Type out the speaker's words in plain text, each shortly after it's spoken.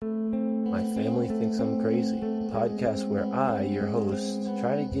My Family Thinks I'm Crazy, a podcast where I, your host,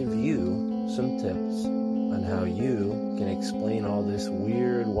 try to give you some tips on how you can explain all this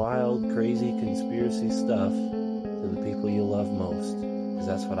weird, wild, crazy conspiracy stuff to the people you love most. Because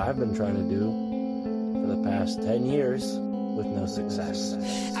that's what I've been trying to do for the past 10 years with no success.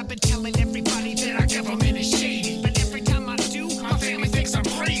 I've been telling everybody that our government is shady, but every time I do, my family thinks I'm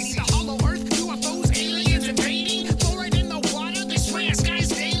crazy. The hollow earth, UFOs, aliens invading, fluoride in the water, they swear skies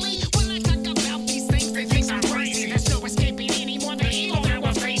daily. When I talk about these things, they think I'm crazy. There's no escaping anymore the evil that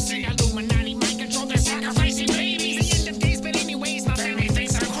we're facing. Illuminati mind control, they're sacrificing babies. The end of days, but anyways, my family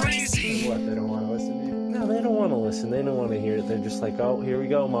thinks I'm crazy. What, they don't want to listen to you? No, they don't want to listen. They don't want to hear it. They're just like, oh, here we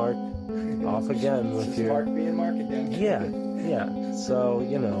go, Mark. Off again with your... Mark being Mark again. Yeah. So,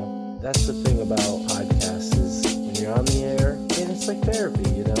 that's the thing about podcasts is when you're on the air, and it's like therapy,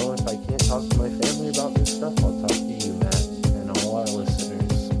 If I can't talk to my family about this stuff, I'll talk to you, Matt, and all our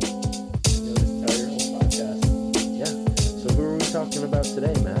listeners. You'll just tell your whole podcast. Yeah. So who are we talking about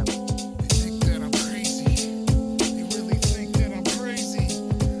today, Matt? They think that I'm crazy. They really think that I'm crazy.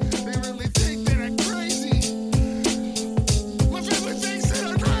 They really think that I'm crazy. My family thinks that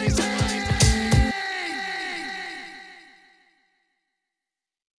I'm crazy.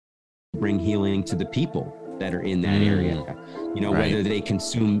 Bring healing to the people that are in that area, Right. whether they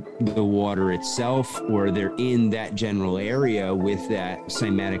consume the water itself or they're in that general area with that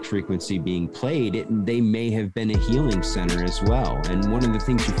cymatic frequency being played, they may have been a healing center as well. And one of the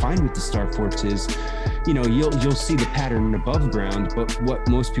things you find with the star forts is, you'll see the pattern above ground, but what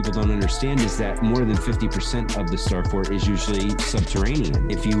most people don't understand is that more than 50% of the star fort is usually subterranean.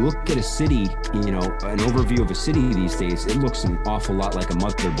 If you look at a city, an overview of a city these days, it looks an awful lot like a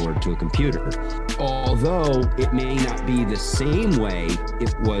motherboard to a computer. Although it may not be the same way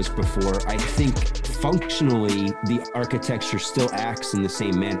it was before, I think functionally the architecture still acts in the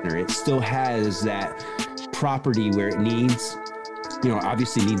same manner. It still has that property where it needs,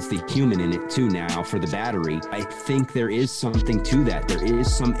 obviously needs the human in it too now for the battery. I think there is something to that. There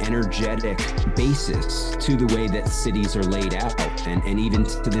is some energetic basis to the way that cities are laid out. And even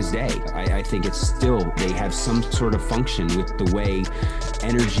to this day, I think it's still, they have some sort of function with the way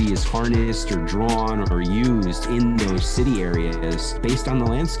energy is harnessed or drawn or used in those city areas based on the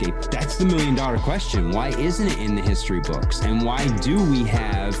landscape. That's the $1 million question. Why isn't it in the history books? And why do we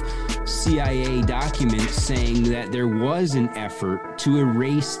have CIA documents saying that there was an effort to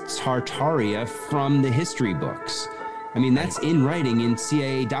erase Tartaria from the history books? I mean, that's in writing in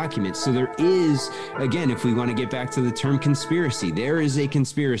CIA documents. So there is, again, if we want to get back to the term conspiracy, there is a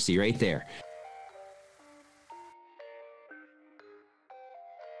conspiracy right there.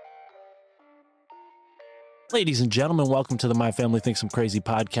 Ladies and gentlemen, welcome to the My Family Thinks I'm Crazy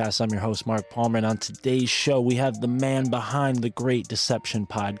podcast. I'm your host, Mark Palmer, and on today's show, we have the man behind the Great Deception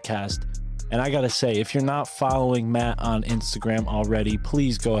podcast. And I gotta say, if you're not following Matt on Instagram already,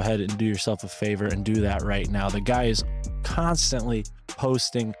 please go ahead and do yourself a favor and do that right now. The guy is constantly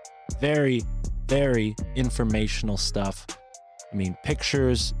posting very, very informational stuff. I mean,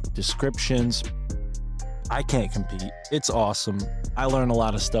 pictures, descriptions. I can't compete. It's awesome. I learn a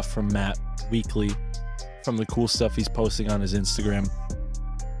lot of stuff from Matt weekly, from the cool stuff he's posting on his Instagram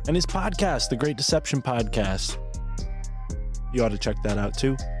and his podcast, the Great Deception podcast. You ought to check that out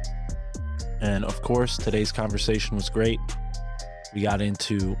too. And of course, today's conversation was great. We got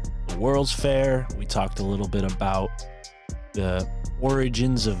into the World's Fair. We talked a little bit about the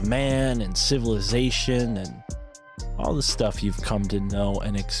origins of man and civilization and all the stuff you've come to know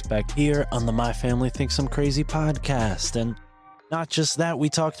and expect here on the My Family Thinks I'm Crazy podcast. And not just that, we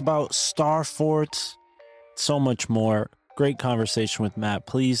talked about star forts, so much more. Great conversation with Matt.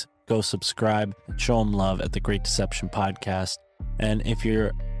 Please go subscribe and show him love at the Great Deception podcast. And if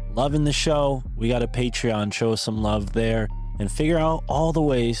you're loving the show, we got a Patreon. Show us some love there and figure out all the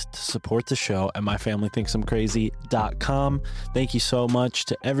ways to support the show at myfamilythinksimcrazy.com. Thank you so much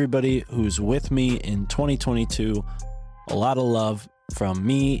to everybody who's with me in 2022. A lot of love from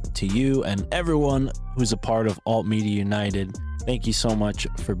me to you and everyone who's a part of Alt Media United. Thank you so much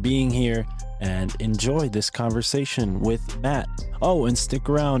for being here and enjoy this conversation with Matt. Oh, and stick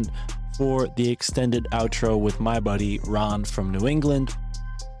around for the extended outro with my buddy Ron from New England,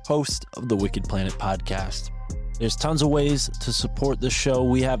 host of the Wicked Planet podcast. There's tons of ways to support the show.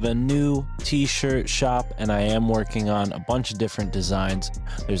 We have a new t-shirt shop and I am working on a bunch of different designs.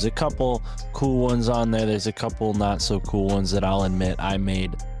 There's a couple cool ones on there. There's a couple not so cool ones that I'll admit I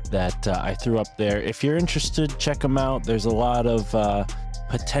made that I threw up there. If you're interested, check them out. There's a lot of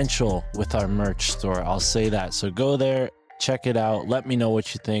potential with our merch store. I'll say that. So go there, check it out. Let me know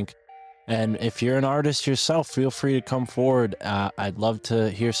what you think. And if you're an artist yourself, feel free to come forward. I'd love to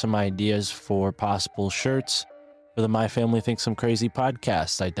hear some ideas for possible shirts for the My Family Thinks I'm Crazy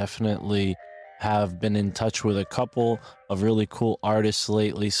podcast. I definitely have been in touch with a couple of really cool artists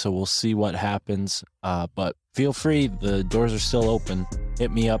lately, so we'll see what happens. But feel free, the doors are still open.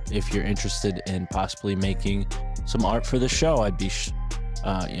 Hit me up if you're interested in possibly making some art for the show. I'd be,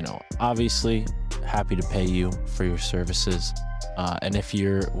 obviously happy to pay you for your services. And if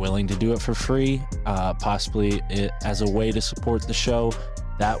you're willing to do it for free, possibly as a way to support the show,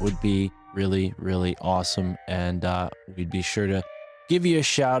 that would be really, really awesome. And we'd be sure to give you a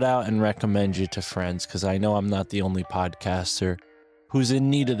shout out and recommend you to friends, because I know I'm not the only podcaster who's in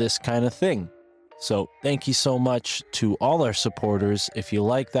need of this kind of thing. So thank you so much to all our supporters. If you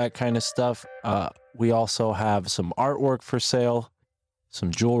like that kind of stuff, we also have some artwork for sale, some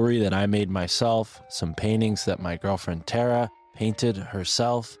jewelry that I made myself, some paintings that my girlfriend Tara painted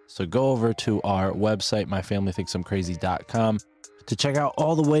herself. So go over to our website, myfamilythinksimcrazy.com, to check out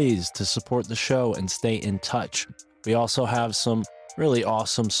all the ways to support the show and stay in touch. We also have some really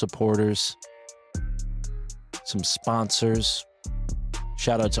awesome supporters, some sponsors.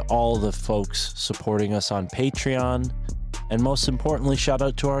 Shout out to all the folks supporting us on Patreon. And most importantly, shout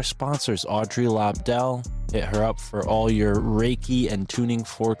out to our sponsors, Audrey Lobdell. Hit her up for all your Reiki and tuning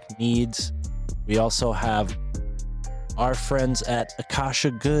fork needs. We also have our friends at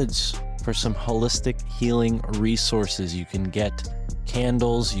Akasha Goods for some holistic healing resources. You can get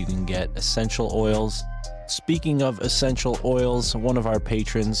candles, you can get essential oils. Speaking of essential oils, one of our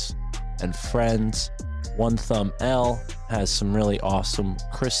patrons and friends, One Thumb L, has some really awesome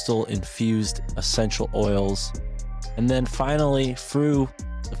crystal infused essential oils. And then finally, Fru,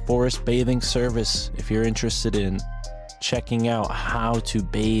 the Forest Bathing Service. If you're interested in checking out how to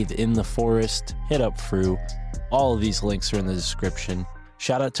bathe in the forest, hit up Fru. All of these links are in the description.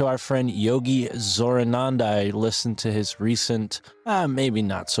 Shout out to our friend Yogi Zorananda. I listened to his recent, maybe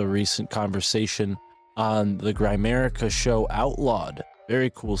not so recent conversation on the Grimerica show Outlawed. Very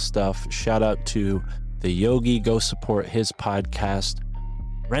cool stuff. Shout out to the Yogi. Go support his podcast,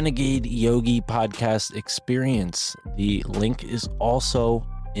 Renegade Yogi Podcast Experience. The link is also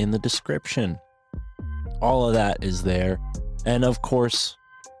in the description. All of that is there. And of course,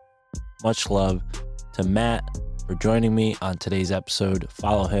 much love to Matt for joining me on today's episode.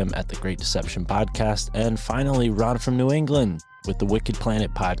 Follow him at the Great Deception Podcast. And finally, Ron from New England with the Wicked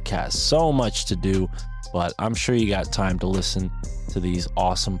Planet Podcast. So much to do, but I'm sure you got time to listen to these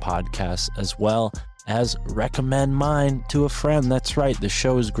awesome podcasts, as well as recommend mine to a friend. That's right, the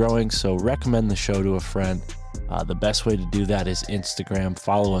show is growing, so recommend the show to a friend. The best way to do that is Instagram.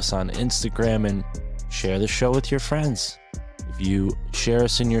 Follow us on Instagram and share the show with your friends. If you share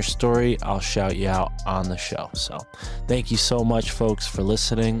us in your story, I'll shout you out on the show. So thank you so much, folks, for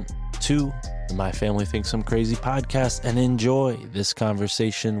listening to the My Family Thinks I'm Crazy podcast, and enjoy this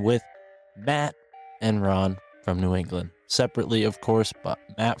conversation with Matt and Ron from New England. Separately, of course, but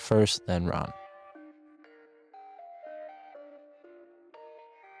Matt first, then Ron.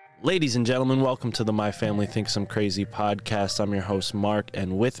 Ladies and gentlemen, welcome to the My Family Thinks I'm Crazy podcast. I'm your host, Mark,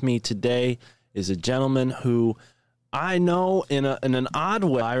 and with me today is a gentleman who I know in an odd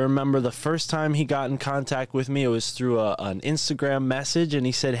way. I remember the first time he got in contact with me, it was through an Instagram message, and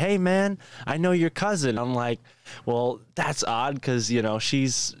he said, "Hey, man, I know your cousin." I'm like, well, that's odd because,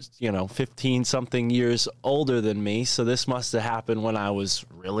 she's, 15-something years older than me, so this must have happened when I was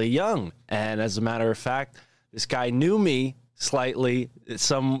really young. And as a matter of fact, this guy knew me slightly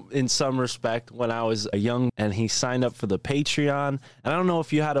in some respect when I was young, and he signed up for the Patreon. And I don't know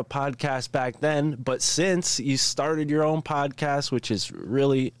if you had a podcast back then, but since you started your own podcast, which is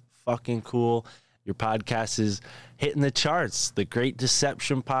really fucking cool, your podcast is hitting the charts. The Great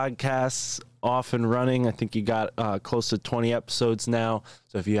Deception podcast's off and running. I think you got close to 20 episodes now.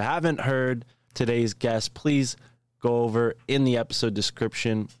 So if you haven't heard today's guest, please go over in the episode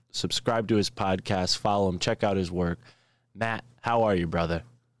description, subscribe to his podcast, follow him, check out his work. Matt, how are you, brother?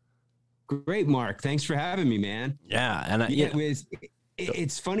 Great, Mark. Thanks for having me, man. Yeah, and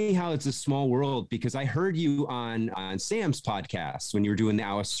it's funny how it's a small world, because I heard you on Sam's podcast when you were doing the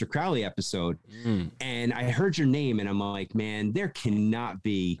Aleister Crowley episode, and I heard your name, and I'm like, man, there cannot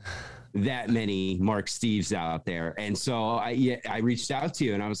be that many Mark Steves out there. And so I reached out to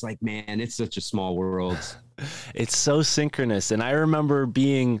you, and I was like, man, it's such a small world. It's so synchronous, and I remember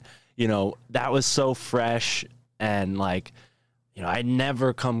being, that was so fresh. And I'd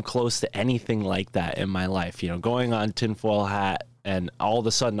never come close to anything like that in my life, going on Tinfoil Hat, and all of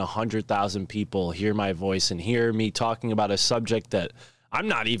a sudden 100,000 people hear my voice and hear me talking about a subject that I'm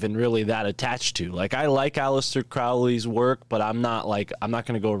not even really that attached to. Like, I like Aleister Crowley's work, but I'm not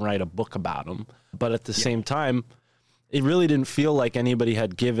going to go and write a book about him. But at the same time, it really didn't feel like anybody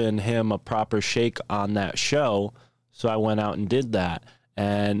had given him a proper shake on that show. So I went out and did that.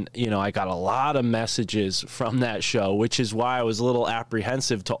 And, I got a lot of messages from that show, which is why I was a little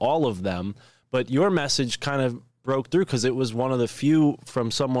apprehensive to all of them. But your message kind of broke through because it was one of the few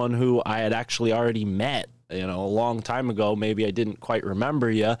from someone who I had actually already met, a long time ago. Maybe I didn't quite remember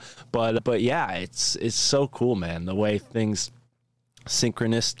you, but yeah, it's so cool, man, the way things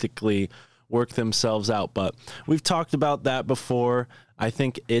synchronistically work themselves out. But we've talked about that before. I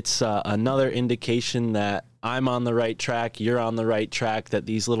think it's another indication that I'm on the right track, you're on the right track, that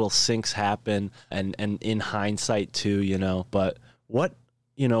these little syncs happen, and in hindsight too, but what,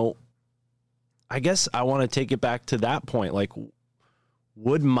 I guess I want to take it back to that point. Like,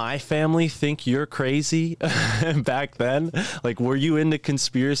 would my family think you're crazy back then? Like, were you into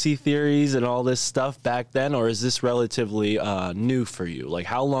conspiracy theories and all this stuff back then, or is this relatively new for you? Like,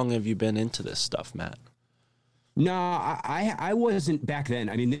 how long have you been into this stuff, Matt? No, I wasn't back then.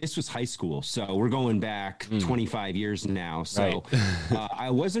 I mean, this was high school, so we're going back 25 years now. So right. I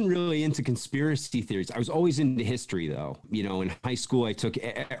wasn't really into conspiracy theories. I was always into history, though. In high school, I took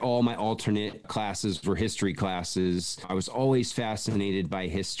all my alternate classes were history classes. I was always fascinated by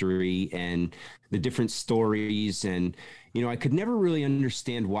history and the different stories. And, I could never really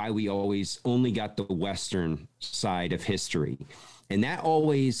understand why we always only got the Western side of history. And that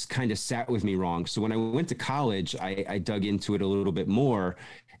always kind of sat with me wrong. So when I went to college, I dug into it a little bit more.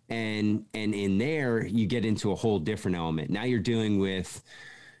 And in there, you get into a whole different element. Now you're dealing with,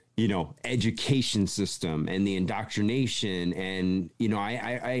 education system and the indoctrination. And,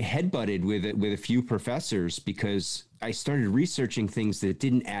 I headbutted with a few professors because I started researching things that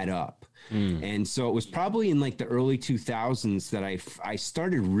didn't add up. And so it was probably in like the early 2000s that I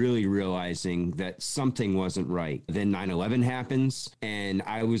started really realizing that something wasn't right. Then 9/11 happens, and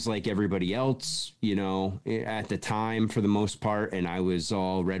I was like everybody else, at the time for the most part, and I was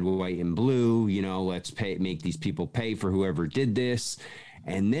all red, white, and blue, let's make these people pay for whoever did this.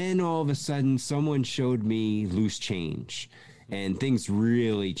 And then all of a sudden someone showed me loose change. And things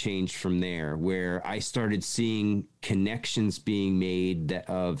really changed from there, where I started seeing connections being made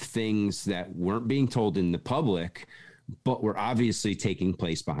of things that weren't being told in the public, but were obviously taking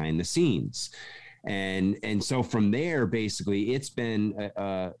place behind the scenes. And so from there, basically, it's been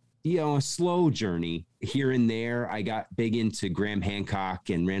a slow journey here and there. I got big into Graham Hancock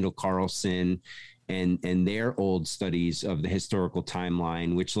and Randall Carlson and their old studies of the historical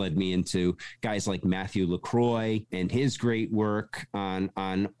timeline, which led me into guys like Matthew LaCroix and his great work on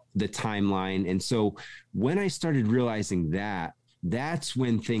the timeline. And so when I started realizing that, that's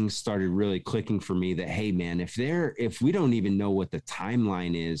when things started really clicking for me that, hey man, if we don't even know what the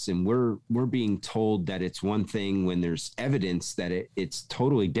timeline is, and we're being told that it's one thing when there's evidence that it's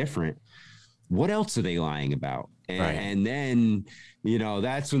totally different, what else are they lying about? And then,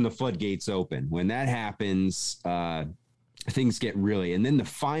 that's when the floodgates open. When that happens, things get really, and then the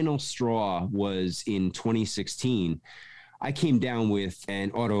final straw was in 2016. I came down with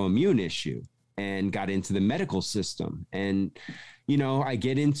an autoimmune issue and got into the medical system. And, I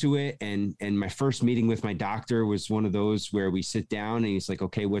get into it, and my first meeting with my doctor was one of those where we sit down and he's like,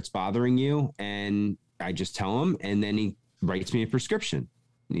 okay, what's bothering you? And I just tell him, and then he writes me a prescription.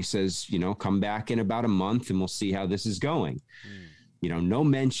 And he says, come back in about a month and we'll see how this is going. No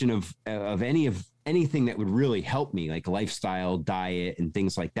mention of anything that would really help me, like lifestyle, diet, and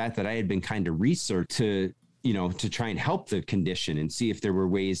things like that I had been kind of researched to try and help the condition and see if there were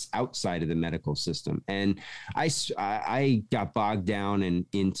ways outside of the medical system. And I got bogged down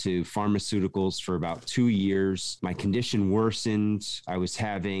into pharmaceuticals for about 2 years. My condition worsened. I was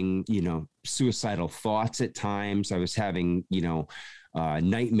having, suicidal thoughts at times. I was having,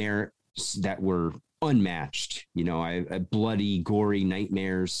 nightmares that were unmatched, I bloody, gory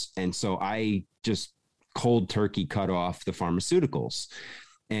nightmares. And so I just cold turkey cut off the pharmaceuticals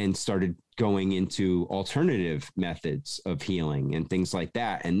and started going into alternative methods of healing and things like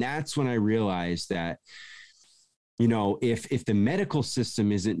that. And that's when I realized that, if the medical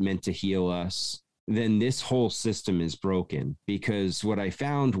system isn't meant to heal us, then this whole system is broken. Because what I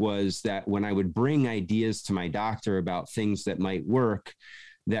found was that when I would bring ideas to my doctor about things that might work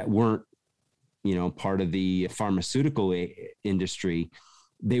that weren't, part of the pharmaceutical industry,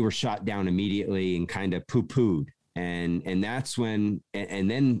 they were shot down immediately and kind of poo-pooed. And that's when, and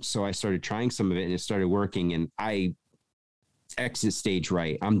then, so I started trying some of it and it started working. And I exit stage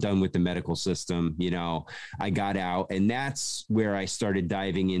right. I'm done with the medical system. I got out, and that's where I started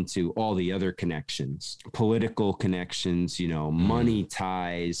diving into all the other connections, political connections, money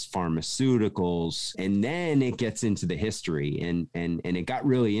ties, pharmaceuticals. And then it gets into the history, and it got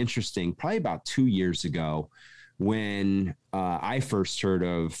really interesting probably about 2 years ago when I first heard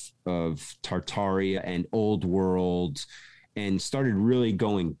of Tartaria and Old World and started really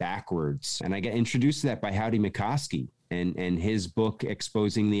going backwards. And I got introduced to that by Howdy McCoskey and his book,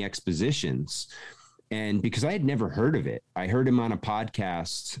 Exposing the Expositions. And because I had never heard of it, I heard him on a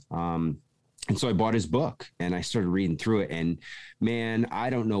podcast. And so I bought his book and I started reading through it. And man, I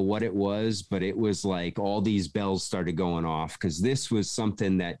don't know what it was, but it was like all these bells started going off, because this was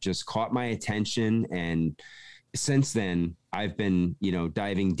something that just caught my attention. And since then, I've been,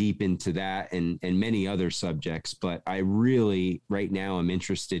 diving deep into that and many other subjects. But I really, right now, I'm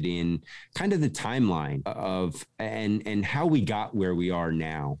interested in kind of the timeline of and how we got where we are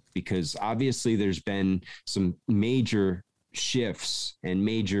now, because obviously there's been some major shifts and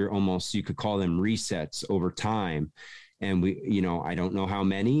major, almost you could call them resets over time. And we, I don't know how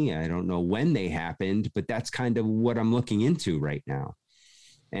many, I don't know when they happened, but that's kind of what I'm looking into right now.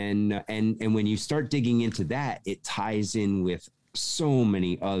 And when you start digging into that, it ties in with so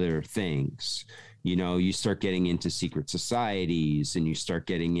many other things. You start getting into secret societies, and you start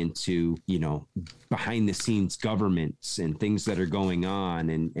getting into, behind the scenes governments and things that are going on,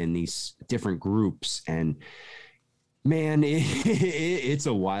 and these different groups. And man, it's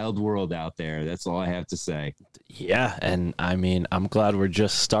a wild world out there. That's all I have to say. Yeah. And I mean, I'm glad we're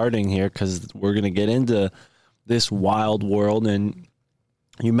just starting here, because we're going to get into this wild world. And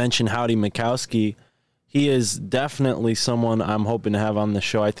you mentioned Howdy McCoskey. He is definitely someone I'm hoping to have on the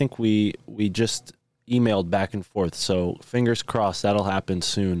show. I think we just emailed back and forth, so fingers crossed that'll happen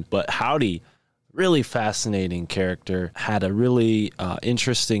soon. But Howdy, really fascinating character, had a really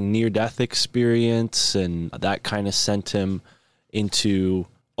interesting near-death experience, and that kind of sent him into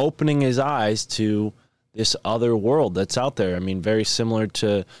opening his eyes to this other world that's out there. I mean, very similar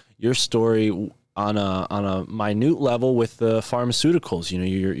to your story on a minute level with the pharmaceuticals.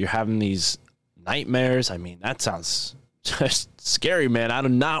 You're having these nightmares. I mean, that sounds just scary, man. I do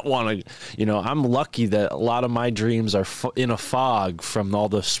not want to, I'm lucky that a lot of my dreams are in a fog from all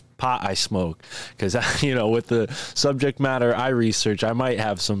the pot I smoke, because, with the subject matter I research, I might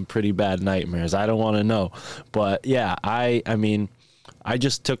have some pretty bad nightmares. I don't want to know. But yeah, I mean, I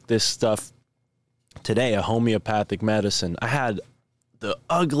just took this stuff today, a homeopathic medicine. I had the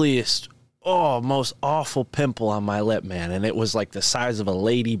ugliest, most awful pimple on my lip, man. And it was like the size of a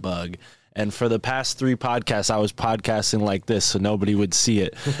ladybug. And for the past 3 podcasts, I was podcasting like this so nobody would see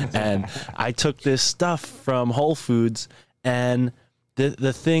it. And I took this stuff from Whole Foods, and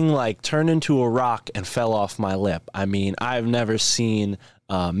the thing like turned into a rock and fell off my lip. I mean, I've never seen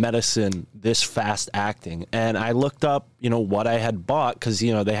medicine this fast acting. And I looked up, what I had bought, because,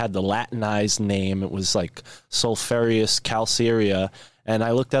 they had the Latinized name. It was like Sulfurious calcarea. And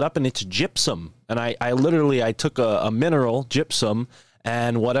I looked that up, and it's gypsum. And I literally took a mineral, gypsum,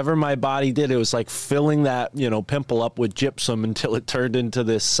 and whatever my body did, it was like filling that, pimple up with gypsum until it turned into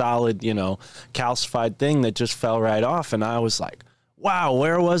this solid, calcified thing that just fell right off. And I was like, wow,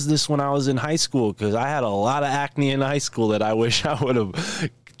 where was this when I was in high school? Because I had a lot of acne in high school that I wish I would have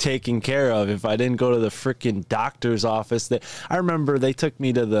taken care of if I didn't go to the freaking doctor's office. I remember they took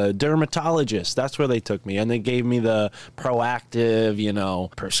me to the dermatologist. That's where they took me. And they gave me the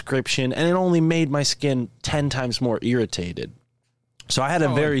Proactive, prescription. And it only made my skin 10 times more irritated. So I had a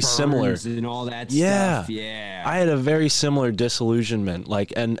very similar and all that stuff. Yeah. I had a very similar disillusionment.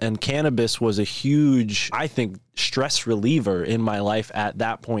 And cannabis was a huge, I think, stress reliever in my life at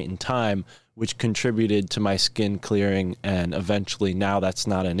that point in time, which contributed to my skin clearing. And eventually now that's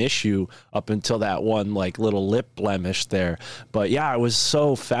not an issue up until that one little lip blemish there. But yeah, I was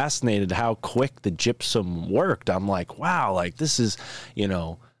so fascinated how quick the gypsum worked. I'm like, wow, this is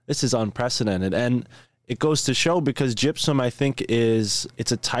unprecedented. And it goes to show, because gypsum, I think, it's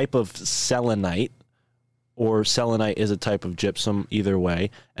a type of selenite, or selenite is a type of gypsum, either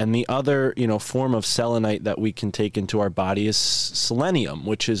way. And the other, form of selenite that we can take into our body is selenium,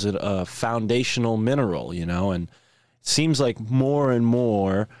 which is a foundational mineral, and it seems like more and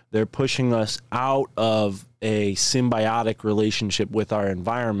more they're pushing us out of a symbiotic relationship with our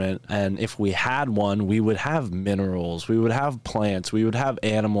environment. And if we had one, we would have minerals, we would have plants, we would have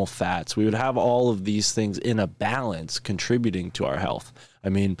animal fats, we would have all of these things in a balance contributing to our health. I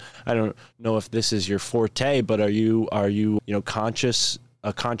mean, I don't know if this is your forte, but are you a conscious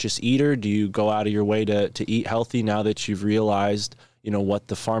eater? Do you go out of your way to eat healthy now that you've realized, what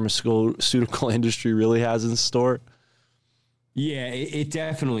the pharmaceutical industry really has in store? Yeah, it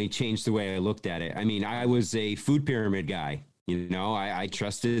definitely changed the way I looked at it. I mean, I was a food pyramid guy. You know, I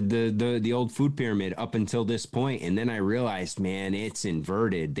trusted the old food pyramid up until this point, and then I realized, man, it's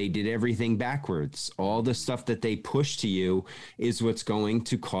inverted. They did everything backwards. All the stuff that they push to you is what's going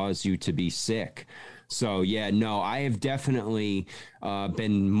to cause you to be sick. So yeah, no, I have definitely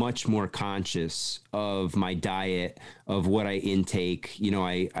been much more conscious of my diet, of what I intake. You know,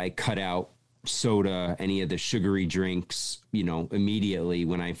 I cut out soda, any of the sugary drinks, you know, immediately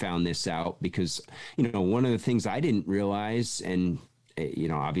when I found this out, because, you know, one of the things I didn't realize, and, you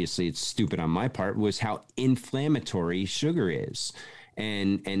know, obviously it's stupid on my part, was how inflammatory sugar is,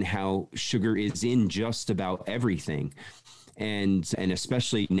 and how sugar is in just about everything. And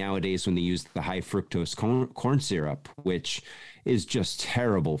especially nowadays when they use the high fructose corn syrup, which is just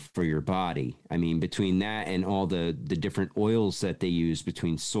terrible for your body. I mean, between that and all the different oils that they use,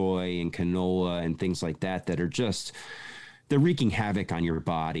 between soy and canola and things like that, that are just, they're wreaking havoc on your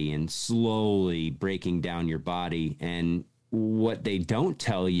body and slowly breaking down your body. And what they don't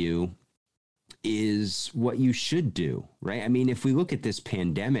tell you is what you should do, right? I mean, if we look at this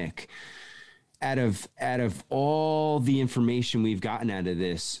pandemic, out of all the information we've gotten out of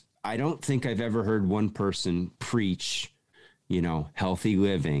this, I don't think I've ever heard one person preach, you know, healthy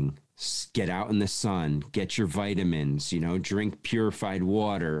living, get out in the sun, get your vitamins, you know, drink purified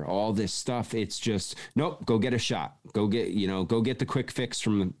water, all this stuff. It's just, nope, go get a shot, go get the quick fix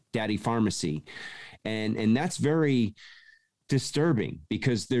from Daddy Pharmacy. And that's very disturbing,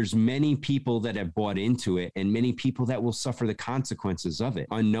 because there's many people that have bought into it, and many people that will suffer the consequences of it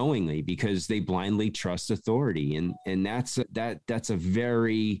unknowingly, because they blindly trust authority. And that's a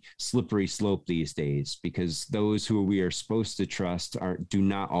very slippery slope these days, because those who we are supposed to trust do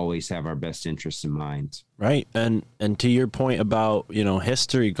not always have our best interests in mind. Right. And to your point about, you know,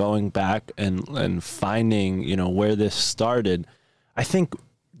 history, going back and finding, you know, where this started, I think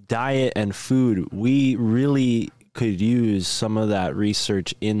diet and food, we really could use some of that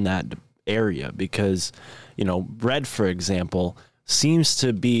research in that area, because, you know, bread, for example, seems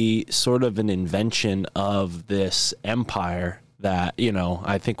to be sort of an invention of this empire that, you know,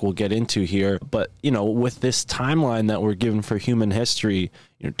 I think we'll get into here. But, you know, with this timeline that we're given for human history,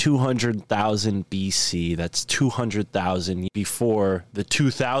 you know, 200,000 BC, that's 200,000 before the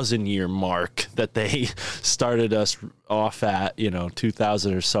 2,000 year mark that they started us off at, you know,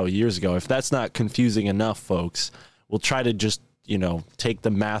 2,000 or so years ago. If that's not confusing enough, folks, we'll try to just, you know, take the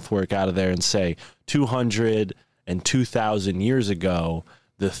math work out of there and say 200 and 2,000 years ago,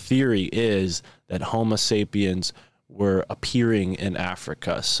 the theory is that Homo sapiens were appearing in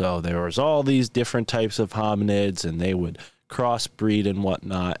Africa. So there was all these different types of hominids, and they would crossbreed and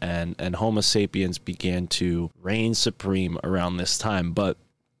whatnot, and Homo sapiens began to reign supreme around this time. But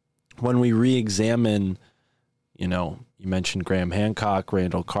when we re-examine, you know, you mentioned Graham Hancock,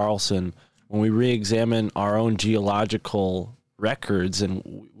 Randall Carlson, when we re-examine our own geological records,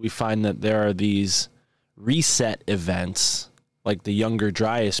 and we find that there are these reset events, like the Younger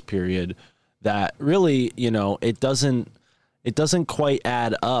Dryas period, that really, you know, it doesn't quite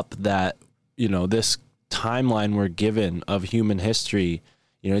add up that, you know, this timeline we're given of human history,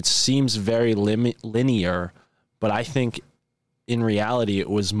 you know, it seems very linear, but I think in reality it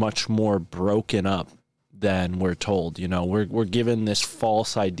was much more broken up than we're told. You know, we're given this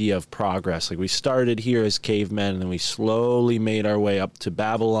false idea of progress. Like, we started here as cavemen, and then we slowly made our way up to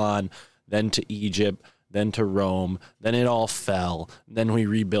Babylon, then to Egypt, then to Rome, then it all fell, then we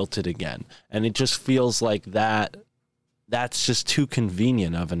rebuilt it again. And it just feels like that's just too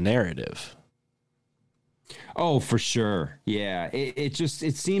convenient of a narrative. Oh, for sure. Yeah. It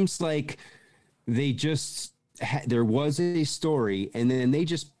seems like they just, there was a story, and then they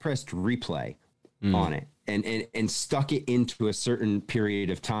just pressed replay on it and stuck it into a certain period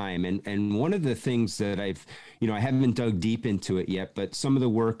of time. And one of the things that I haven't dug deep into it yet, but some of the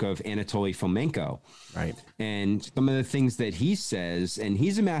work of Anatoly Fomenko, right, and some of the things that he says, and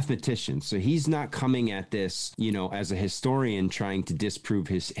he's a mathematician, so he's not coming at this, you know, as a historian trying to disprove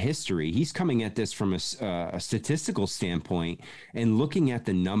his history. He's coming at this from a statistical standpoint and looking at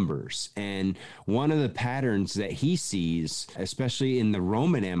the numbers. And one of the patterns that he sees, especially in the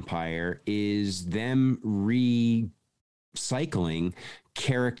Roman Empire, is them recycling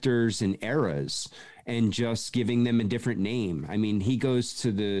characters and eras and just giving them a different name. I mean, he goes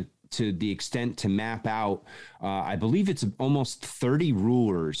to the extent to map out, I believe it's almost 30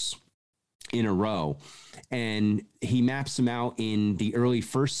 rulers in a row. And he maps them out in the early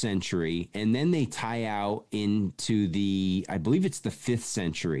 1st century. And then they tie out into I believe it's the 5th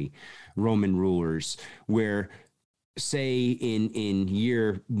century Roman rulers, where, say, in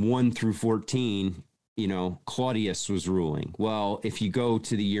year 1 through 14, Claudius was ruling. Well, if you go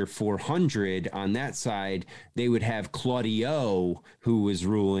to the year 400 on that side, they would have Claudio, who was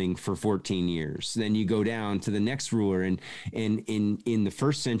ruling for 14 years. Then you go down to the next ruler, and in the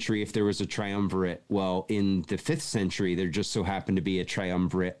first century, if there was a triumvirate, well, in the 5th century, there just so happened to be a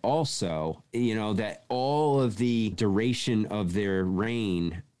triumvirate also. That all of the duration of their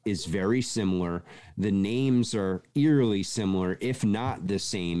reign is very similar. The names are eerily similar, if not the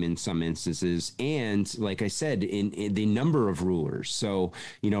same in some instances. And like I said, in the number of rulers. So,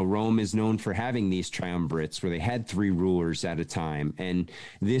 Rome is known for having these triumvirates where they had 3 rulers at a time. And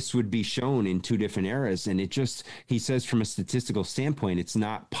this would be shown in 2 different eras. And he says from a statistical standpoint, it's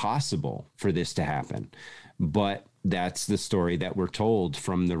not possible for this to happen. But that's the story that we're told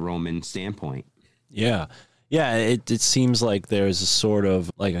from the Roman standpoint. Yeah. Yeah, it seems like there's a sort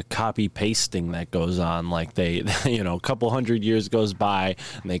of like a copy pasting that goes on. Like they, a couple hundred years goes by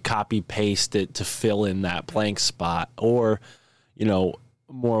and they copy paste it to fill in that blank spot. Or,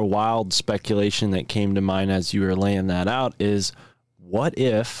 more wild speculation that came to mind as you were laying that out is, what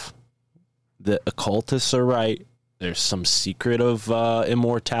if the occultists are right? There's some secret of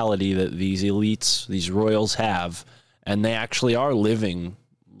immortality that these elites, these royals have, and they actually are living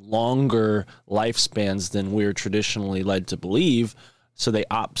longer lifespans than we're traditionally led to believe. So they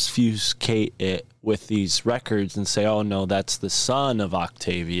obfuscate it with these records and say, oh no, that's the son of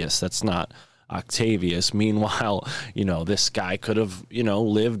Octavius. That's not Octavius. Meanwhile, this guy could have,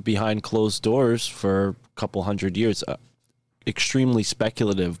 lived behind closed doors for a couple hundred years. Extremely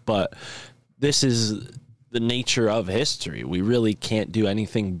speculative, but this is the nature of history. We really can't do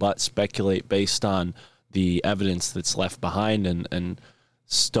anything but speculate based on the evidence that's left behind, and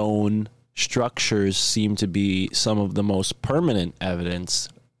stone structures seem to be some of the most permanent evidence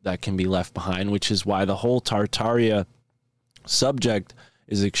that can be left behind, which is why the whole Tartaria subject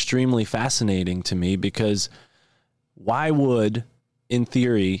is extremely fascinating to me, because why would, in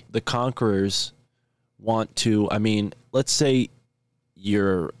theory, the conquerors want to, let's say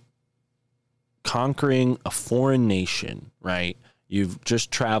you're conquering a foreign nation, right? You've just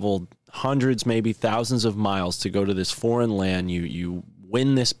traveled hundreds, maybe thousands of miles to go to this foreign land. You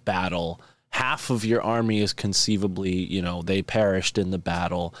win this battle. Half of your army is conceivably, they perished in the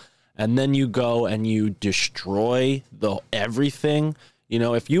battle. And then you go and you destroy everything.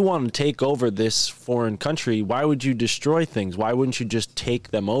 If you want to take over this foreign country, why would you destroy things? Why wouldn't you just take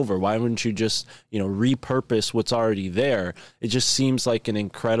them over? Why wouldn't you just, repurpose what's already there? It just seems like an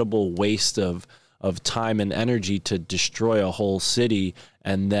incredible waste of time and energy to destroy a whole city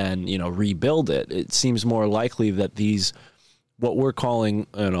and then, rebuild it. It seems more likely that these, what we're calling,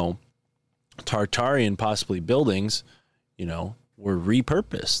 Tartarian possibly buildings, were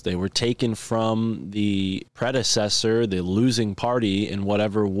repurposed. They were taken from the predecessor, the losing party in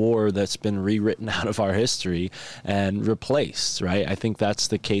whatever war that's been rewritten out of our history, and replaced, right? I think that's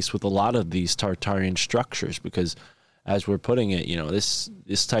the case with a lot of these Tartarian structures, because as we're putting it,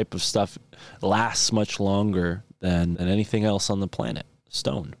 this type of stuff lasts much longer than anything else on the planet.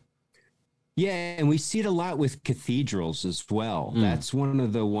 Stone. Yeah, and we see it a lot with cathedrals as well. That's one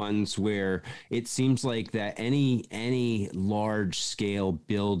of the ones where it seems like that any large scale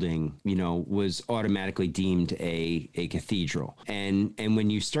building, was automatically deemed a cathedral. And when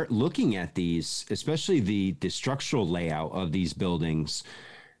you start looking at these, especially the structural layout of these buildings,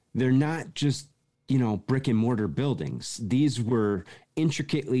 they're not just brick and mortar buildings. These were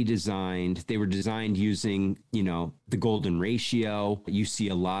intricately designed. They were designed using, the golden ratio. You see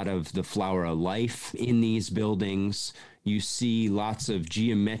a lot of the flower of life in these buildings. You see lots of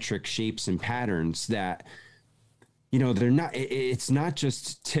geometric shapes and patterns that, they're not, it's not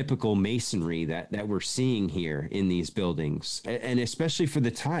just typical masonry that we're seeing here in these buildings. And especially for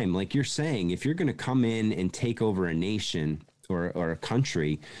the time, like you're saying, if you're going to come in and take over a nation or a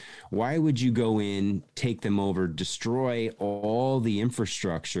country, why would you go in, take them over, destroy all the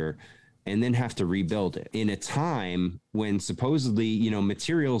infrastructure, and then have to rebuild it in a time when supposedly,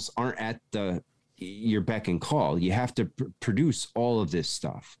 materials aren't at your beck and call? You have to produce all of this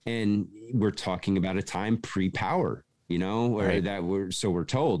stuff. And we're talking about a time pre-power, Right. We're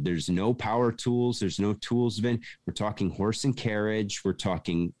told there's no power tools. There's no tools. We're talking horse and carriage. We're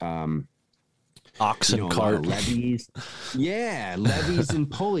talking, Ox and cart. Levies. Yeah, levies and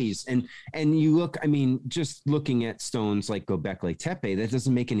pulleys. And you look, just looking at stones like Göbekli Tepe, that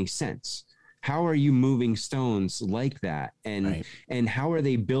doesn't make any sense. How are you moving stones like that? And how are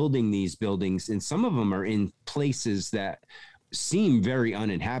they building these buildings? And some of them are in places that seem very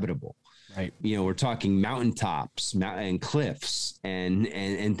uninhabitable. Right. We're talking mountaintops and cliffs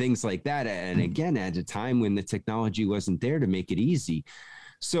and things like that. And again, at a time when the technology wasn't there to make it easy.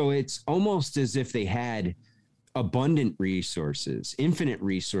 So it's almost as if they had abundant resources, infinite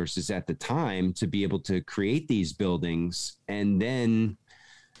resources at the time to be able to create these buildings. And then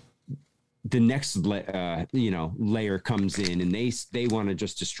the next, layer comes in and they want to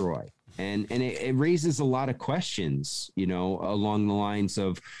just destroy. And it raises a lot of questions, along the lines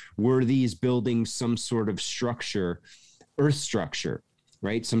of, were these buildings some sort of structure, earth structure,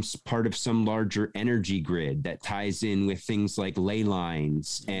 right? Some part of some larger energy grid that ties in with things like ley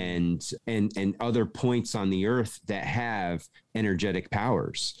lines and other points on the earth that have energetic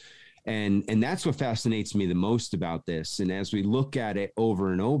powers. And that's what fascinates me the most about this. And as we look at it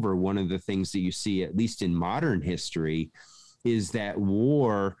over and over, one of the things that you see, at least in modern history, is that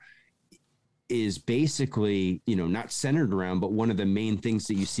war is basically, not centered around, but one of the main things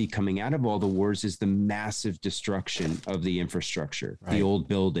that you see coming out of all the wars is the massive destruction of the infrastructure, right. The old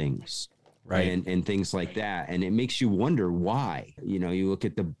buildings, right, and things like that. And it makes you wonder why. You look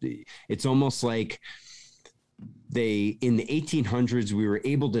at it's almost like in the 1800s, we were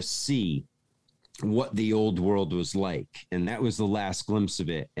able to see what the old world was like. And that was the last glimpse of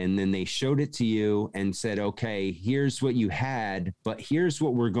it. And then they showed it to you and said, okay, here's what you had, but here's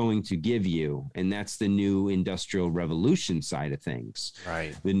what we're going to give you. And that's the new industrial revolution side of things,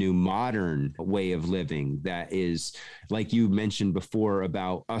 right? The new modern way of living that is, like you mentioned before,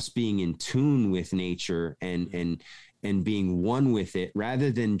 about us being in tune with nature and being one with it rather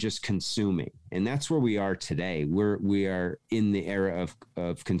than just consuming. And that's where we are today. We are in the era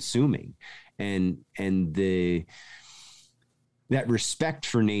of consuming. And that respect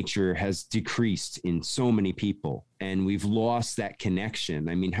for nature has decreased in so many people, and we've lost that connection.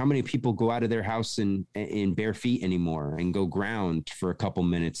 I mean, how many people go out of their house in bare feet anymore and go ground for a couple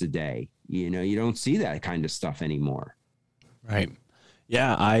minutes a day? You don't see that kind of stuff anymore. Right.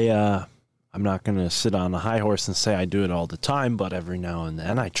 Yeah. I'm not going to sit on a high horse and say I do it all the time, but every now and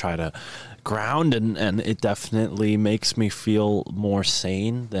then I try to ground, and it definitely makes me feel more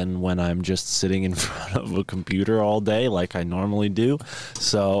sane than when I'm just sitting in front of a computer all day like I normally do.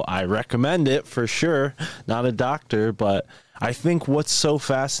 So I recommend it for sure. Not a doctor, but I think what's so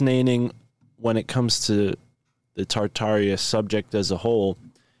fascinating when it comes to the Tartaria subject as a whole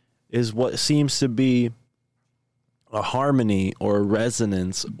is what seems to be a harmony or a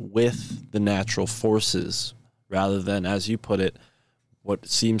resonance with the natural forces, rather than, as you put it, what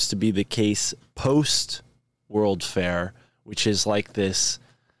seems to be the case post World Fair, which is like this,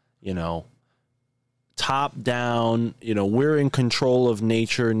 top down, we're in control of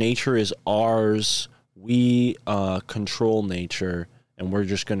nature. Nature is ours. We control nature, and we're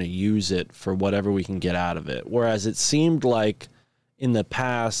just going to use it for whatever we can get out of it. Whereas it seemed like in the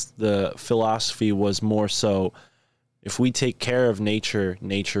past, the philosophy was more so, if we take care of nature,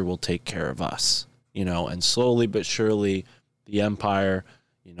 nature will take care of us, and slowly but surely the empire,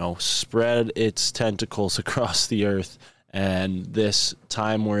 spread its tentacles across the earth. And this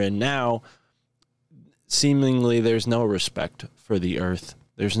time we're in now, seemingly there's no respect for the earth.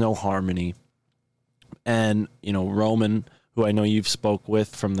 There's no harmony. And, Roman, who I know you've spoke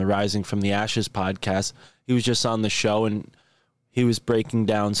with from the Rising from the Ashes podcast, he was just on the show and he was breaking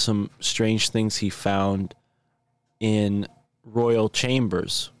down some strange things he found in royal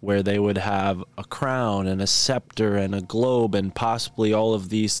chambers, where they would have a crown and a scepter and a globe, and possibly all of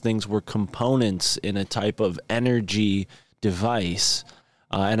these things were components in a type of energy device.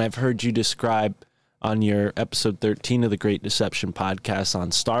 And I've heard you describe on your episode 13 of the Great Deception podcast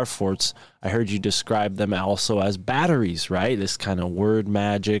on star forts, I heard you describe them also as batteries, right? This kind of word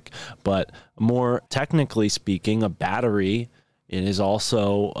magic, but more technically speaking, a battery, it is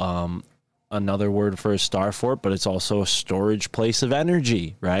also another word for a star fort, but it's also a storage place of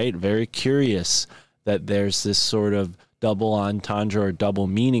energy, right? Very curious that there's this sort of double entendre or double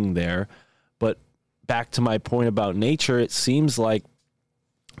meaning there. But back to my point about nature, it seems like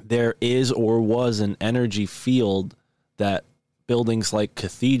there is or was an energy field that buildings like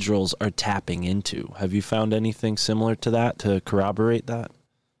cathedrals are tapping into. Have you found anything similar to that to corroborate that?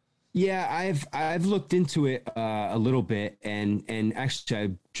 Yeah, I've looked into it a little bit, and actually I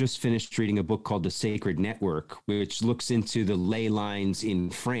just finished reading a book called The Sacred Network, which looks into the ley lines in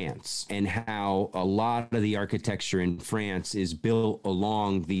France and how a lot of the architecture in France is built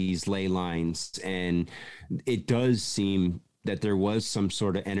along these ley lines. And it does seem that there was some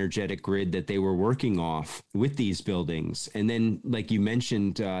sort of energetic grid that they were working off with these buildings. And then, like you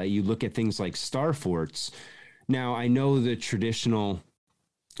mentioned, you look at things like star forts. Now, I know the traditional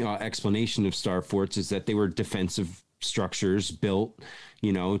explanation of star forts is that they were defensive structures built,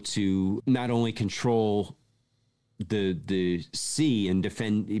 to not only control the sea and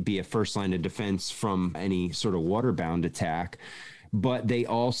be a first line of defense from any sort of waterbound attack, but they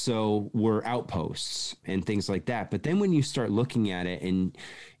also were outposts and things like that. But then when you start looking at it and,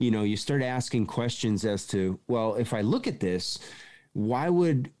 you start asking questions as to, well, if I look at this, why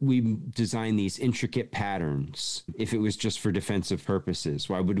would we design these intricate patterns if it was just for defensive purposes?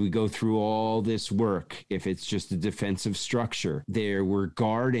 Why would we go through all this work if it's just a defensive structure? There were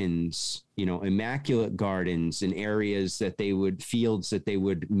gardens, immaculate gardens and areas fields that they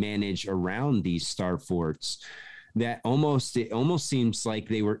would manage around these star forts that it almost seems like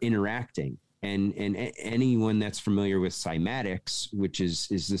they were interacting. And anyone that's familiar with cymatics, which is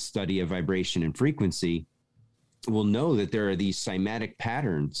the study of vibration and frequency, will know that there are these cymatic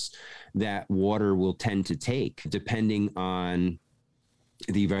patterns that water will tend to take depending on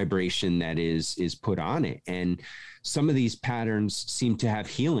the vibration that is put on it. And some of these patterns seem to have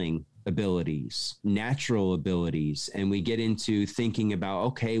healing abilities, natural abilities. And we get into thinking about,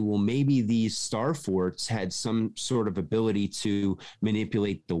 okay, well, maybe these star forts had some sort of ability to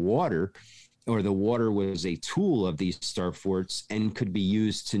manipulate the water, or the water was a tool of these star forts and could be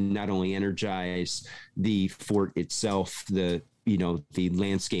used to not only energize the fort itself, the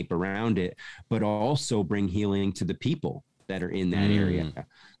landscape around it, but also bring healing to the people that are in that area.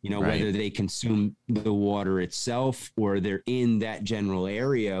 Right. Whether they consume the water itself or they're in that general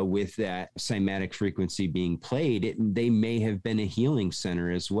area with that cymatic frequency being played, they may have been a healing center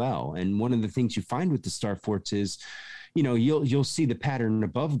as well. And one of the things you find with the star forts is, you'll see the pattern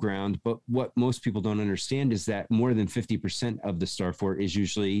above ground, but what most people don't understand is that more than 50% of the star fort is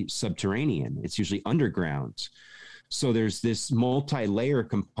usually subterranean. It's usually underground. So there's this multi-layer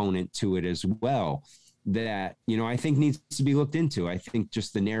component to it as well that, I think needs to be looked into. I think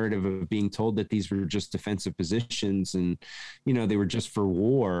just the narrative of being told that these were just defensive positions and, they were just for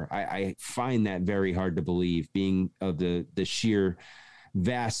war. I find that very hard to believe, being of the sheer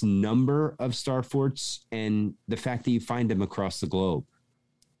vast number of star forts and the fact that you find them across the globe.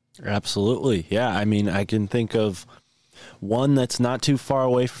 Absolutely. Yeah. I mean, I can think of one that's not too far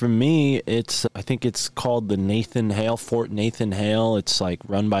away from me. I think it's called the Nathan Hale, Fort Nathan Hale. It's like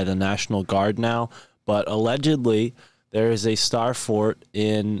run by the National Guard now, but allegedly there is a star fort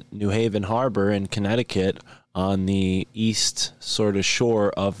in New Haven Harbor in Connecticut on the east sort of shore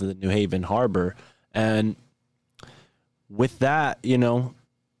of the New Haven Harbor. And with that,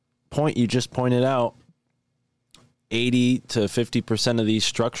 point you just pointed out, 80 to 50% of these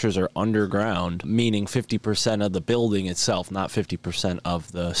structures are underground, meaning 50% of the building itself, not 50% of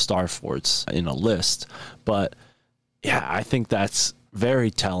the star forts in a list. But yeah, I think that's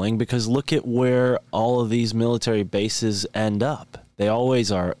very telling because look at where all of these military bases end up. They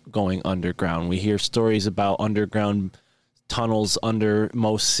always are going underground. We hear stories about underground tunnels under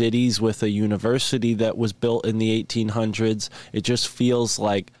most cities with a university that was built in the 1800s. It just feels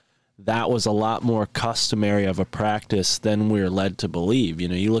like that was a lot more customary of a practice than we're led to believe.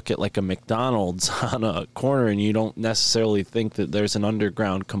 You look at like a McDonald's on a corner and you don't necessarily think that there's an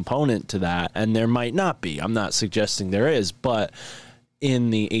underground component to that, and there might not be. I'm not suggesting there is, but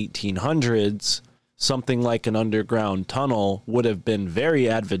in the 1800s, something like an underground tunnel would have been very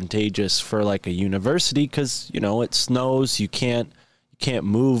advantageous for like a university because, it snows. You can't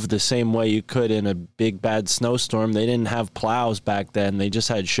move the same way you could in a big, bad snowstorm. They didn't have plows back then. They just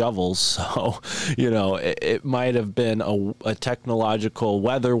had shovels. So, it might have been a technological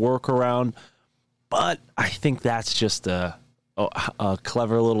weather workaround, but I think that's just a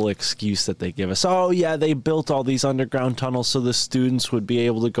clever little excuse that they give us. Oh yeah, they built all these underground tunnels so the students would be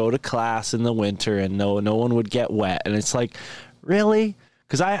able to go to class in the winter and no one would get wet. And it's like, really?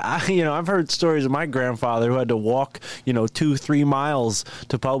 Because I've heard stories of my grandfather who had to walk 2-3 miles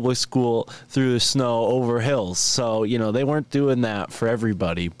to public school through the snow over hills. So they weren't doing that for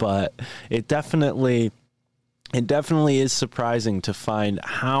everybody, but it definitely is surprising to find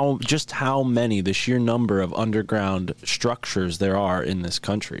how many, the sheer number of underground structures there are in this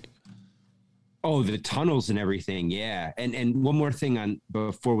country. Oh, the tunnels and everything. Yeah. And one more thing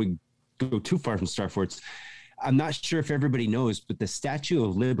before we go too far from star forts, I'm not sure if everybody knows, but the Statue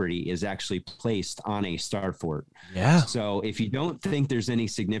of Liberty is actually placed on a star fort. Yeah. So if you don't think there's any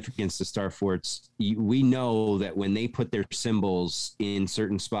significance to star forts, we know that when they put their symbols in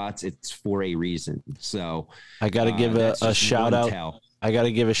certain spots, it's for a reason. So I got to give a shout out. I got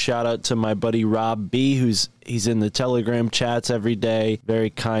to give a shout out to my buddy Rob B, he's in the Telegram chats every day.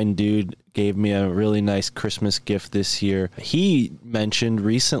 Very kind dude. Gave me a really nice Christmas gift this year. He mentioned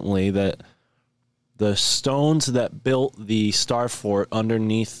recently that the stones that built the star fort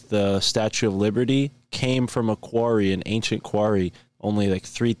underneath the Statue of Liberty came from a quarry, an ancient quarry, only like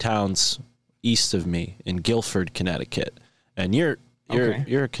 3 towns east of me in Guilford, Connecticut. And you're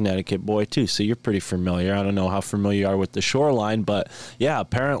You're a Connecticut boy too, so you're pretty familiar. I don't know how familiar you are with the shoreline, but yeah,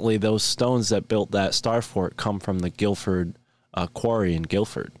 apparently those stones that built that star fort come from the Guilford quarry in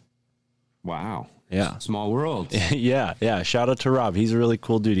Guilford. Wow. Yeah. Small world. Yeah. Shout out to Rob. He's a really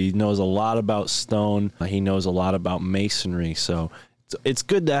cool dude. He knows a lot about stone. He knows a lot about masonry. So it's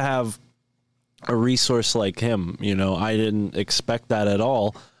good to have a resource like him. You know, I didn't expect that at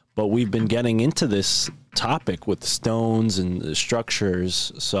all, but we've been getting into this topic with stones and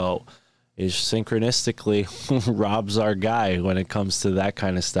structures. So is synchronistically, Rob's our guy when it comes to that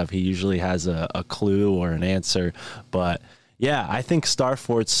kind of stuff. He usually has a clue or an answer. But yeah, I think star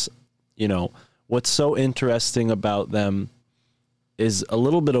forts, you know, what's so interesting about them is a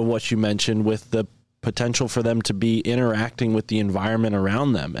little bit of what you mentioned with the potential for them to be interacting with the environment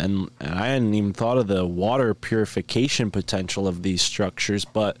around them. And I hadn't even thought of the water purification potential of these structures,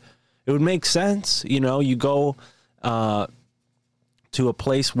 but it would make sense. You know, you go to a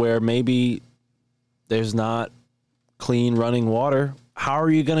place where maybe there's not clean running water. How are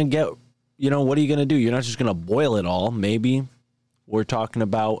you going to get, you know, what are you going to do? You're not just going to boil it all. Maybe we're talking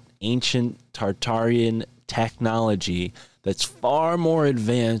about ancient Tartarian technology that's far more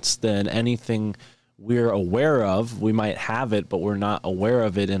advanced than anything we're aware of. We might have it, but we're not aware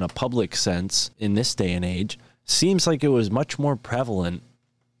of it in a public sense in this day and age. Seems like it was much more prevalent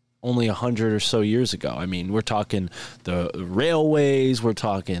only 100 or so years ago. I mean, we're talking the railways, we're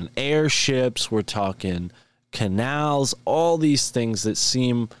talking airships, we're talking canals, all these things that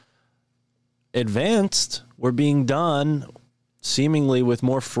seem advanced were being done seemingly with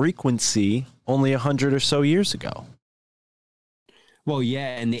more frequency only 100 or so years ago. Well,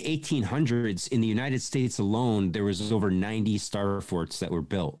 yeah, in the 1800s, in the United States alone, there was over 90 star forts that were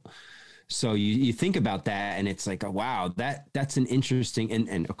built. So you think about that, and it's like, oh, wow, that's an interesting,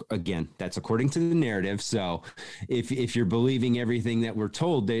 and again, that's according to the narrative. So if you're believing everything that we're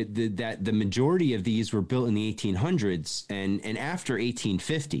told, that the majority of these were built in the 1800s and after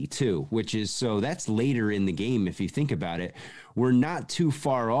 1850 too, which is, so that's later in the game if you think about it. We're not too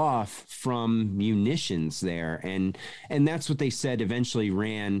far off from munitions there, and that's what they said eventually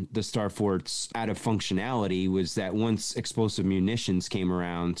ran the star forts out of functionality, was that once explosive munitions came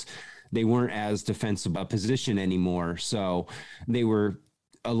around, they weren't as defensive a position anymore. So they were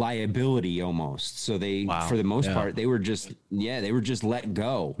a liability almost. So they, for the most part, they were just let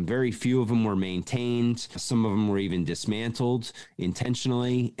go. Very few of them were maintained. Some of them were even dismantled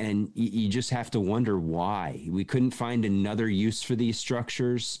intentionally. And you just have to wonder why. We couldn't find another use for these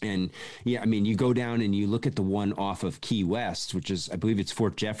structures. And yeah, I mean, you go down and you look at the one off of Key West, which is, I believe it's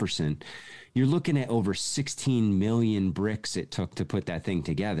Fort Jefferson. You're looking at over 16 million bricks it took to put that thing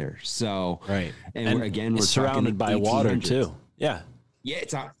together. So, right. And again, we're surrounded by water too. Yeah. Yeah.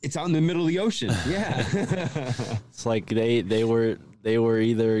 It's out in the middle of the ocean. Yeah. It's like they were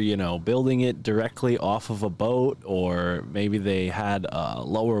either, you know, building it directly off of a boat, or maybe they had a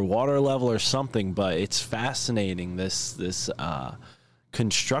lower water level or something, but it's fascinating this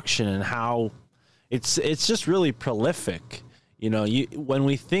construction and how it's just really prolific. You know, when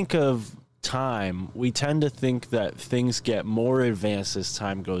we think of time, we tend to think that things get more advanced as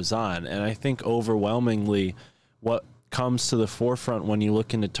time goes on. And I think overwhelmingly what comes to the forefront when you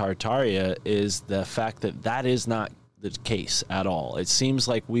look into Tartaria is the fact that is not the case at all. It seems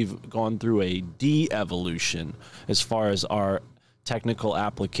like we've gone through a de-evolution as far as our technical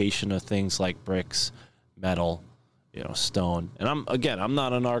application of things like bricks, metal, you know, stone. And I'm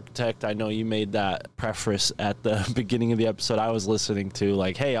not an architect. I know you made that preface at the beginning of the episode I was listening to,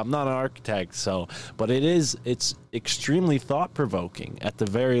 like, hey, I'm not an architect. So, but it's extremely thought-provoking at the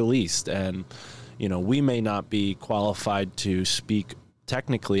very least. And, you know, we may not be qualified to speak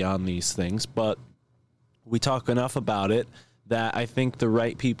technically on these things, but we talk enough about it that I think the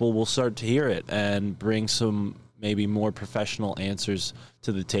right people will start to hear it and bring some maybe more professional answers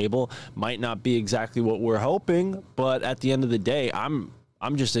to the table. Might not be exactly what we're hoping, but at the end of the day, I'm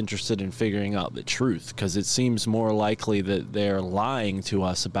just interested in figuring out the truth, because it seems more likely that they're lying to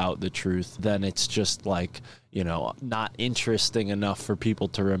us about the truth than it's just like, you know, not interesting enough for people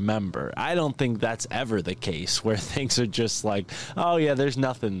to remember. I don't think that's ever the case, where things are just like, oh yeah, there's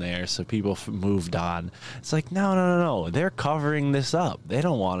nothing there, so people moved on. It's like, no. They're covering this up. They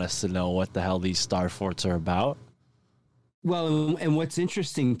don't want us to know what the hell these star forts are about. Well, and what's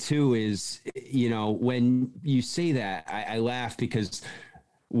interesting too is, you know, when you say that, I laugh, because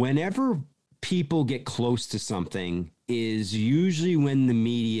whenever people get close to something is usually when the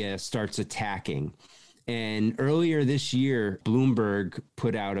media starts attacking. And earlier this year, Bloomberg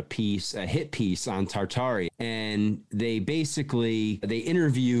put out a hit piece on Tartary, and they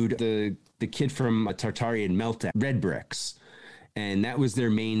interviewed the kid from Tartarian Meltdown, Red Bricks. And that was their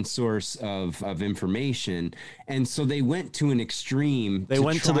main source of information. And so they went to an extreme. They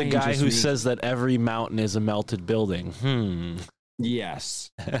went to the guy who make... says that every mountain is a melted building.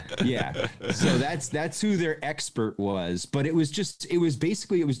 Yes. Yeah. So that's who their expert was. But it was just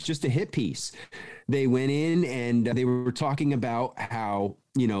a hit piece. They went in and they were talking about how,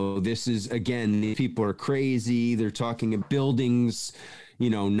 this is, again, these people are crazy. They're talking of buildings,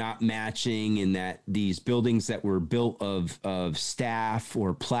 not matching, and that these buildings that were built of staff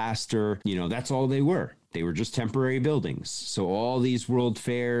or plaster, that's all they were. They were just temporary buildings. So all these world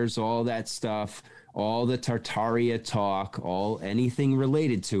fairs, all that stuff, all the Tartaria talk, anything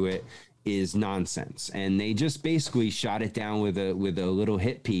related to it is nonsense. And they just basically shot it down with a little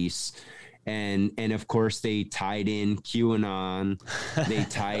hit piece. And of course they tied in QAnon, they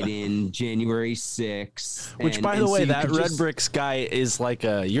tied in January 6th. Which, by the way, that Red Bricks guy is like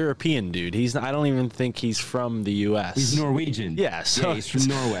a European dude. I don't even think he's from the U.S. He's Norwegian. Yeah, so he's from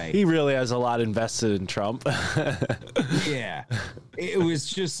Norway. He really has a lot invested in Trump. Yeah, it was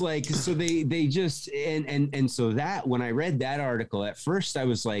just like, so they just, and so that, when I read that article, at first I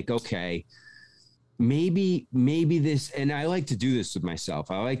was like, okay, maybe this, and I like to do this with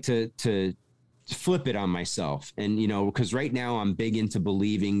myself. I like to flip it on myself. And, because right now I'm big into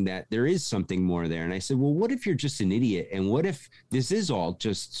believing that there is something more there. And I said, well, what if you're just an idiot? And what if this is all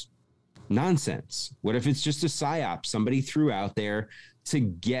just nonsense? What if it's just a psyop somebody threw out there to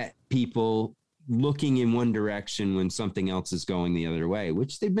get people looking in one direction when something else is going the other way,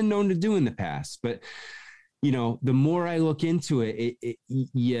 which they've been known to do in the past. But the more I look into it,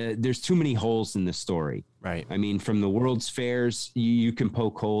 there's too many holes in the story. Right. I mean, from the World's Fairs, you can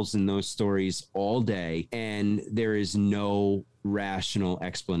poke holes in those stories all day, and there is no rational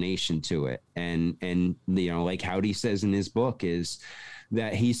explanation to it. And like Howdy says in his book, is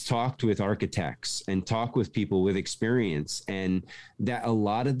that he's talked with architects and talked with people with experience, and that a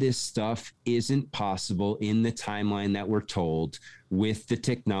lot of this stuff isn't possible in the timeline that we're told with the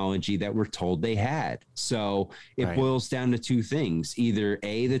technology that we're told they had. So it boils down to two things. Either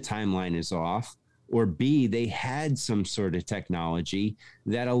A, the timeline is off, or B, they had some sort of technology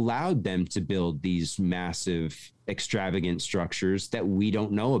that allowed them to build these massive, extravagant structures that we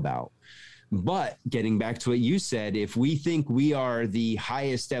don't know about. But getting back to what you said, if we think we are the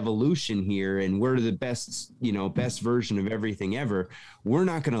highest evolution here and we're the best, best version of everything ever, we're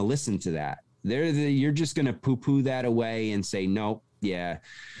not going to listen to that. You're just going to poo-poo that away and say, nope, yeah,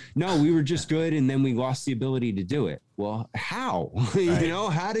 no, we were just good, and then we lost the ability to do it. Well, how? Right.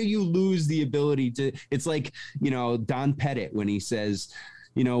 How do you lose the ability to? It's like, Don Pettit when he says,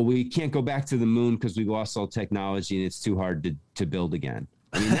 we can't go back to the moon because we lost all technology and it's too hard to build again.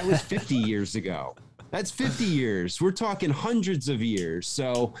 I mean, that was 50 years ago. That's 50 years. We're talking hundreds of years.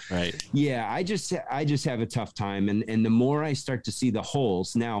 So, yeah, I just have a tough time. And the more I start to see the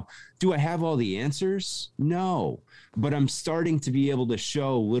holes. Now, do I have all the answers? No. But I'm starting to be able to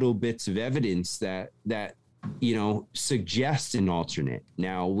show little bits of evidence that suggest an alternate.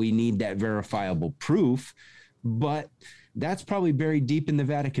 Now, we need that verifiable proof, but that's probably buried deep in the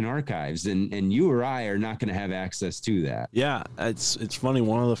Vatican archives, and you or I are not going to have access to that. Yeah, it's funny.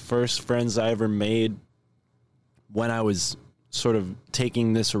 One of the first friends I ever made when I was sort of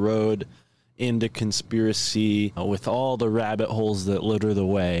taking this road into conspiracy with all the rabbit holes that litter the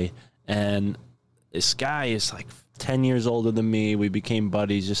way, and this guy is like 10 years older than me. We became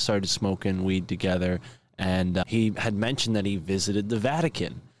buddies, just started smoking weed together, and he had mentioned that he visited the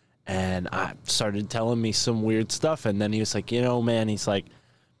Vatican. And I started telling me some weird stuff. And then he was like, man, he's like,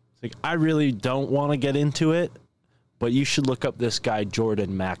 I really don't want to get into it, but you should look up this guy,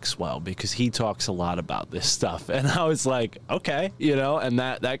 Jordan Maxwell, because he talks a lot about this stuff. And I was like, okay, and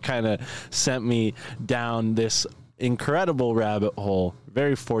that kind of sent me down this incredible rabbit hole.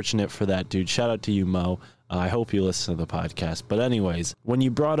 Very fortunate for that, dude. Shout out to you, Mo. I hope you listen to the podcast. But anyways, when you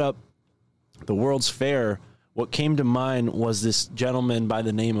brought up the World's Fair, what came to mind was this gentleman by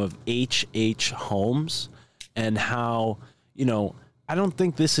the name of H.H. Holmes, and how, I don't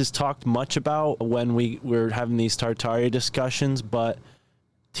think this is talked much about when we're having these Tartaria discussions, but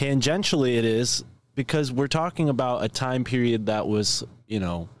tangentially it is, because we're talking about a time period that was,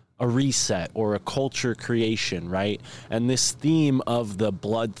 a reset or a culture creation, right? And this theme of the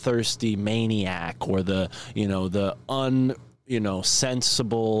bloodthirsty maniac, or the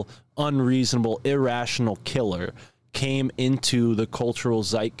sensible, unreasonable, irrational killer came into the cultural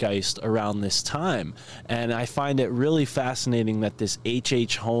zeitgeist around this time. And I find it really fascinating that this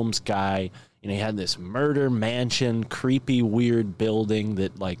H.H. Holmes guy, he had this murder mansion, creepy, weird building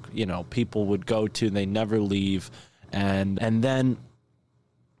that people would go to, they never leave. And then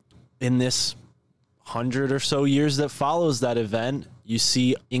in this 100 or so years that follows that event, you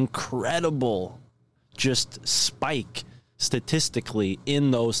see incredible just spike statistically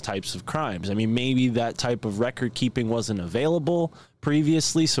in those types of crimes. I mean, maybe that type of record keeping wasn't available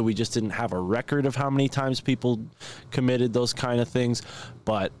previously, so we just didn't have a record of how many times people committed those kind of things.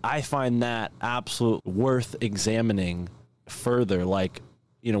 But I find that absolutely worth examining further. Like,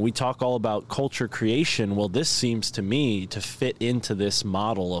 you know, we talk all about culture creation. Well, this seems to me to fit into this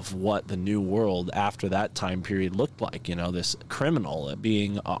model of what the new world after that time period looked like. You know, this criminal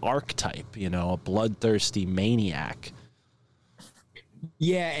being an archetype, you know, a bloodthirsty maniac.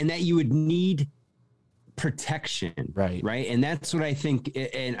 Yeah, and that you would need protection, Right. And that's what I think,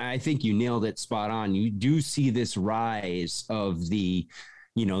 and I think you nailed it spot on. You do see this rise of the,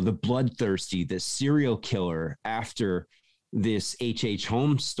 you know, the bloodthirsty, the serial killer after this H.H.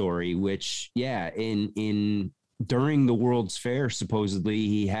 Holmes story, which, yeah, in during the World's Fair, supposedly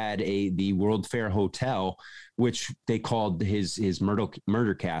he had the World Fair Hotel, which they called his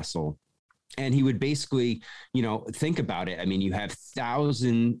murder castle. And he would basically, you know, think about it. I mean, you have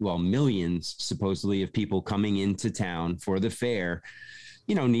millions, supposedly, of people coming into town for the fair,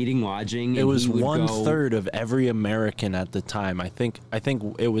 you know, needing lodging. It was 1/3 of every American at the time. I think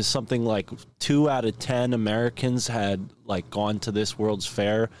it was something like 2 out of 10 Americans had like gone to this World's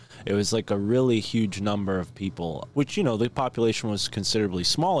Fair. It was like a really huge number of people, which, you know, the population was considerably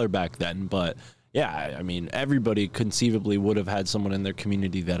smaller back then. But yeah, I mean, everybody conceivably would have had someone in their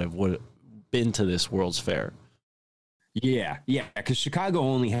community that would have been to this World's Fair. Yeah, because Chicago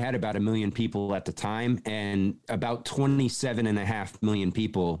only had about 1 million people at the time, and about 27.5 million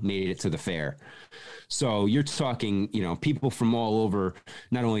people made it to the fair. So you're talking, you know, people from all over,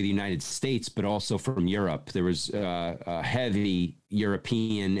 not only the United States, but also from Europe. There was a heavy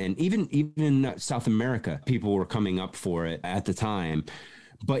European and even South America. People were coming up for it at the time.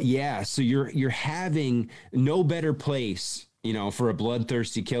 But yeah, so you're having no better place, you know, for a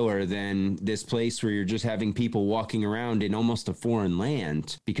bloodthirsty killer than this place where you're just having people walking around in almost a foreign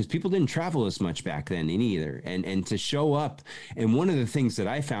land, because people didn't travel as much back then either. And to show up. And one of the things that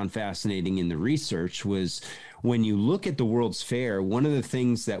I found fascinating in the research was when you look at the World's Fair, one of the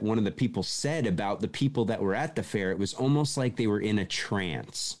things that one of the people said about the people that were at the fair, it was almost like they were in a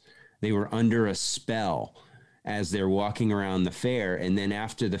trance. They were under a spell as they're walking around the fair. And then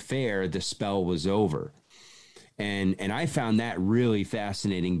after the fair, the spell was over. And I found that really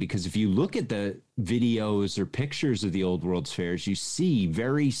fascinating, because if you look at the videos or pictures of the old World's Fairs, you see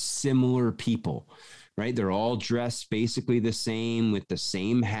very similar people, right? They're all dressed basically the same with the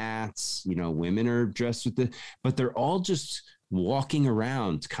same hats. You know, women are dressed but they're all just walking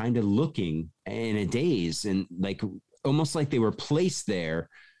around kind of looking in a daze, and like almost like they were placed there,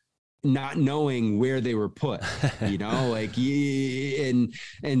 not knowing where they were put, you know, like,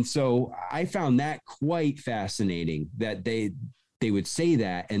 and so I found that quite fascinating that they would say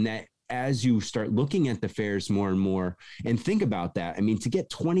that. And that as you start looking at the fairs more and more, and think about that, I mean, to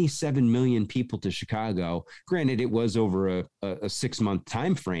get 27 million people to Chicago, granted it was over a 6-month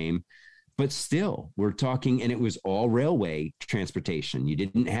time frame, but still we're talking, and it was all railway transportation. You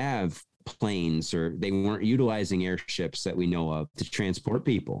didn't have planes, or they weren't utilizing airships that we know of to transport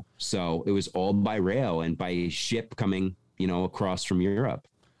people. So it was all by rail and by ship coming, you know, across from Europe.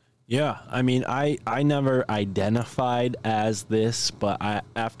 Yeah, I mean, I never identified as this, but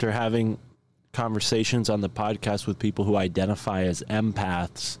after having conversations on the podcast with people who identify as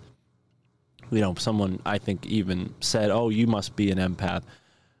empaths, you know, someone I think even said, "Oh, you must be an empath."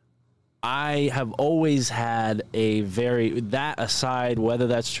 I have always had that aside, whether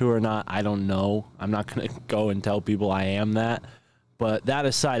that's true or not, I don't know. I'm not going to go and tell people I am that. But that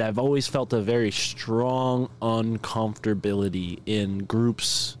aside, I've always felt a very strong uncomfortability in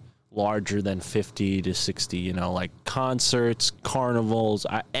groups larger than 50 to 60, you know, like concerts, carnivals,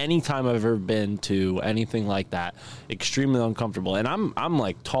 anytime I've ever been to anything like that, extremely uncomfortable. And I'm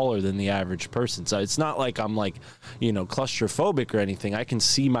like taller than the average person. So it's not like I'm like, you know, claustrophobic or anything. I can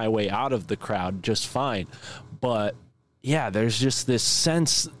see my way out of the crowd just fine. But yeah, there's just this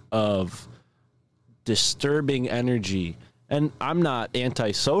sense of disturbing energy. And I'm not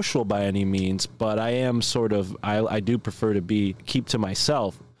antisocial by any means, but I am sort of, I do prefer to keep to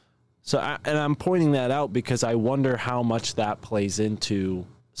myself. So, and I'm pointing that out because I wonder how much that plays into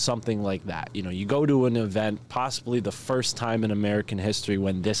something like that. You know, you go to an event, possibly the first time in American history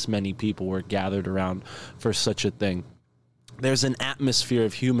when this many people were gathered around for such a thing. There's an atmosphere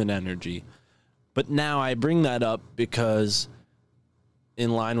of human energy. But now I bring that up because in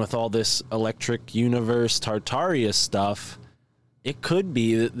line with all this Electric Universe Tartaria stuff, it could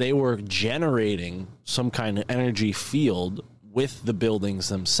be that they were generating some kind of energy field with the buildings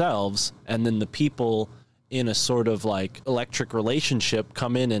themselves, and then the people in a sort of like electric relationship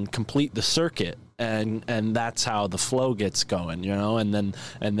come in and complete the circuit, and that's how the flow gets going, you know. And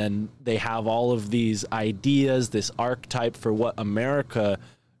then they have all of these ideas, this archetype for what America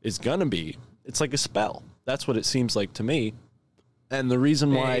is gonna be. It's like a spell. That's what it seems like to me. And the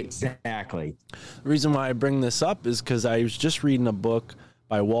reason why Exactly. the reason why I bring this up is because I was just reading a book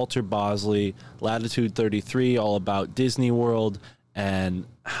by Walter Bosley, Latitude 33, all about Disney World and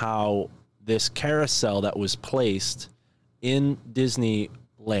how this carousel that was placed in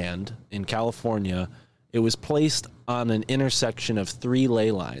Disneyland in California, it was placed on an intersection of 3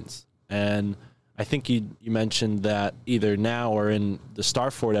 ley lines. And I think you mentioned that either now or in the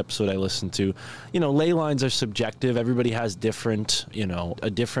Starford episode I listened to, you know, ley lines are subjective. Everybody has different, you know, a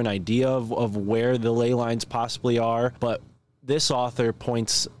different idea of where the ley lines possibly are. But this author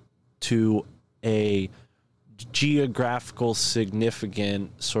points to a geographical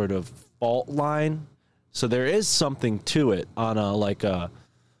significant sort of fault line. So there is something to it on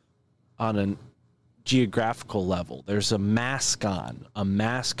a geographical level. There's a mass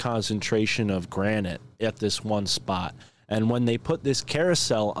concentration of granite at this one spot. And when they put this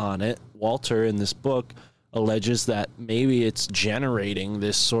carousel on it, Walter in this book alleges that maybe it's generating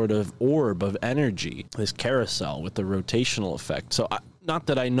this sort of orb of energy, this carousel with the rotational effect. So not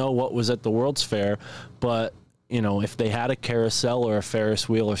that I know what was at the World's Fair, but you know, if they had a carousel or a Ferris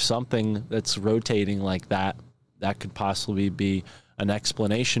wheel or something that's rotating like that, that could possibly be an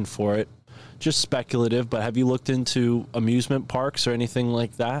explanation for it. Just speculative, but have you looked into amusement parks or anything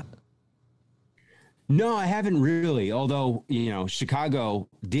like that? No, I haven't really. Although, you know, Chicago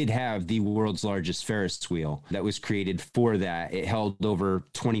did have the world's largest Ferris wheel that was created for that. It held over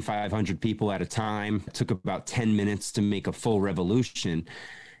 2,500 people at a time. It took about 10 minutes to make a full revolution.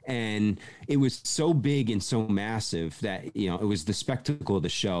 And it was so big and so massive that, you know, it was the spectacle of the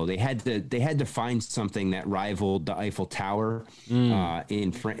show. They had to find something that rivaled the Eiffel Tower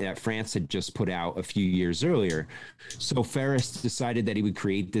that France had just put out a few years earlier. So Ferris decided that he would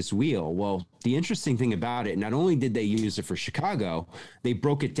create this wheel. Well, the interesting thing about it, not only did they use it for Chicago, they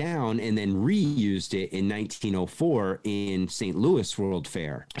broke it down and then reused it in 1904 in St. Louis World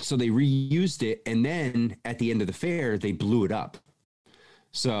Fair. So they reused it, and then at the end of the fair, they blew it up.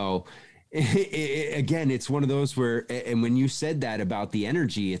 So again, it's one of those where, and when you said that about the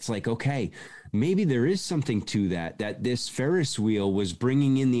energy, it's like, okay, maybe there is something to that this Ferris wheel was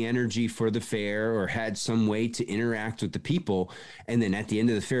bringing in the energy for the fair or had some way to interact with the people. And then at the end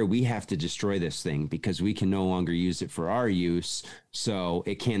of the fair, we have to destroy this thing because we can no longer use it for our use. So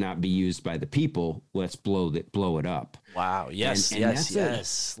it cannot be used by the people. Let's blow it up. Wow. Yes. And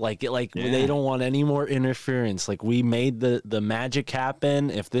yes. Like they don't want any more interference. Like we made the magic happen.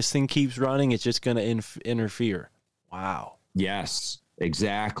 If this thing keeps running, it's just going to interfere. Wow. Yes.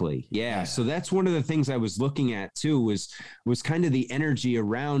 Exactly. Yeah. So that's one of the things I was looking at too, was kind of the energy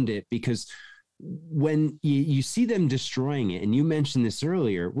around it, because when you see them destroying it, and you mentioned this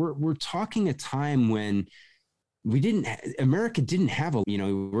earlier, we're talking a time when America didn't have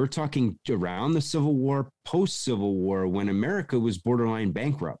we're talking around the Civil War, post-Civil War, when America was borderline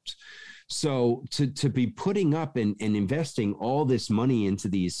bankrupt. So to be putting up and investing all this money into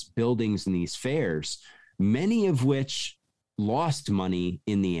these buildings and these fairs, many of which lost money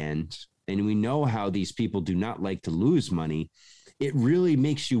in the end, and we know how these people do not like to lose money, it really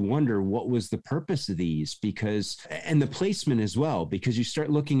makes you wonder what was the purpose of these, and the placement as well, because you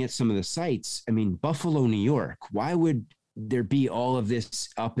start looking at some of the sites. I mean, Buffalo, New York, why would there be all of this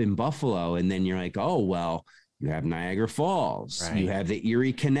up in Buffalo? And then you're like, oh, well, you have Niagara Falls, right. You have the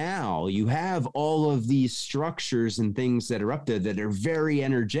Erie Canal, you have all of these structures and things that are up there that are very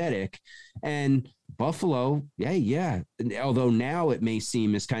energetic. And Buffalo, yeah. Although now it may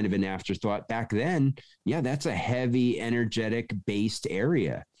seem as kind of an afterthought, back then, that's a heavy, energetic based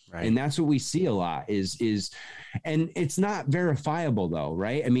area. Right. And that's what we see a lot is, and it's not verifiable though,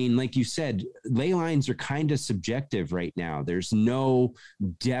 right? I mean, like you said, ley lines are kind of subjective right now. There's no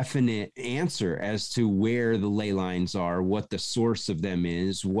definite answer as to where the ley lines are, what the source of them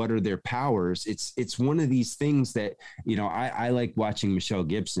is, what are their powers. It's one of these things that, I like watching Michelle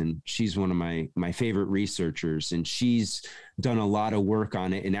Gibson. She's one of my favorite researchers, and she's done a lot of work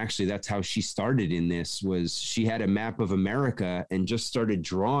on it. And actually that's how she started in this, was she had a map of America and just started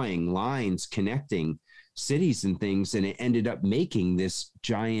drawing lines connecting cities and things. And it ended up making this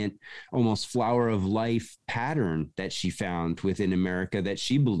giant, almost flower of life pattern that she found within America that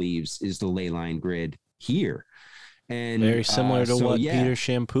she believes is the ley line grid here. And very similar to what Peter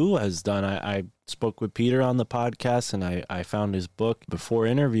Shampoo has done. I spoke with Peter on the podcast, and I found his book before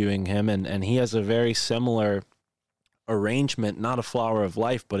interviewing him, and he has a very similar arrangement, not a flower of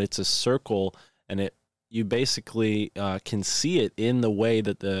life, but it's a circle, and you basically can see it in the way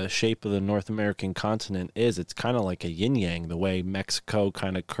that the shape of the North American continent is. It's kind of like a yin yang, the way Mexico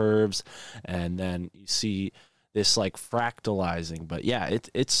kind of curves, and then you see this like fractalizing. But yeah,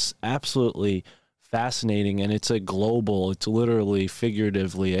 it's absolutely fascinating, and it's literally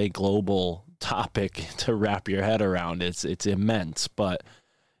figuratively a global topic to wrap your head around. It's immense. But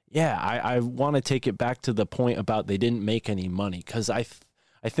yeah, I want to take it back to the point about they didn't make any money, because I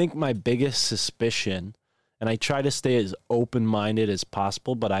think my biggest suspicion, and I try to stay as open-minded as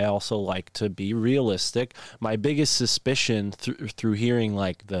possible, but I also like to be realistic. My biggest suspicion through hearing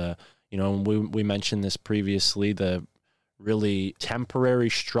like we mentioned this previously, the really temporary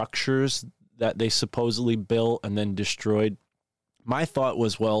structures that they supposedly built and then destroyed. My thought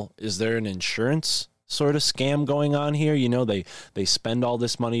was, well, is there an insurance sort of scam going on here? They spend all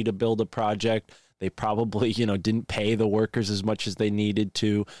this money to build a project. They probably, didn't pay the workers as much as they needed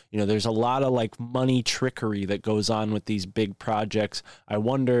to. There's a lot of like money trickery that goes on with these big projects. I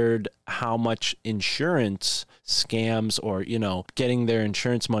wondered how much insurance scams or, getting their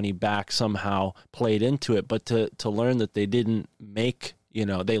insurance money back somehow played into it. But to learn that they didn't make,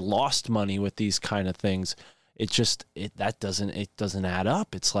 they lost money with these kind of things, it doesn't add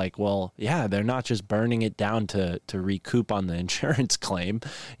up. It's like, well, yeah, they're not just burning it down to recoup on the insurance claim,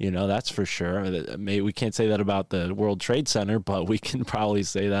 that's for sure. Maybe we can't say that about the World Trade Center, but we can probably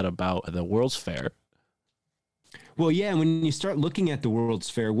say that about the World's Fair. Well, yeah, when you start looking at the World's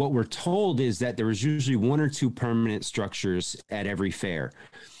Fair, what we're told is that there was usually one or two permanent structures at every fair.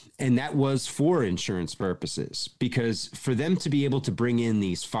 And that was for insurance purposes, because for them to be able to bring in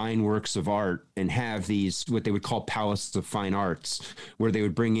these fine works of art and have these, what they would call palaces of fine arts, where they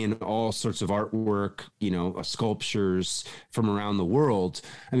would bring in all sorts of artwork, sculptures from around the world.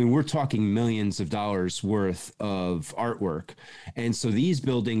 I mean, we're talking millions of dollars worth of artwork. And so these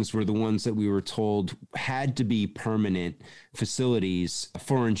buildings were the ones that we were told had to be permanent facilities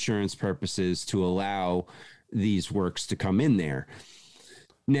for insurance purposes to allow these works to come in there.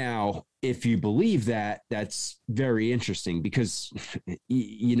 Now, if you believe that, that's very interesting, because,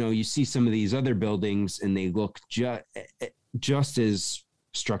 you see some of these other buildings and they look just as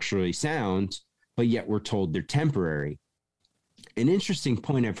structurally sound, but yet we're told they're temporary. An interesting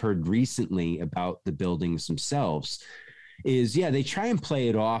point I've heard recently about the buildings themselves is, they try and play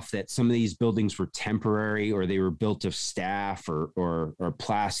it off that some of these buildings were temporary or they were built of staff or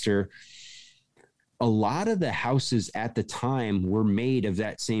plaster. A lot of the houses at the time were made of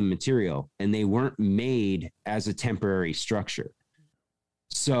that same material, and they weren't made as a temporary structure.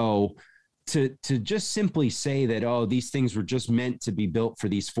 So to just simply say that, oh, these things were just meant to be built for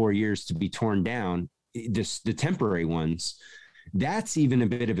these 4 years to be torn down, the temporary ones, that's even a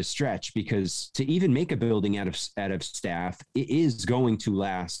bit of a stretch, because to even make a building out of staff, it is going to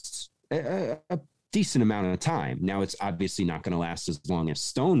last a decent amount of time. Now, it's obviously not going to last as long as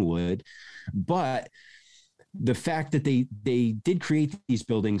stone would, but the fact that they did create these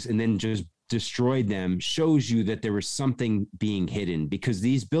buildings and then just destroyed them shows you that there was something being hidden, because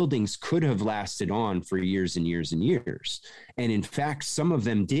these buildings could have lasted on for years and years and years. And in fact, some of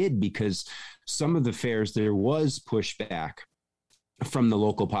them did, because some of the fairs, there was pushback from the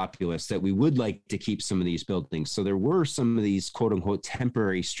local populace that we would like to keep some of these buildings. So there were some of these quote unquote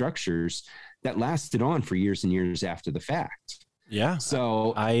temporary structures that lasted on for years and years after the fact. Yeah.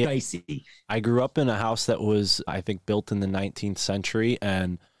 So dicey. I grew up in a house that was, I think, built in the 19th century.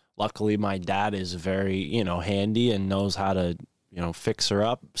 And luckily my dad is very, handy and knows how to, fix her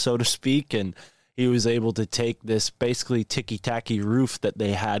up, so to speak. And he was able to take this basically ticky-tacky roof that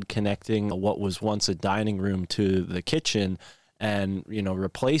they had connecting what was once a dining room to the kitchen and,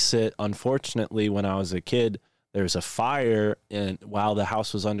 replace it. Unfortunately, when I was a kid, there was a fire while the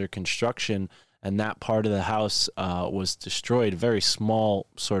house was under construction, and that part of the house was destroyed, a very small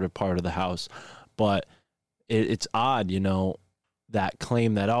sort of part of the house. But it's odd, that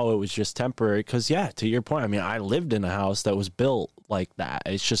claim that, it was just temporary. Because, to your point, I mean, I lived in a house that was built like that.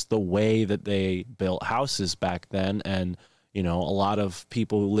 It's just the way that they built houses back then. And, a lot of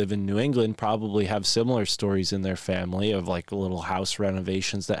people who live in New England probably have similar stories in their family of like little house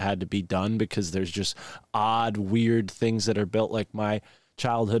renovations that had to be done because there's just odd, weird things that are built. Like my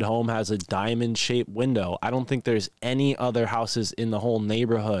childhood home has a diamond-shaped window. I don't think there's any other houses in the whole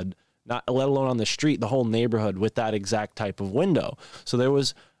neighborhood, not let alone on the street, the whole neighborhood with that exact type of window. So there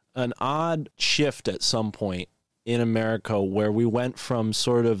was an odd shift at some point in America where we went from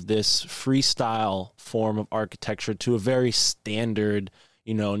sort of this freestyle form of architecture to a very standard,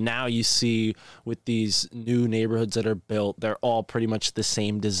 You know, now you see with these new neighborhoods that are built, they're all pretty much the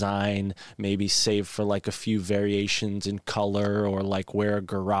same design, maybe save for like a few variations in color or like where a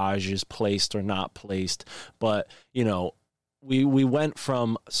garage is placed or not placed. But, you know, we went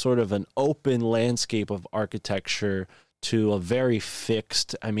from sort of an open landscape of architecture to a very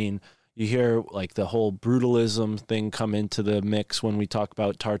fixed, I mean, you hear like the whole brutalism thing come into the mix when we talk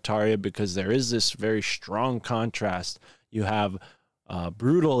about Tartaria, because there is this very strong contrast. You have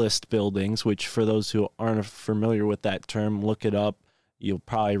brutalist buildings, which for those who aren't familiar with that term, look it up. You'll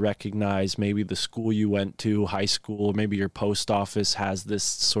probably recognize maybe the school you went to, high school, or maybe your post office has this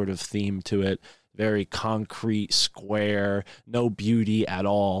sort of theme to it. Very concrete, square, no beauty at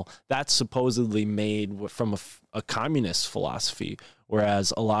all. That's supposedly made from a communist philosophy,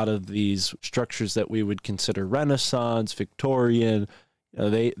 whereas a lot of these structures that we would consider Renaissance, Victorian, you know,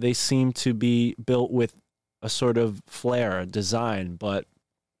 they seem to be built with a sort of flair, a design. But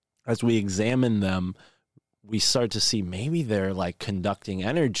as we examine them, we start to see maybe they're like conducting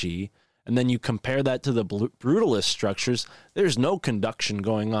energy. And then you compare that to the brutalist structures, there's no conduction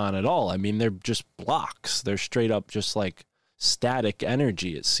going on at all. I mean, they're just blocks. They're straight up just like static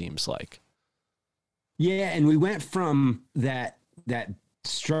energy, it seems like. Yeah, and we went from that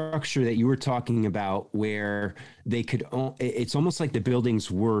structure that you were talking about where they could, it's almost like the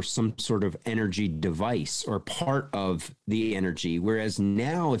buildings were some sort of energy device or part of the energy. Whereas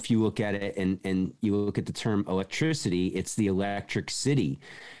now, if you look at it and you look at the term electricity, it's the electric city.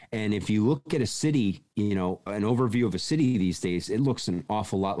 And if you look at a city, you know, an overview of a city these days, it looks an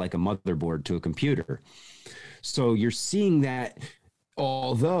awful lot like a motherboard to a computer. So you're seeing that,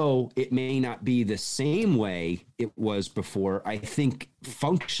 although it may not be the same way it was before, I think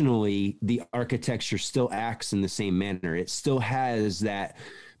functionally the architecture still acts in the same manner. It still has that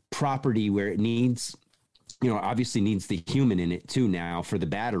property where it needs, you know, obviously needs the human in it too now for the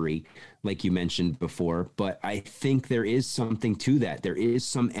battery, like you mentioned before. But I think there is something to that. There is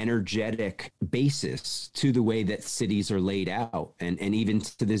some energetic basis to the way that cities are laid out. And even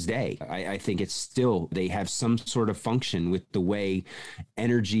to this day, I think it's still, they have some sort of function with the way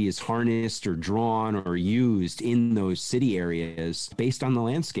energy is harnessed or drawn or used in those city areas based on the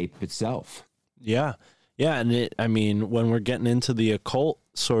landscape itself. Yeah. Yeah. And I mean, when we're getting into the occult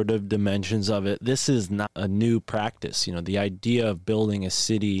sort of dimensions of it, this is not a new practice. You know, the idea of building a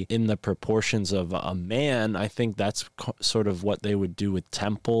city in the proportions of a man, I think that's sort of what they would do with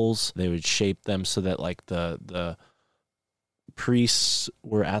temples. They would shape them so that like the priests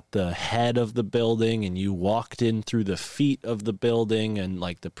were at the head of the building and you walked in through the feet of the building, and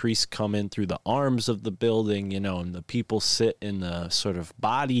like the priests come in through the arms of the building, you know, and the people sit in the sort of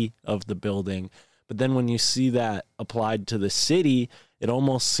body of the building. But then when you see that applied to the city, it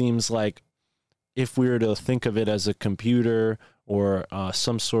almost seems like if we were to think of it as a computer or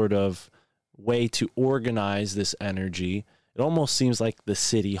some sort of way to organize this energy, it almost seems like the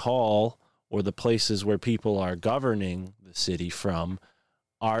city hall or the places where people are governing the city from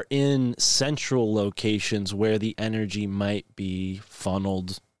are in central locations where the energy might be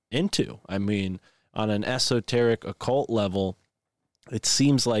funneled into. I mean, on an esoteric occult level, it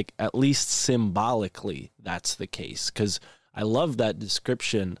seems like at least symbolically that's the case, because I love that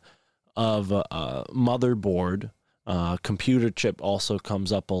description of a motherboard. Computer chip also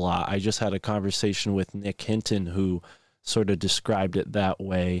comes up a lot. I just had a conversation with Nick Hinton who sort of described it that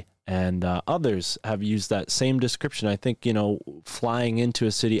way, and others have used that same description. I think, you know, flying into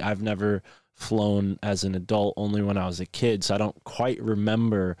a city, I've never flown as an adult, only when I was a kid, so I don't quite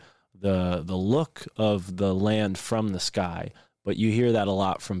remember the look of the land from the sky. But you hear that a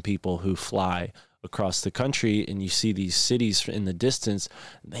lot from people who fly across the country, and you see these cities in the distance.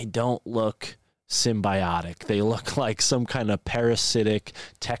 They don't look symbiotic. They look like some kind of parasitic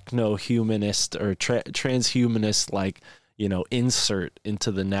techno-humanist or transhumanist, like, you know, insert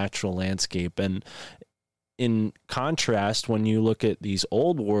into the natural landscape. And in contrast, when you look at these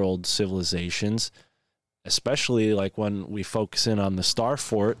old world civilizations, especially like when we focus in on the Star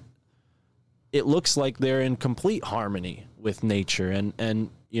Fort, it looks like they're in complete harmony with nature. And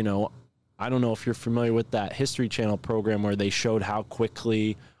you know, I don't know if you're familiar with that History Channel program where they showed how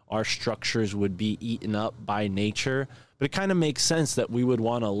quickly our structures would be eaten up by nature. But it kind of makes sense that we would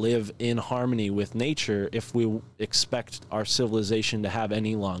want to live in harmony with nature if we expect our civilization to have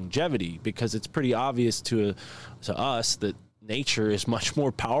any longevity, because it's pretty obvious to us that nature is much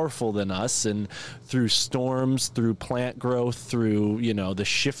more powerful than us, and through storms, through plant growth, through, you know, the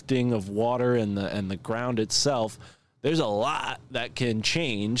shifting of water and the ground itself, there's a lot that can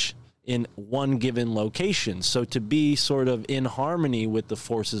change in one given location. So to be sort of in harmony with the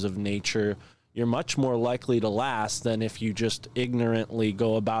forces of nature you're much more likely to last than if you just ignorantly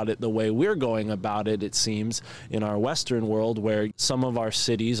go about it the way we're going about it, it seems, in our Western world, where some of our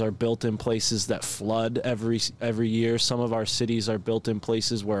cities are built in places that flood every year. Some of our cities are built in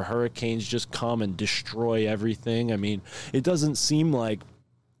places where hurricanes just come and destroy everything. I mean, it doesn't seem like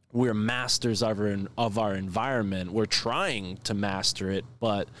we're masters of our environment. We're trying to master it,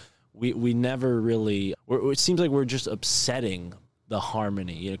 but we never really, it seems like we're just upsetting the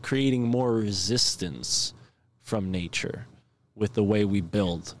harmony, creating more resistance from nature with the way we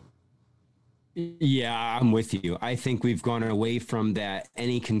build. Yeah, I'm with you. I think we've gone away from that,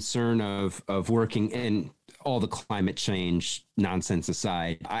 any concern of working, and all the climate change nonsense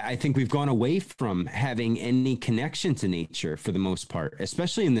aside, I think we've gone away from having any connection to nature for the most part,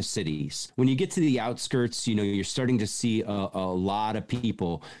 especially in the cities. When you get to the outskirts, you're starting to see a lot of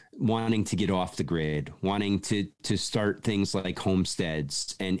people wanting to get off the grid, wanting to start things like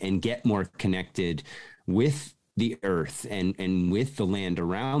homesteads and get more connected with the earth and with the land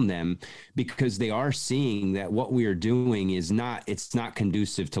around them, because they are seeing that what we are doing it's not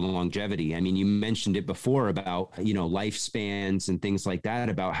conducive to longevity. I mean, you mentioned it before about, lifespans and things like that,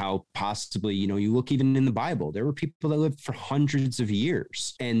 about how possibly, you look even in the Bible, there were people that lived for hundreds of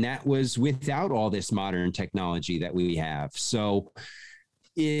years, and that was without all this modern technology that we have. So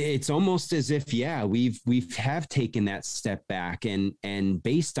it's almost as if, we have taken that step back, and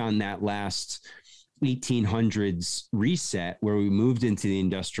based on that last 1800s reset where we moved into the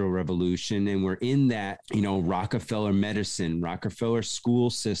Industrial Revolution, and we're in that, Rockefeller medicine, Rockefeller school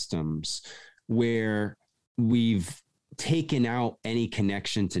systems, where we've taken out any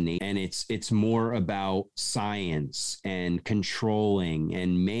connection to nature, and it's more about science and controlling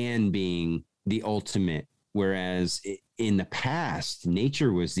and man being the ultimate, whereas in the past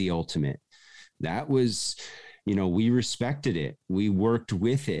nature was the ultimate. That was, we respected it. We worked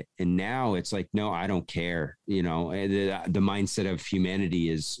with it. And now it's like, no, I don't care. The mindset of humanity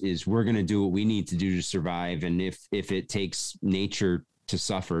is we're going to do what we need to do to survive. And if it takes nature to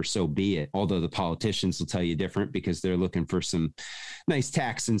suffer, so be it. Although the politicians will tell you different, because they're looking for some nice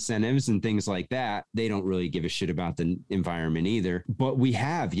tax incentives and things like that. They don't really give a shit about the environment either. But we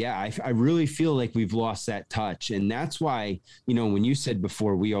have, I really feel like we've lost that touch. And that's why, when you said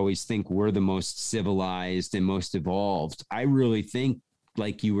before, we always think we're the most civilized and most evolved. I really think,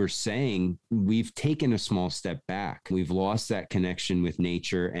 like you were saying, we've taken a small step back. We've lost that connection with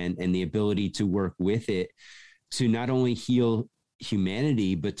nature and the ability to work with it to not only heal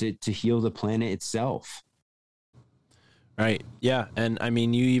humanity, but to heal the planet itself. Right. Yeah. And I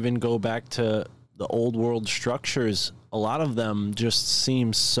mean, you even go back to the old world structures. A lot of them just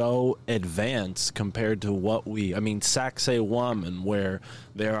seem so advanced compared to what Sacsayhuaman, where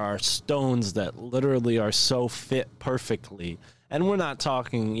there are stones that literally are so fit perfectly. And we're not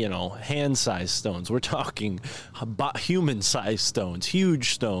talking, hand-sized stones. We're talking human-sized stones,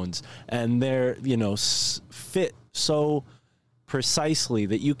 huge stones. And they're, fit so precisely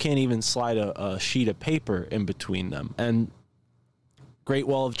that you can't even slide a sheet of paper in between them. And Great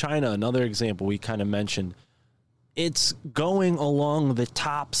Wall of China, another example we kind of mentioned, it's going along the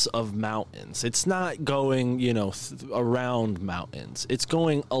tops of mountains. It's not going, around mountains. It's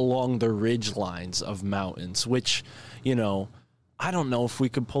going along the ridge lines of mountains, which, I don't know if we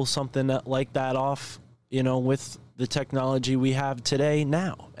could pull something like that off, with the technology we have today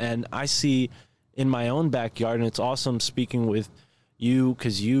now. And I see in my own backyard, and it's awesome speaking with you,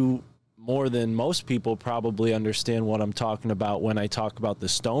 because you, more than most people, probably understand what I'm talking about when I talk about the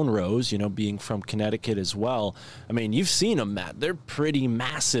stone rows, being from Connecticut as well. I mean, you've seen them, Matt. They're pretty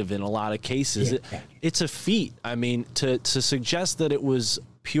massive in a lot of cases. Yeah. It's a feat. I mean, to suggest that it was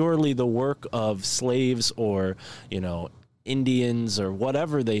purely the work of slaves or, Indians or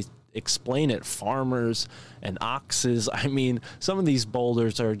whatever they explain it, farmers and oxes. I mean, some of these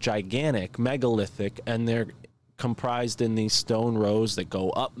boulders are gigantic, megalithic, and they're comprised in these stone rows that go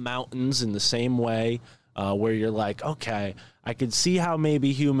up mountains in the same way, where you're like, okay, I could see how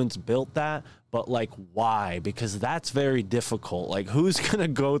maybe humans built that, but why? Because that's very difficult. Who's going to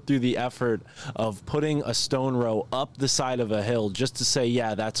go through the effort of putting a stone row up the side of a hill just to say,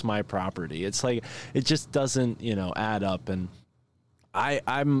 yeah, that's my property? It's it just doesn't, add up. And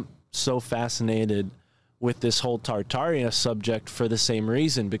I'm so fascinated with this whole Tartaria subject for the same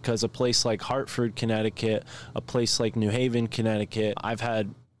reason, because a place like Hartford, Connecticut, a place like New Haven, Connecticut, I've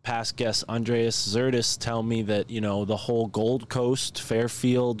had past guest Andreas Zertis tell me that, the whole Gold Coast,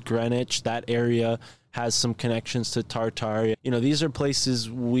 Fairfield, Greenwich, that area has some connections to Tartaria. These are places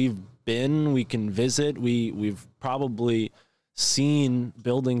we've been, we can visit. We've probably seen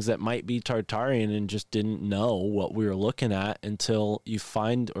buildings that might be Tartarian and just didn't know what we were looking at until you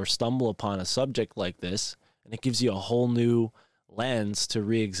find or stumble upon a subject like this, and it gives you a whole new lens to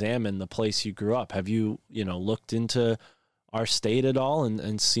re-examine the place you grew up. Have you, looked into our state at all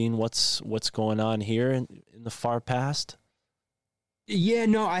and seen what's going on here in the far past? Yeah,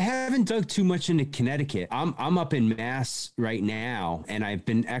 no, I haven't dug too much into Connecticut. I'm up in Mass right now, and I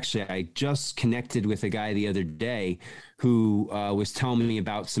just connected with a guy the other day who was telling me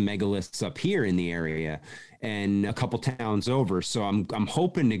about some megaliths up here in the area and a couple towns over. So I'm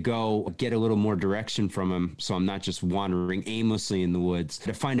hoping to go get a little more direction from him, so I'm not just wandering aimlessly in the woods,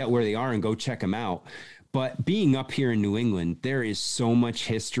 to find out where they are and go check them out. But being up here in New England, there is so much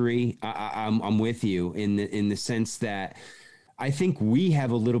history. I'm with you in the sense that I think we have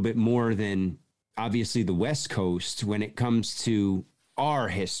a little bit more than obviously the West Coast when it comes to our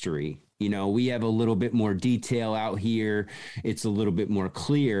history. We have a little bit more detail out here. It's a little bit more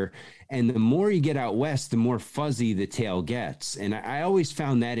clear. And the more you get out West, the more fuzzy the tale gets. And I always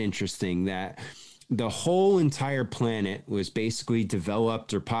found that interesting, that the whole entire planet was basically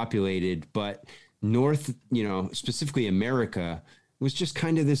developed or populated, but North, specifically America, was just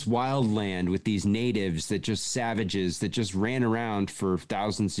kind of this wild land with these natives that just savages that just ran around for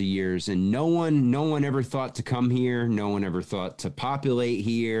thousands of years. And no one ever thought to come here. No one ever thought to populate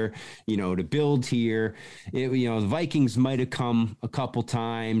here, to build here. The Vikings might have come a couple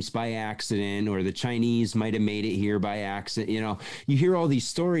times by accident, or the Chinese might have made it here by accident. You hear all these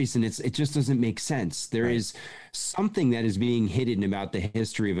stories and it just doesn't make sense. There is something that is being hidden about the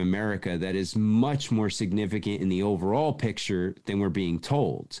history of America that is much more significant in the overall picture than we're being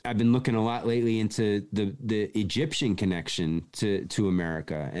told. I've been looking a lot lately into the Egyptian connection to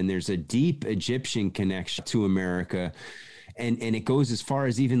America, and there's a deep Egyptian connection to America. And it goes as far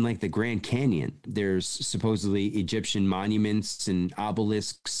as even like the Grand Canyon. There's supposedly Egyptian monuments and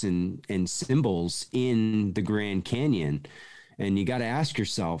obelisks and symbols in the Grand Canyon. And you got to ask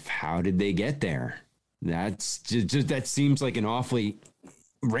yourself, how did they get there? That's just that seems like an awfully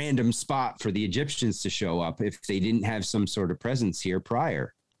random spot for the Egyptians to show up if they didn't have some sort of presence here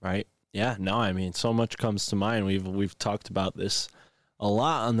prior. Right. Yeah. No, I mean, so much comes to mind. We've talked about this a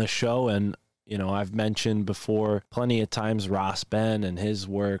lot on the show, and I've mentioned before plenty of times Ross Ben and his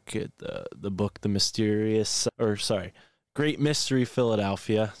work at the book Great Mystery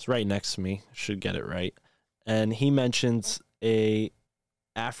Philadelphia. It's right next to me. Should get it right. And he mentions a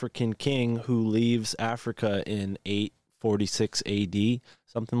African king who leaves Africa in 846 AD,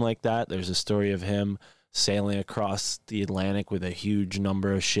 something like that. There's a story of him sailing across the Atlantic with a huge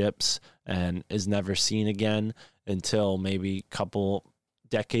number of ships and is never seen again until maybe a couple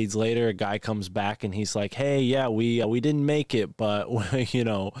decades later. A guy comes back and he's like, hey, yeah, we didn't make it, but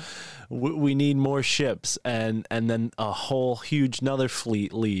we need more ships. And then a whole huge another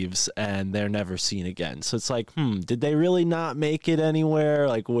fleet leaves and they're never seen again. So it's like, did they really not make it anywhere?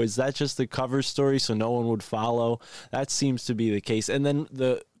 Like, was that just a cover story so no one would follow? That seems to be the case. And then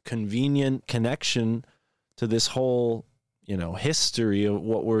the convenient connection to this whole history of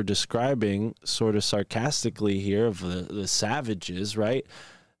what we're describing sort of sarcastically here of the savages, right?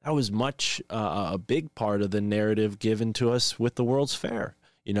 That was much a big part of the narrative given to us with the World's Fair.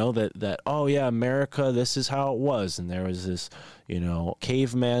 That oh yeah, America, this is how it was. And there was this,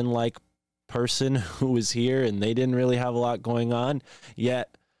 caveman-like person who was here and they didn't really have a lot going on,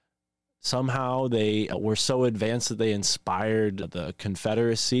 yet somehow they were so advanced that they inspired the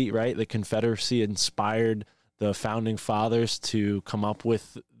Confederacy, right? The Confederacy inspired the founding fathers to come up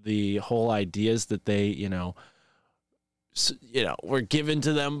with the whole ideas that they, were given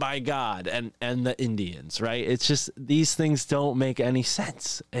to them by God and the Indians, right? It's just, these things don't make any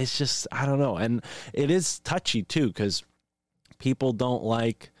sense. It's just, I don't know. And it is touchy too, because people don't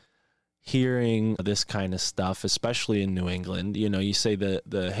like hearing this kind of stuff, especially in New England. You say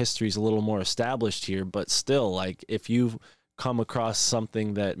the history's a little more established here, but still, like, if you come across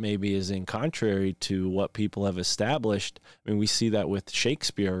something that maybe is in contrary to what people have established. I mean, we see that with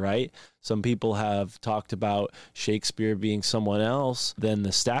Shakespeare, right? Some people have talked about Shakespeare being someone else than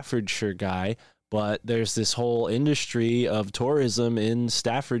the Staffordshire guy, but there's this whole industry of tourism in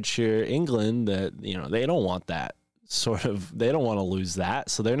Staffordshire, England, that, they don't want that. They don't want to lose that,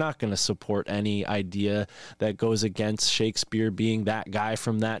 so they're not going to support any idea that goes against Shakespeare being that guy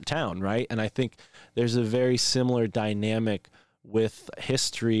from that town, right? And I think there's a very similar dynamic with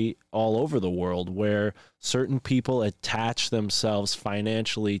history all over the world where certain people attach themselves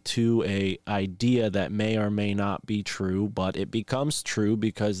financially to a idea that may or may not be true, but it becomes true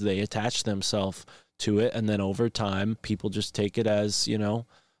because they attach themselves to it, and then over time, people just take it as,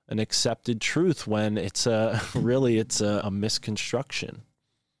 an accepted truth when it's a misconstruction.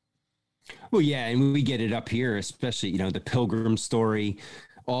 Well, yeah, and we get it up here, especially, the Pilgrim story,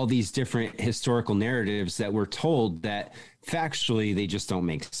 all these different historical narratives that we're told that factually they just don't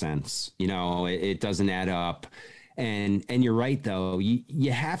make sense. It doesn't add up. And you're right, though.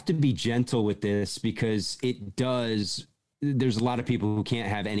 You have to be gentle with this because there's a lot of people who can't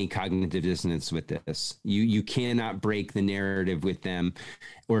have any cognitive dissonance with this. You cannot break the narrative with them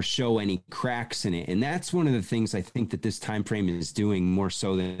or show any cracks in it. And that's one of the things I think that this time frame is doing more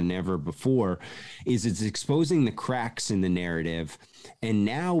so than ever before, is it's exposing the cracks in the narrative. And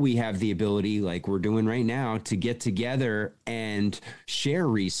now we have the ability, like we're doing right now, to get together and share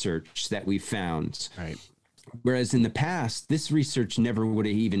research that we found. Right. Whereas in the past, this research never would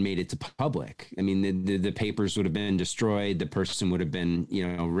have even made it to public. I mean, the papers would have been destroyed. The person would have been,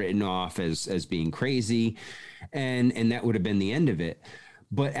 written off as being crazy, and that would have been the end of it.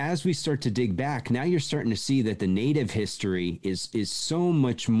 But as we start to dig back, now you're starting to see that the native history is so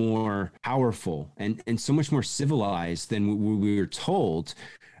much more powerful and so much more civilized than we were told.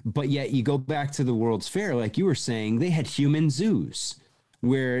 But yet you go back to the World's Fair, like you were saying, they had human zoos,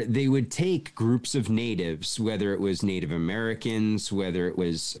 where they would take groups of natives, whether it was Native Americans, whether it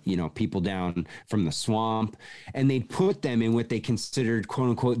was, people down from the swamp, and they'd put them in what they considered, quote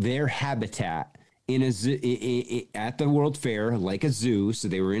unquote, their habitat in a zoo, at the World Fair, like a zoo. So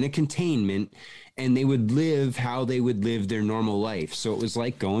they were in a containment, and they would live how they would live their normal life. So it was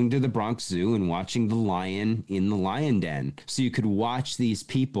like going to the Bronx Zoo and watching the lion in the lion den. So you could watch these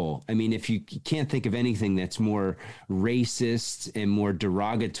people. I mean, if you can't think of anything that's more racist and more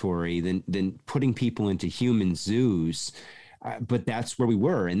derogatory than putting people into human zoos. But that's where we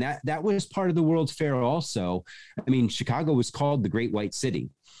were. And that was part of the World's Fair also. I mean, Chicago was called the Great White City.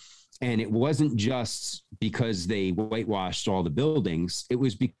 And it wasn't just because they whitewashed all the buildings. It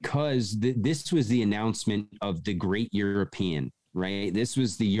was because this was the announcement of the Great European, right? This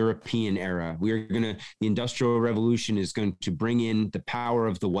was the European era. The Industrial Revolution is going to bring in the power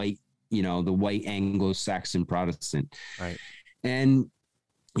of the white, the white Anglo-Saxon Protestant. Right. And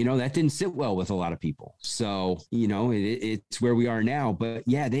that didn't sit well with a lot of people. So, it's where we are now. But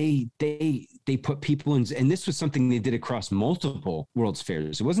yeah, they put people in, and this was something they did across multiple World's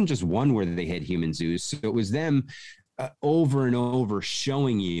Fairs. It wasn't just one where they had human zoos. So it was them over and over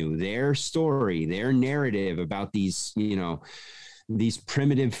showing you their story, their narrative about these, these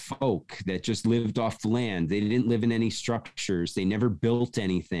primitive folk that just lived off the land. They didn't live in any structures. They never built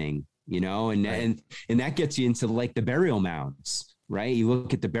anything, and that gets you into like the burial mounds. Right. You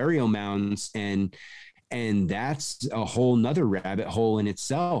look at the burial mounds and that's a whole nother rabbit hole in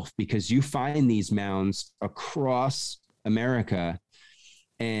itself, because you find these mounds across America.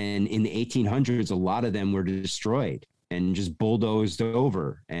 And in the 1800s, a lot of them were destroyed and just bulldozed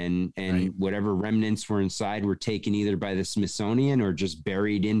over, and right. Whatever remnants were inside were taken either by the Smithsonian or just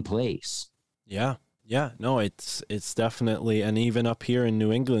buried in place. Yeah. Yeah, no, it's definitely. And even up here in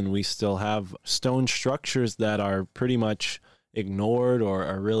New England, we still have stone structures that are pretty much ignored or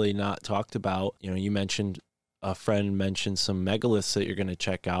are really not talked about. A friend mentioned some megaliths that you're going to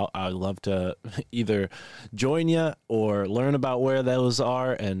check out. I'd love to either join you or learn about where those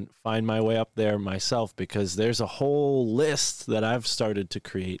are and find my way up there myself, because there's a whole list that I've started to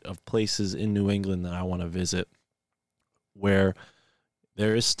create of places in New England that I want to visit where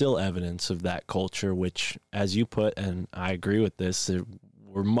there is still evidence of that culture, which, as you put, and I agree with this,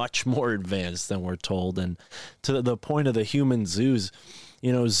 we're much more advanced than we're told. And to the point of the human zoos,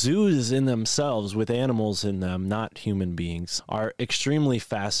 zoos in themselves with animals in them, not human beings, are extremely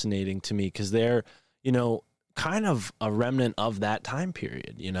fascinating to me, because they're, kind of a remnant of that time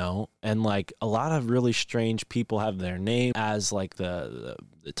period, and like a lot of really strange people have their name as like the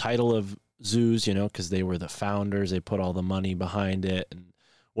title of zoos, because they were the founders, they put all the money behind it and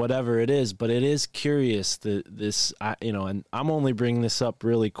whatever it is. But it is curious that and I'm only bringing this up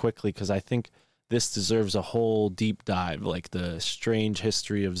really quickly because I think this deserves a whole deep dive, like the strange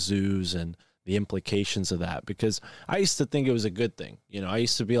history of zoos and the implications of that, because I used to think it was a good thing. I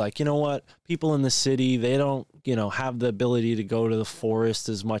used to be like, what, people in the city, they don't, have the ability to go to the forest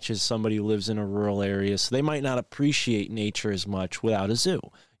as much as somebody who lives in a rural area. So they might not appreciate nature as much without a zoo,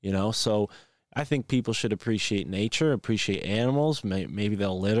 so I think people should appreciate nature, appreciate animals. Maybe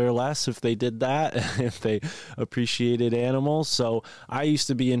they'll litter less if they did that, if they appreciated animals. So I used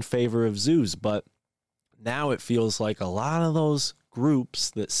to be in favor of zoos, but now it feels like a lot of those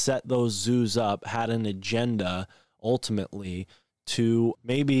groups that set those zoos up had an agenda ultimately to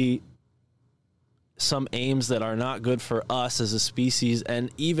maybe some aims that are not good for us as a species and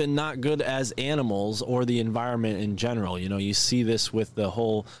even not good as animals or the environment in general. You know, you see this with the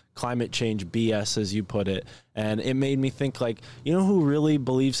whole climate change BS, as you put it. And it made me think, like, you know who really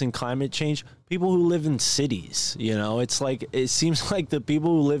believes in climate change? People who live in cities. You know, it's like, it seems like the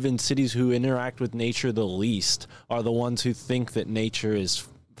people who live in cities who interact with nature the least are the ones who think that nature is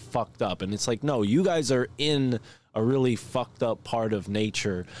fucked up. And it's like, no, you guys are in a really fucked up part of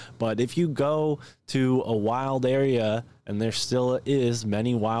nature. But if you go to a wild area, and there still is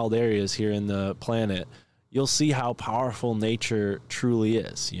many wild areas here in the planet, you'll see how powerful nature truly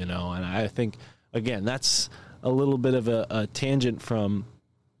is, you know. And I think, again, that's a little bit of a tangent from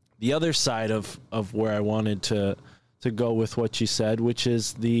the other side of where I wanted to go with what you said, which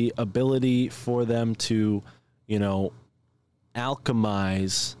is the ability for them to, you know,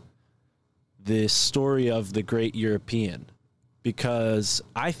 alchemize this story of the great European, because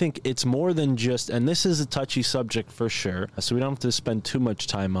I think it's more than just, and this is a touchy subject for sure, so we don't have to spend too much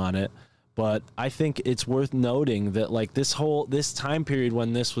time on it, but I think it's worth noting that, like, this time period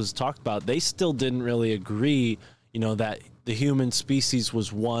when this was talked about, they still didn't really agree, you know, that the human species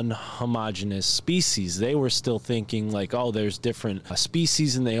was one homogeneous species. They were still thinking like, oh, there's different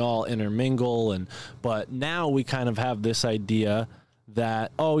species and they all intermingle, but now we kind of have this idea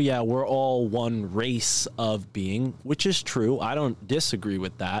that, oh yeah, we're all one race of being, which is true. I don't disagree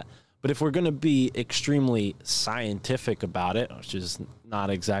with that. But if we're going to be extremely scientific about it, which is not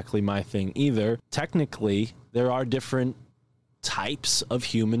exactly my thing either, technically there are different types of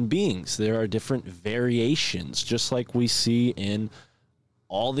human beings. There are different variations, just like we see in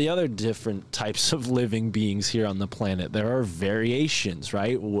all the other different types of living beings here on the planet. There are variations,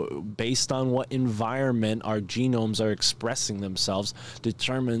 right? Based on what environment our genomes are expressing themselves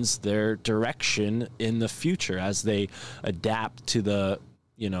determines their direction in the future as they adapt to the,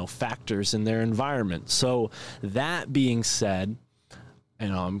 you know, factors in their environment. So that being said,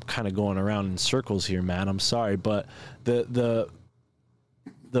 and I'm kind of going around in circles here, man, I'm sorry, but the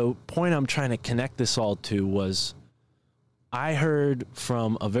point I'm trying to connect this all to was, I heard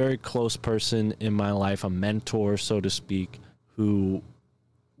from a very close person in my life, a mentor, so to speak, who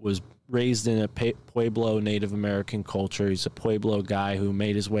was raised in a Pueblo Native American culture. He's a Pueblo guy who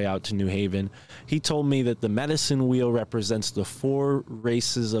made his way out to New Haven. He told me that the medicine wheel represents the 4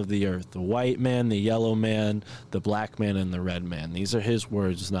 races of the earth: the white man, the yellow man, the black man, and the red man. These are his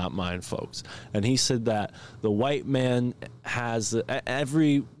words, not mine, folks. And he said that the white man has,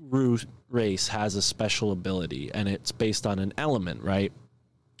 every race has a special ability, and it's based on an element, right?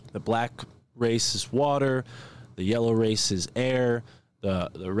 The black race is water, the yellow race is air, the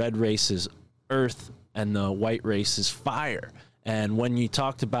red race is earth, and the white race is fire. And when you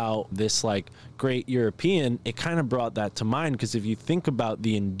talked about this, like, great European, it kind of brought that to mind, because if you think about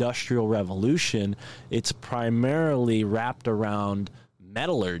the Industrial Revolution, it's primarily wrapped around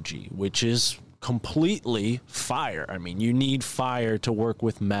metallurgy, which is completely fire. I mean, you need fire to work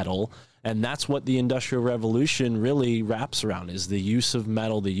with metal. And that's what the Industrial Revolution really wraps around, is the use of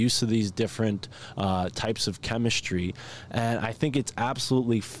metal, the use of these different types of chemistry. And I think it's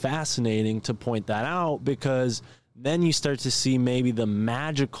absolutely fascinating to point that out, because then you start to see maybe the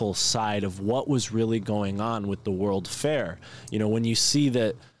magical side of what was really going on with the World Fair. You know, when you see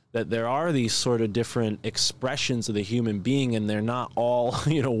that there are these sort of different expressions of the human being, and they're not all,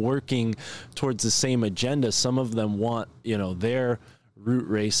 you know, working towards the same agenda. Some of them want, you know, their root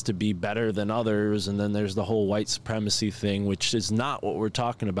race to be better than others, and then there's the whole white supremacy thing, which is not what we're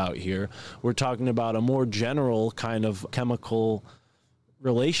talking about here. We're talking about a more general kind of chemical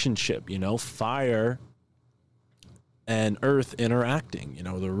relationship, you know, fire and earth interacting, you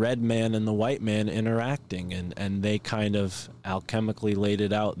know, the red man and the white man interacting, and they kind of alchemically laid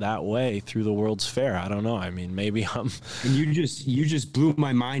it out that way through the World's Fair. I don't know. I mean, maybe I'm... And you just blew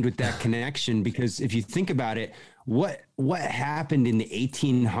my mind with that connection, because if you think about it, what happened in the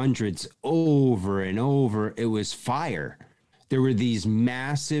 1800s over and over, it was fire. There were these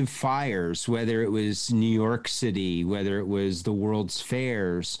massive fires, whether it was New York City, whether it was the World's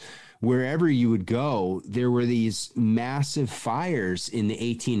Fairs, wherever you would go, there were these massive fires in the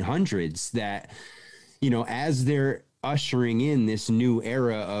 1800s that, you know, as they're ushering in this new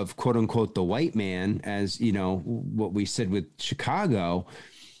era of quote unquote the white man, as you know, what we said with Chicago,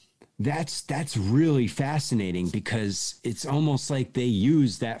 that's really fascinating, because it's almost like they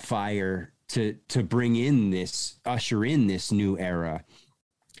use that fire to bring in this, usher in this new era,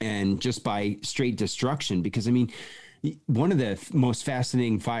 and just by straight destruction. Because I mean, one of the most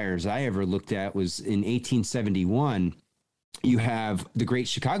fascinating fires I ever looked at was in 1871. You have the Great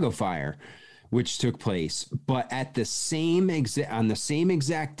Chicago Fire, which took place. But at the on the same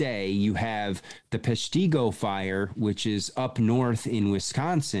exact day, you have the Peshtigo fire, which is up north in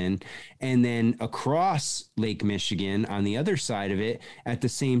Wisconsin, and then across Lake Michigan on the other side of it, at the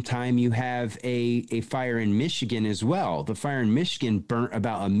same time, you have a fire in Michigan as well. The fire in Michigan burnt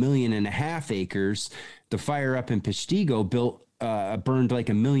about 1.5 million acres. The fire up in Peshtigo burned like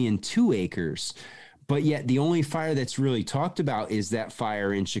 1.2 million acres. But yet the only fire that's really talked about is that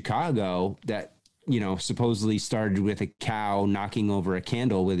fire in Chicago that, supposedly started with a cow knocking over a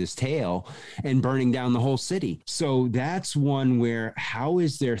candle with his tail and burning down the whole city. So that's one where, how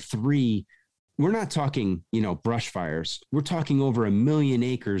is there 3? We're not talking, brush fires. We're talking over 1 million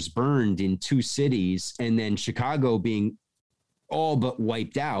acres burned in 2 cities, and then Chicago being all but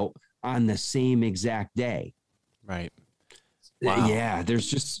wiped out on the same exact day. Right. Wow. Yeah, there's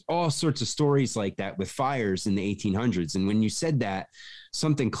just all sorts of stories like that with fires in the 1800s. And when you said that,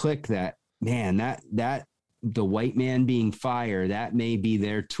 something clicked that, man, that the white man being fire, that may be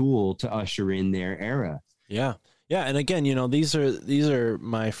their tool to usher in their era. Yeah. Yeah. And again, these are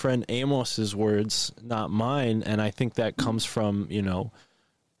my friend Amos's words, not mine. And I think that comes from,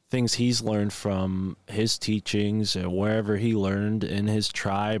 things he's learned from his teachings or wherever he learned in his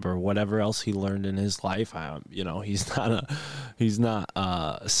tribe or whatever else he learned in his life. He's not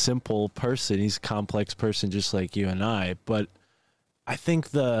a simple person. He's a complex person, just like you and I. But I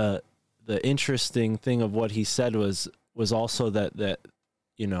think the interesting thing of what he said was also that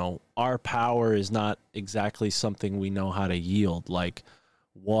our power is not exactly something we know how to yield. Like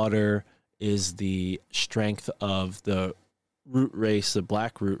water is the strength of the root race, the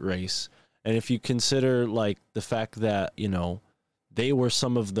black root race. And if you consider like the fact that, they were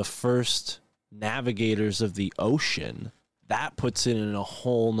some of the first navigators of the ocean, that puts it in a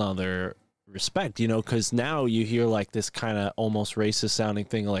whole nother respect, because now you hear like this kind of almost racist sounding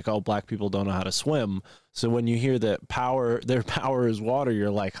thing like, oh, black people don't know how to swim. So when you hear that their power is water,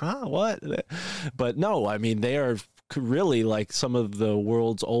 you're like, huh, what? But no, I mean, they are really like some of the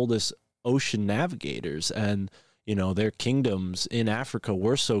world's oldest ocean navigators. And their kingdoms in Africa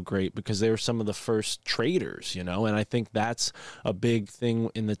were so great because they were some of the first traders, and I think that's a big thing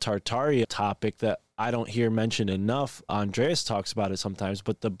in the Tartaria topic that I don't hear mentioned enough. Andreas talks about it sometimes,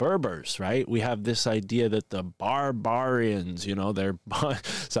 but the Berbers, right? We have this idea that the barbarians, they're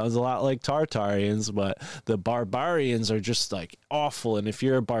sounds a lot like Tartarians, but the barbarians are just like awful. And if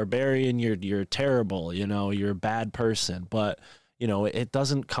you're a barbarian, you're terrible, you're a bad person. But, it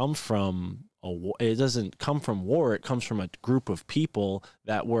doesn't come from war. It comes from a group of people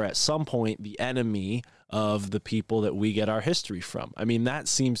that were at some point the enemy of the people that we get our history from. I mean, that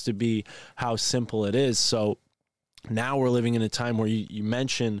seems to be how simple it is. So now we're living in a time where you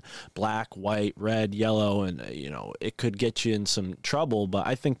mention black, white, red, yellow, and it could get you in some trouble. But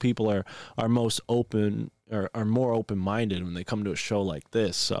I think people are most open or are more open-minded when they come to a show like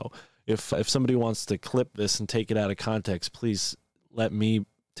this. So if somebody wants to clip this and take it out of context, please let me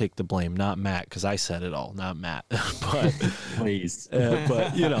take the blame, not Matt, because I said it all, not Matt. But please.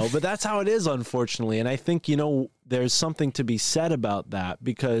 But that's how it is, unfortunately. And I think there's something to be said about that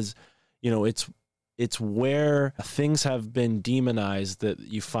because it's where things have been demonized that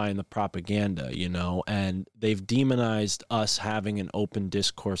you find the propaganda, and they've demonized us having an open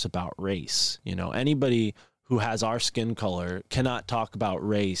discourse about race. Anybody who has our skin color cannot talk about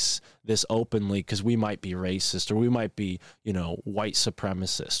race this openly because we might be racist or we might be, white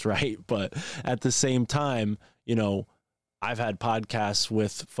supremacist, right? But at the same time, I've had podcasts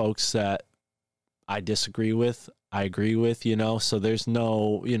with folks that I disagree with, I agree with, so there's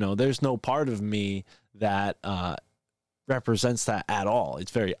no part of me that represents that at all.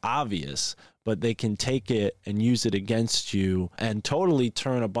 It's very obvious, but they can take it and use it against you and totally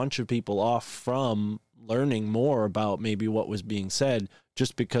turn a bunch of people off from learning more about maybe what was being said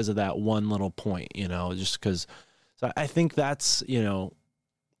just because of that one little point, just because. So I think that's,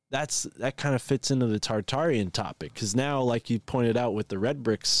 that kind of fits into the Tartarian topic. Cause now, like you pointed out with the Red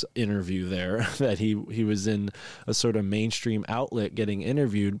Bricks interview there, that he was in a sort of mainstream outlet getting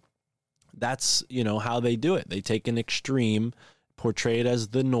interviewed. That's, how they do it. They take an extreme, portray it as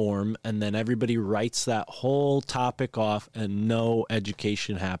the norm, and then everybody writes that whole topic off and no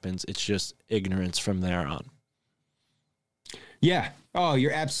education happens. It's just ignorance from there on. Yeah. Oh,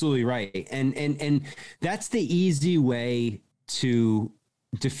 you're absolutely right. And that's the easy way to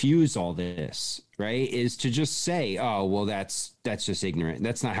diffuse all this, right? Is to just say, oh, well, that's just ignorant.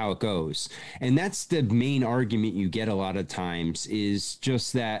 That's not how it goes. And that's the main argument you get a lot of times is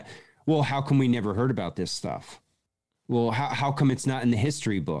just that, well, how come we never heard about this stuff? Well, how come it's not in the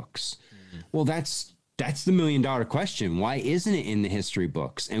history books? Mm-hmm. Well, that's That's the $1,000,000 question. Why isn't it in the history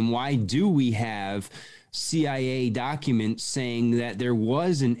books? And why do we have CIA documents saying that there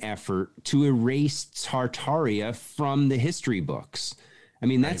was an effort to erase Tartaria from the history books? I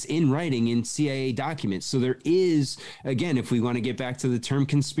mean, that's in writing in CIA documents. So there is, again, if we want to get back to the term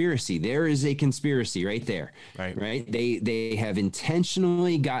conspiracy, there is a conspiracy right there. Right. They have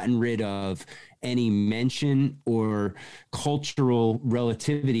intentionally gotten rid of any mention or cultural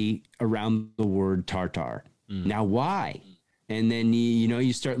relativity around the word Tartar. Now, why? And then,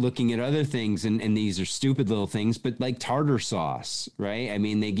 you start looking at other things, and these are stupid little things, but like tartar sauce, right? I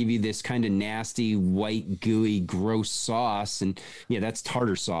mean, they give you this kind of nasty, white, gooey, gross sauce. And yeah, that's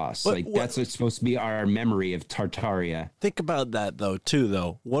tartar sauce. That's what's supposed to be our memory of Tartaria. Think about that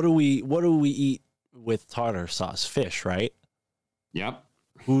though. What do we eat with tartar sauce? Fish, right? Yep.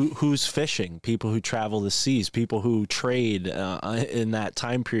 Who's fishing? People who travel the seas, people who trade in that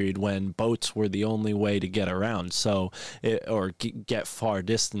time period when boats were the only way to get around, get far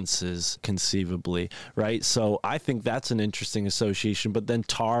distances conceivably, right? So I think that's an interesting association. But then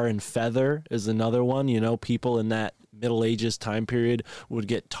tar and feather is another one. People in that Middle Ages time period would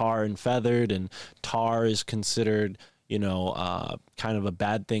get tar and feathered, and tar is considered, kind of a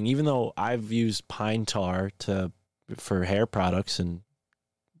bad thing, even though I've used pine tar for hair products and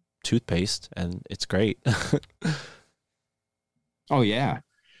toothpaste, and it's great. Oh yeah.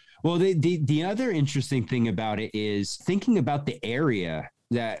 Well, the other interesting thing about it is thinking about the area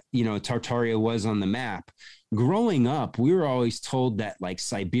that Tartaria was on the map. Growing up, we were always told that like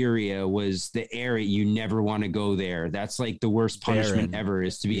Siberia was the area you never want to go there. That's like the worst punishment ever,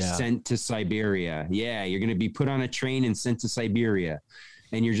 is to be sent to Siberia. Yeah, you're going to be put on a train and sent to Siberia.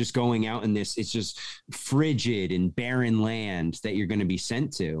 And you're just going out in this, it's just frigid and barren land that you're going to be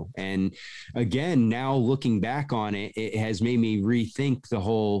sent to. And again, now looking back on it, it has made me rethink the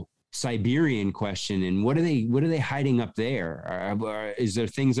whole Siberian question. And what are they hiding up there? Is there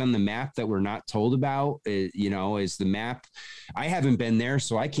things on the map that we're not told about? Is the map, I haven't been there,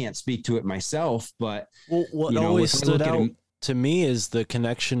 so I can't speak to it myself, but what always stood out to me is the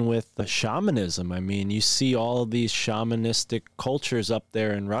connection with the shamanism. I mean, you see all of these shamanistic cultures up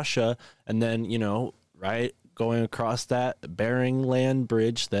there in Russia, and then, going across that Bering Land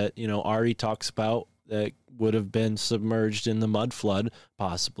Bridge that, Ari talks about, that would have been submerged in the mud flood,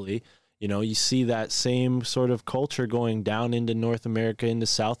 possibly. You see that same sort of culture going down into North America, into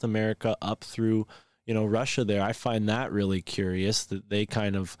South America, up through, Russia there. I find that really curious that they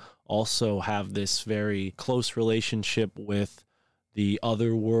kind of also have this very close relationship with the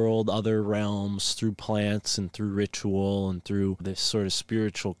other world, other realms, through plants and through ritual and through this sort of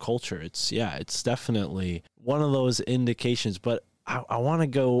spiritual culture. It's definitely one of those indications. But I want to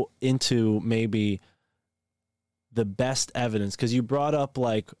go into maybe the best evidence, because you brought up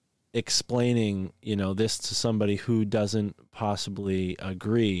like explaining, this to somebody who doesn't possibly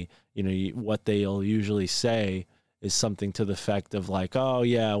agree. What they'll usually say is something to the effect of like, oh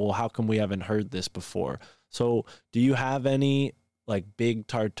yeah, well, how come we haven't heard this before? So do you have any like big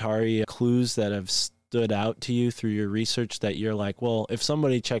Tartaria clues that have stood out to you through your research that you're like, well, if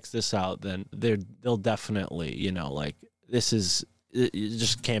somebody checks this out, then they'll definitely, it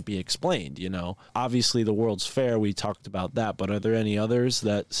just can't be explained, Obviously the World's Fair, we talked about that, but are there any others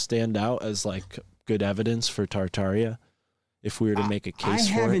that stand out as like good evidence for Tartaria, if we were to make a case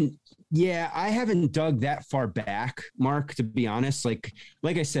for it? Yeah, I haven't dug that far back, Mark, to be honest. Like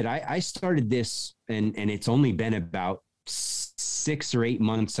I said, I started this and it's only been about 6 or 8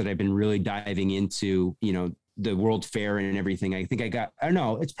 months that I've been really diving into, the World Fair and everything. I think I don't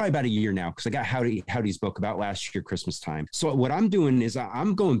know, it's probably about a year now, because I got Howdy's book about last year, Christmas time. So what I'm doing is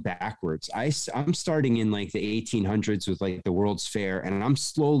I'm going backwards. I'm starting in like the 1800s with like the World's Fair, and I'm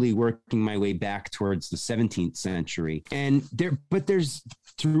slowly working my way back towards the 17th century. And there's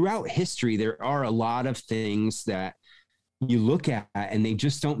throughout history, there are a lot of things that you look at and they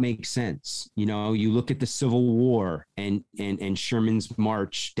just don't make sense. You look at the Civil War and Sherman's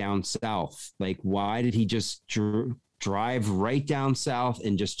march down south. Like, why did he just drive right down south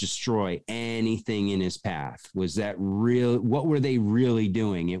and just destroy anything in his path? Was that real? What were they really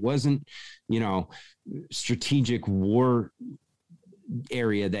doing? It wasn't, strategic war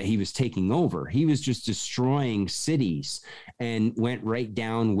area that he was taking over. He was just destroying cities and went right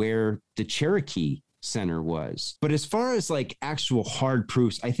down where the Cherokee Center was. But as far as like actual hard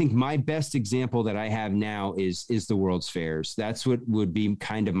proofs, I think my best example that I have now is the World's Fairs. That's what would be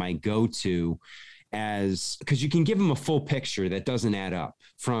kind of my go-to. as, because you can give them a full picture that doesn't add up,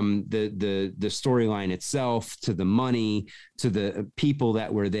 from the storyline itself to the money to the people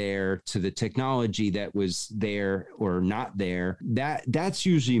that were there to the technology that was there or not there. That's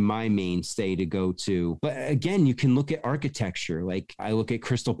usually my mainstay to go to. But again, you can look at architecture. Like I look at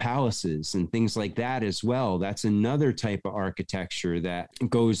Crystal Palaces and things like that as well. That's another type of architecture that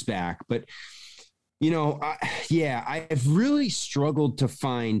goes back. But I've really struggled to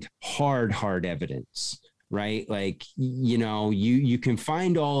find hard evidence, right? Like, you can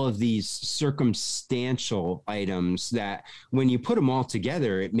find all of these circumstantial items that when you put them all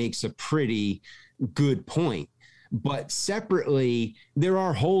together, it makes a pretty good point. But separately, there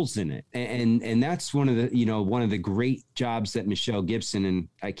are holes in it. And that's one of the great jobs that Michelle Gibson, and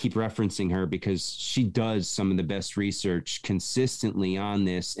I keep referencing her because she does some of the best research consistently on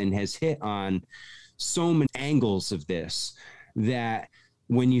this and has hit on so many angles of this, that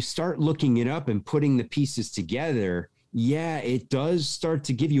when you start looking it up and putting the pieces together, it does start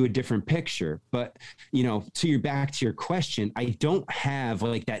to give you a different picture. But, back to your question, I don't have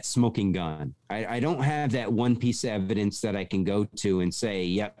like that smoking gun. I don't have that one piece of evidence that I can go to and say,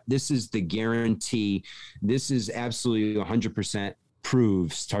 yep, this is the guarantee. This is absolutely 100%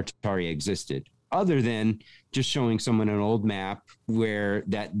 proves Tartaria existed, other than just showing someone an old map where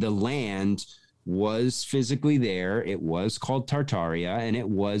that the land was physically there. It was called Tartaria, and it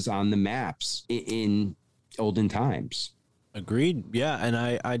was on the maps in olden times. Agreed. Yeah. And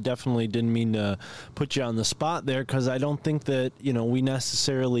I definitely didn't mean to put you on the spot there, because I don't think that, we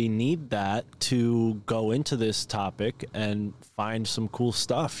necessarily need that to go into this topic and find some cool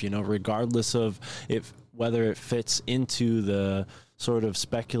stuff, regardless of whether it fits into the sort of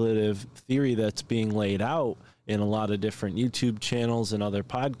speculative theory that's being laid out in a lot of different YouTube channels and other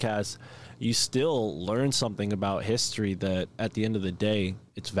podcasts. You still learn something about history that at the end of the day,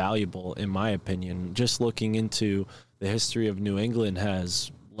 it's valuable, in my opinion. Just looking into the history of New England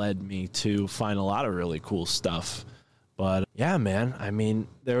has led me to find a lot of really cool stuff. But yeah, man, I mean,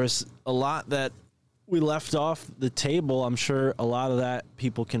 there was a lot that we left off the table. I'm sure a lot of that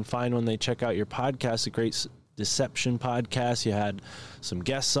people can find when they check out your podcast, The Great Deception Podcast. You had some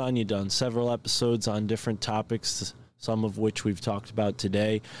guests on, you've done several episodes on different topics, some of which we've talked about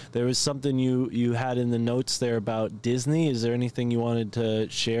today. There was something you had in the notes there about Disney. Is there anything you wanted to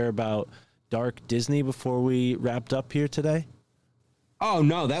share about Dark Disney before we wrapped up here today? Oh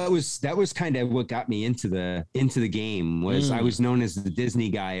no, that was kind of what got me into the game. I was known as the Disney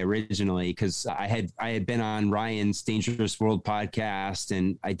guy originally because I had been on Ryan's Dangerous World podcast,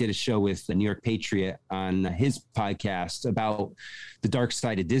 and I did a show with the New York Patriot on his podcast about the dark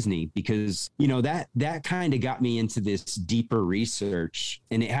side of Disney, because that kind of got me into this deeper research.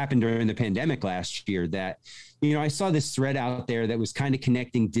 And it happened during the pandemic last year that I saw this thread out there that was kind of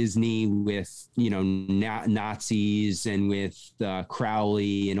connecting Disney with, Nazis and with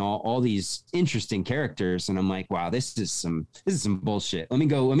Crowley and all these interesting characters. And I'm like, wow, this is some bullshit. Let me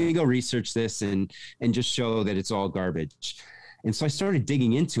go research this and just show that it's all garbage. And so I started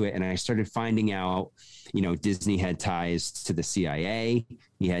digging into it, and I started finding out, Disney had ties to the CIA.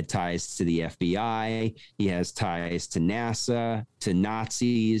 He had ties to the FBI. He has ties to NASA, to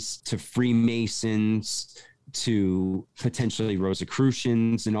Nazis, to Freemasons, to potentially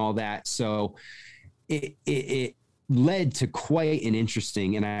Rosicrucians and all that. So it led to quite an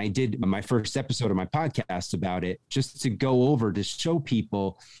interesting, and I did my first episode of my podcast about it, just to go over to show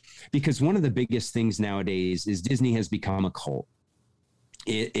people, because one of the biggest things nowadays is Disney has become a cult.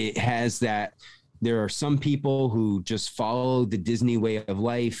 It has that. There are some people who just follow the Disney way of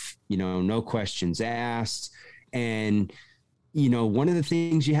life, no questions asked. And one of the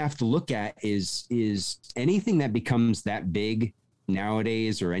things you have to look at is anything that becomes that big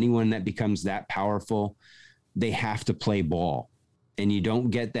nowadays, or anyone that becomes that powerful, they have to play ball. And you don't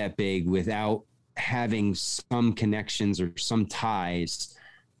get that big without having some connections or some ties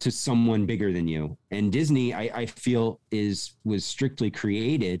to someone bigger than you. And Disney, I feel, was strictly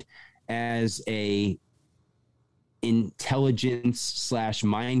created as a intelligence /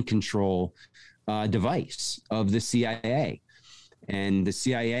 mind control device of the CIA. And the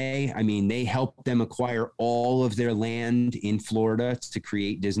CIA, I mean, they helped them acquire all of their land in Florida to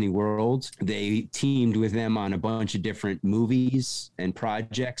create Disney World. They teamed with them on a bunch of different movies and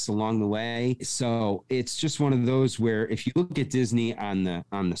projects along the way. So it's just one of those where if you look at Disney on the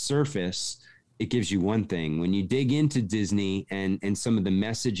surface, it gives you one thing. When you dig into Disney and some of the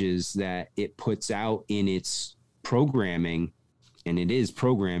messages that it puts out in its programming, and it is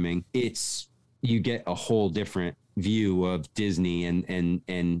programming, you get a whole different view of Disney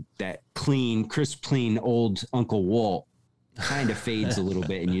and that clean, crisp, clean old Uncle Walt kind of fades a little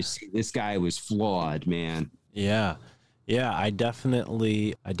bit, and you see this guy was flawed, man. Yeah. Yeah, I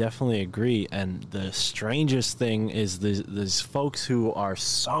definitely agree. And the strangest thing is there's folks who are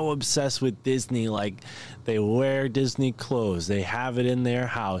so obsessed with Disney, like they wear Disney clothes, they have it in their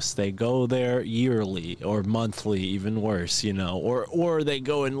house, they go there yearly or monthly, even worse, or they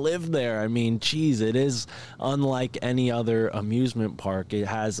go and live there. I mean, geez, it is unlike any other amusement park. It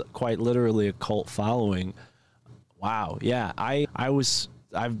has quite literally a cult following. Wow. Yeah,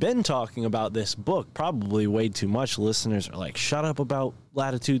 I've been talking about this book probably way too much. Listeners are like, shut up about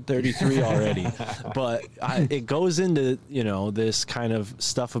Latitude 33 already. But it goes into, this kind of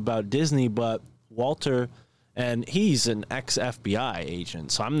stuff about Disney, but Walter, and he's an ex-FBI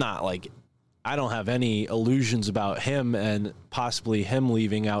agent. So I'm not like, I don't have any illusions about him and possibly him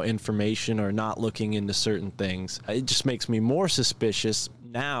leaving out information or not looking into certain things. It just makes me more suspicious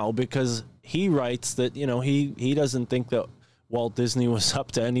now because he writes that, he doesn't think that Walt Disney was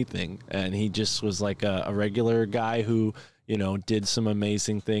up to anything, and he just was like a regular guy who, did some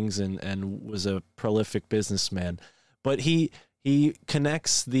amazing things and was a prolific businessman. But he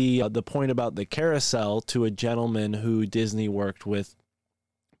connects the point about the carousel to a gentleman who Disney worked with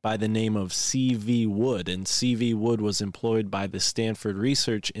by the name of C.V. Wood, and C.V. Wood was employed by the Stanford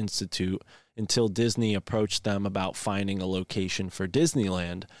Research Institute until Disney approached them about finding a location for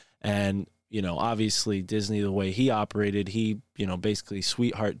Disneyland. And obviously Disney, the way he operated, he, basically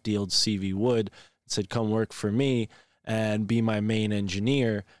sweetheart dealed C.V. Wood, said, come work for me and be my main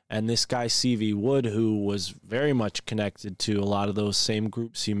engineer. And this guy, C.V. Wood, who was very much connected to a lot of those same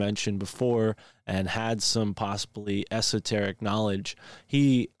groups you mentioned before and had some possibly esoteric knowledge,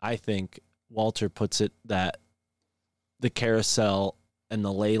 I think Walter puts it that the carousel and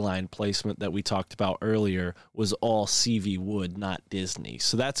the ley line placement that we talked about earlier was all C.V. Wood, not Disney.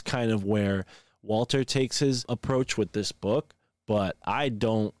 So that's kind of where Walter takes his approach with this book. But I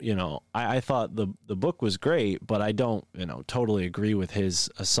don't, I thought the book was great, but I don't, totally agree with his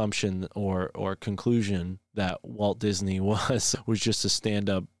assumption or conclusion that Walt Disney was just a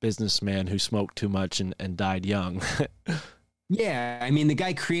stand-up businessman who smoked too much and died young. Yeah, I mean, the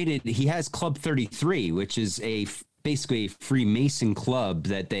guy he has Club 33, which is basically a Freemason club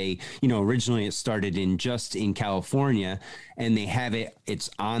that they, originally it started in California, and they have it's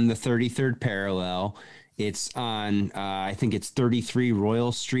on the 33rd parallel. It's on, I think it's 33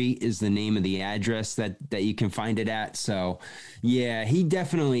 Royal Street is the name of the address that you can find it at. So yeah, he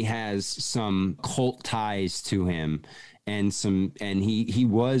definitely has some cult ties to him, and he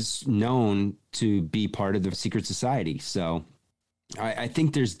was known to be part of the secret society. So I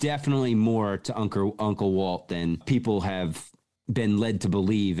think there's definitely more to Uncle Walt than people have been led to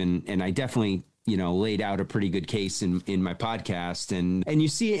believe. And I definitely, laid out a pretty good case in my podcast, and you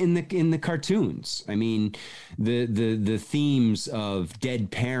see it in the cartoons. I mean, the themes of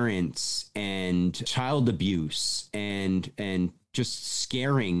dead parents and child abuse and just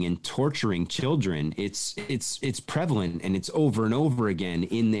scaring and torturing children. It's prevalent, and it's over and over again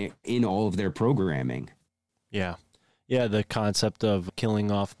in all of their programming. Yeah. Yeah, the concept of killing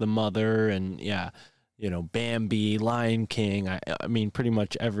off the mother and, Bambi, Lion King, I mean, pretty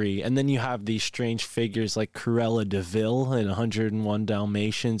much and then you have these strange figures like Cruella de Vil in 101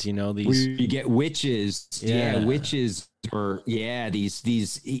 Dalmatians, these... Where you get witches, witches, or, these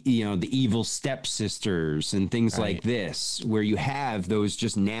the evil stepsisters and things like this, where you have those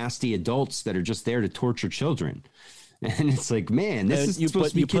just nasty adults that are just there to torture children. And it's like, man, this is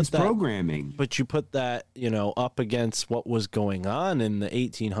supposed to be kids programming. But you put that, up against what was going on in the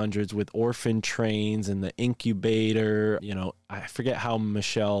 1800s with orphan trains and the incubator. I forget how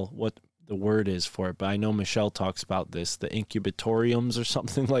what the word is for it, but I know Michelle talks about this, the incubatoriums or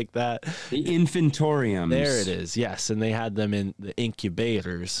something like that. The infantoriums. There it is, yes. And they had them in the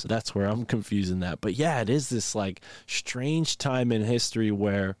incubators. That's where I'm confusing that. But yeah, it is this like strange time in history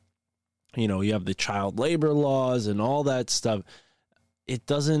where you have the child labor laws and all that stuff. It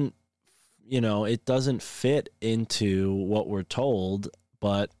doesn't fit into what we're told,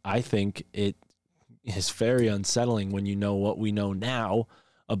 but I think it is very unsettling when you know what we know now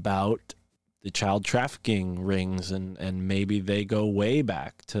about the child trafficking rings, and maybe they go way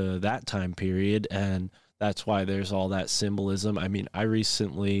back to that time period, and that's why there's all that symbolism. I mean, I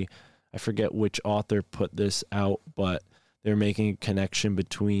forget which author put this out, but they're making a connection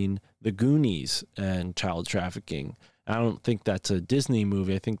between the Goonies and child trafficking. I don't think that's a Disney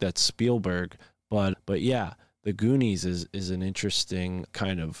movie. I think that's Spielberg. But yeah, the Goonies is an interesting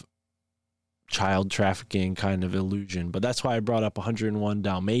kind of child trafficking kind of illusion. But that's why I brought up 101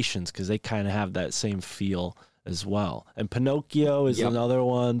 Dalmatians, because they kind of have that same feel as well. And Pinocchio is Yep. another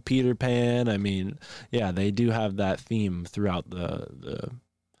one. Peter Pan. I mean, yeah, they do have that theme throughout the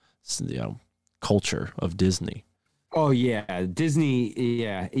culture of Disney. Oh yeah, Disney.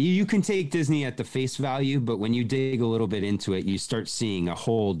 Yeah, you can take Disney at the face value, but when you dig a little bit into it, you start seeing a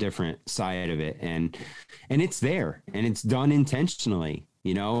whole different side of it, and it's there, and it's done intentionally.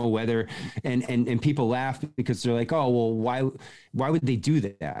 Whether and people laugh because they're like, oh well, why would they do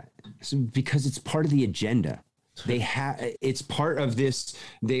that? Because it's part of the agenda. It's part of this.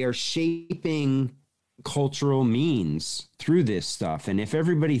 They are shaping cultural means through this stuff, and if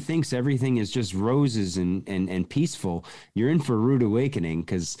everybody thinks everything is just roses and peaceful, you're in for a rude awakening,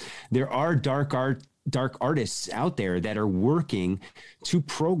 because there are dark artists out there that are working to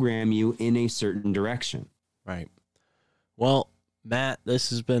program you in a certain direction. Right. Well, Matt,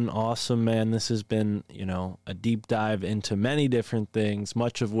 this has been awesome, man. This has been, a deep dive into many different things,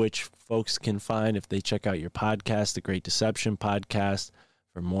 much of which folks can find if they check out your podcast, the Great Deception Podcast,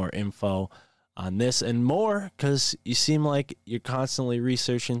 for more info on this and more, because you seem like you're constantly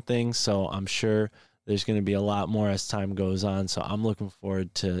researching things. So I'm sure there's going to be a lot more as time goes on. So I'm looking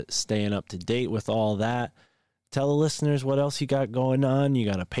forward to staying up to date with all that. Tell the listeners what else you got going on. You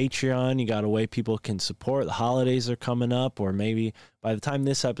got a Patreon. You got a way people can support. The holidays are coming up, or maybe by the time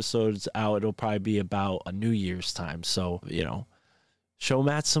this episode's out, it'll probably be about a New Year's time. So, show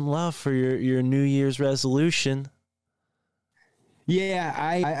Matt some love for your New Year's resolution. Yeah,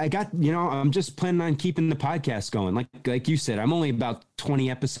 I got, I'm just planning on keeping the podcast going. Like you said, I'm only about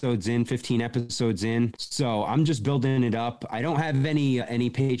 20 episodes in, 15 episodes in. So I'm just building it up. I don't have any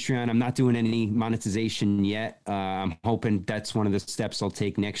Patreon. I'm not doing any monetization yet. I'm hoping that's one of the steps I'll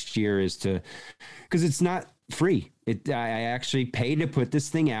take next year, because it's not free. I actually pay to put this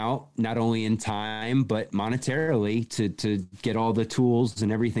thing out, not only in time, but monetarily to get all the tools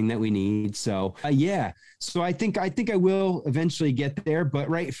and everything that we need. So yeah. So I think I will eventually get there, but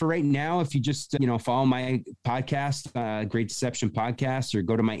right now, if you just, follow my podcast, Great Deception Podcast, or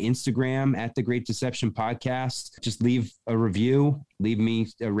go to my Instagram at the Great Deception Podcast, just leave a review, leave me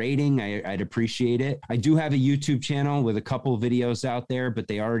a rating. I'd appreciate it. I do have a YouTube channel with a couple of videos out there, but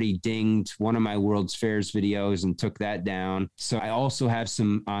they already dinged one of my World's Fairs videos and took that down. So I also have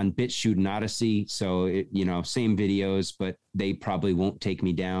some on BitChute and Odyssey. So, same videos, but they probably won't take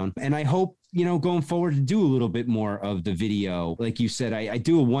me down. And I hope, going forward, to do a little bit more of the video. Like you said, I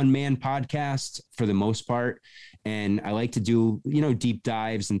do a one-man podcast for the most part, and I like to do, deep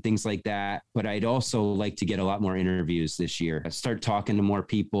dives and things like that. But I'd also like to get a lot more interviews this year. Start talking to more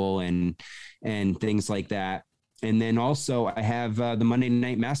people and things like that. And then also I have the Monday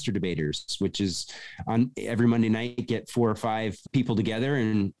Night Master Debaters, which is on every Monday night, get 4 or 5 people together,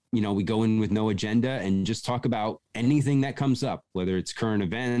 and we go in with no agenda and just talk about anything that comes up, whether it's current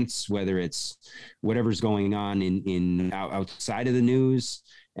events, whether it's whatever's going on in outside of the news.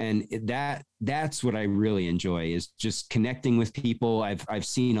 And that's what I really enjoy, is just connecting with people. I've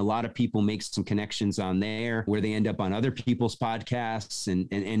seen a lot of people make some connections on there where they end up on other people's podcasts. And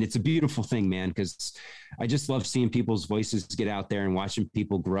it's a beautiful thing, man, because I just love seeing people's voices get out there and watching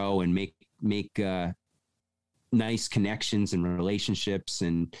people grow and make nice connections and relationships.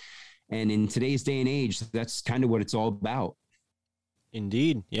 And in today's day and age, that's kind of what it's all about.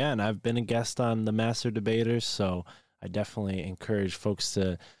 Indeed. Yeah. And I've been a guest on the Master Debaters, so I definitely encourage folks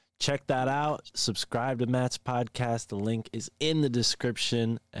to check that out. Subscribe to Matt's podcast. The link is in the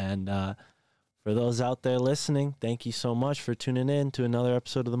description. And for those out there listening, thank you so much for tuning in to another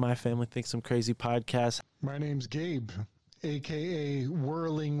episode of the My Family Thinks I'm Crazy podcast. My name's Gabe, aka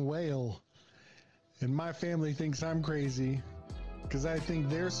Whirling Whale, and my family thinks I'm crazy because I think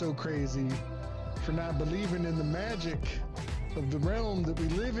they're so crazy for not believing in the magic of the realm that we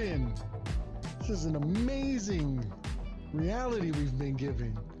live in. This is an amazing reality we've been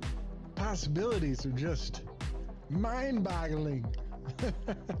given. Possibilities are just mind-boggling.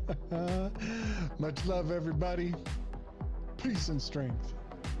 Much love, everybody. Peace and strength.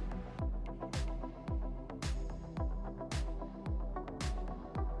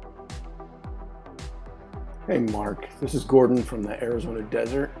 Hey Mark, this is Gordon from the Arizona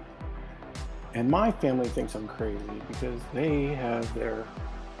desert, and my family thinks I'm crazy because they have their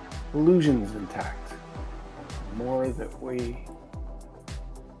illusions intact. The more that we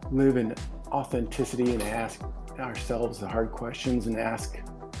live in authenticity and ask ourselves the hard questions and ask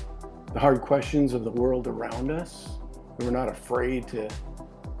the hard questions of the world around us, and we're not afraid to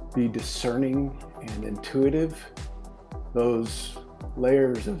be discerning and intuitive, those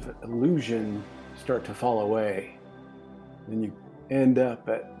layers of illusion start to fall away. Then you end up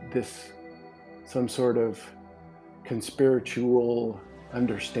at this some sort of conspiritual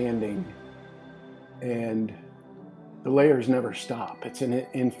understanding, and the layers never stop. It's an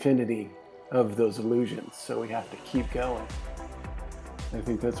infinity of those illusions, so we have to keep going. I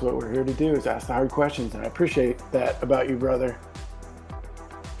think that's what we're here to do, is ask the hard questions, and I appreciate that about you, brother.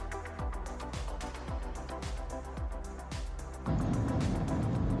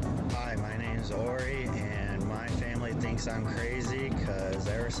 Hi, my name's Ori, and my family thinks I'm crazy because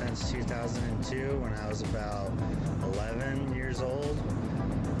ever since 2002, when I was about 11 years old,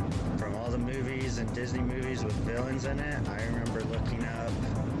 from all the movies and Disney movies with villains in it, I remember looking up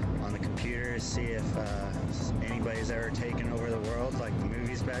on the computer to see if anybody's ever taken over the world like the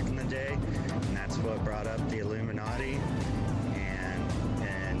movies back in the day, and that's what brought up the Illuminati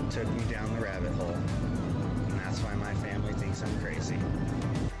and took me down the rabbit hole, and that's why my family thinks I'm crazy.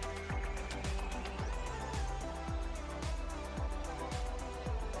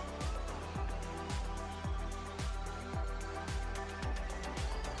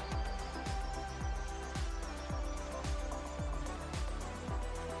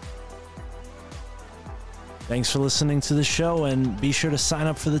 Thanks for listening to the show, and be sure to sign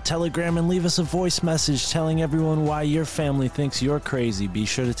up for the Telegram and leave us a voice message telling everyone why your family thinks you're crazy. Be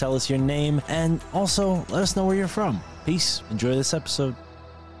sure to tell us your name and also let us know where you're from. Peace. Enjoy this episode.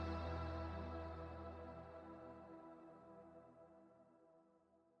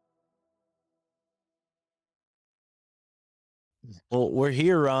 Well, we're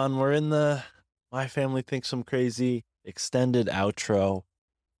here, Ron. We're in the My Family Thinks I'm Crazy extended outro.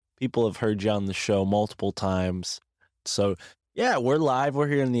 People have heard you on the show multiple times. So, yeah, we're live. We're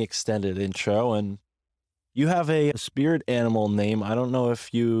here in the extended intro, and you have a spirit animal name. I don't know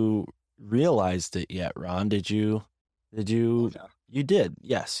if you realized it yet, Ron. Did you? Oh, yeah. You did.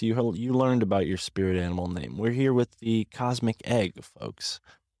 Yes, you learned about your spirit animal name. We're here with the cosmic egg, folks.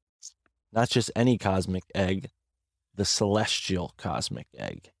 Not just any cosmic egg, the celestial cosmic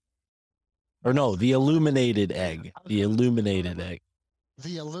egg. Or no, the illuminated egg. The illuminated egg.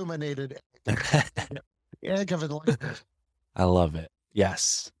 The illuminated egg of enlightenment. I love it.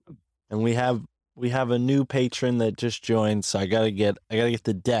 Yes. And we have a new patron that just joined, so I gotta get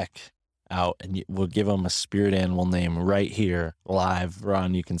the deck out, and we'll give him a spirit animal name right here live.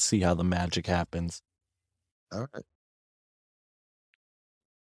 Ron, you can see how the magic happens. All right. Let's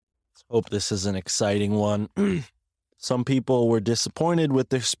hope this is an exciting one. Some people were disappointed with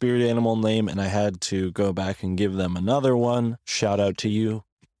their spirit animal name, and I had to go back and give them another one. Shout out to you.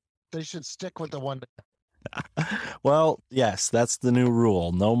 They should stick with the one. Well, yes, that's the new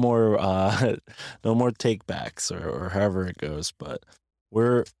rule. No more takebacks or however it goes. But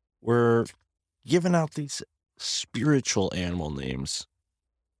we're giving out these spiritual animal names,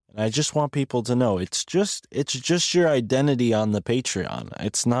 and I just want people to know it's just your identity on the Patreon.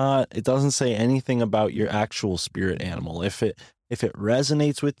 It doesn't say anything about your actual spirit animal. If it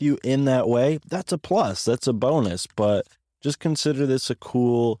resonates with you in that way, that's a plus. That's a bonus. But just consider this a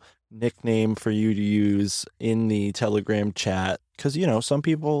cool nickname for you to use in the Telegram chat, because some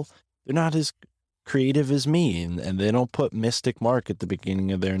people, they're not as creative as me, and they don't put Mystic Mark at the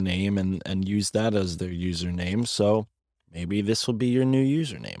beginning of their name and use that as their username. So maybe this will be your new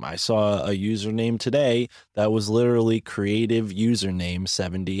username. I saw a username today that was literally creative username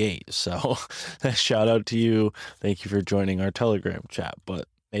 78. So shout out to you. Thank you for joining our Telegram chat. But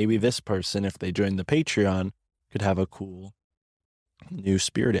maybe this person, if they join the Patreon, could have a cool new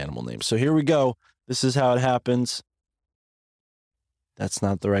spirit animal name. So here we go. This is how it happens. That's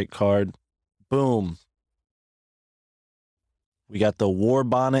not the right card. Boom. We got the War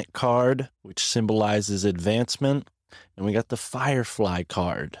Bonnet card, which symbolizes advancement. And we got the Firefly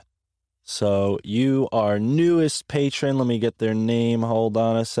card. So you are newest patron. Let me get their name. Hold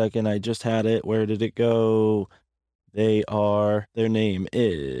on a second. I just had it. Where did it go? Their name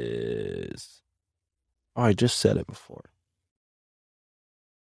is, I just said it before.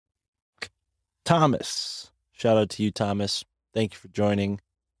 Thomas. Shout out to you, Thomas. Thank you for joining.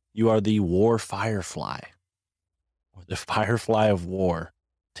 You are the War Firefly, or the Firefly of War.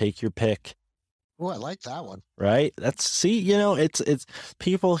 Take your pick. Oh, I like that one. Right? It's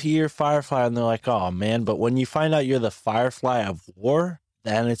people hear Firefly and they're like, oh man, but when you find out you're the Firefly of War,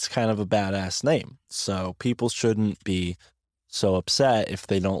 then it's kind of a badass name. So people shouldn't be so upset if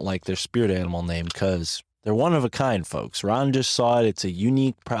they don't like their spirit animal name, because they're one of a kind, folks. Ron just saw it. It's a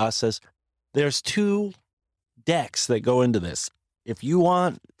unique process. There's 2 decks that go into this. If you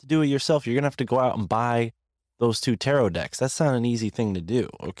want to do it yourself, you're going to have to go out and buy those 2 tarot decks. That's not an easy thing to do,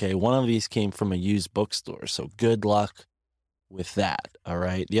 okay? One of these came from a used bookstore, so good luck with that, all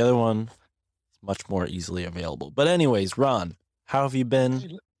right? The other one is much more easily available. But anyways, Ron, how have you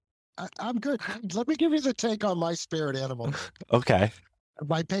been? I'm good. Let me give you the take on my spirit animal. Okay.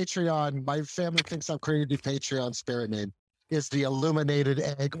 my Patreon, my family thinks I'm crazy Patreon spirit name is the illuminated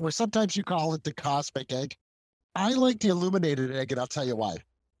egg, or sometimes you call it the cosmic egg. I like the illuminated egg, and I'll tell you why.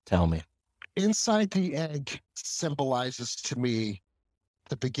 Tell me. Inside the egg symbolizes to me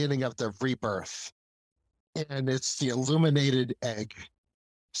the beginning of the rebirth, and it's the illuminated egg.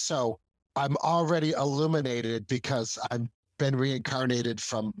 So I'm already illuminated because I've been reincarnated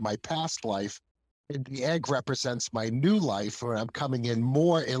from my past life. And the egg represents my new life where I'm coming in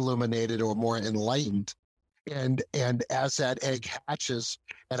more illuminated or more enlightened. And as that egg hatches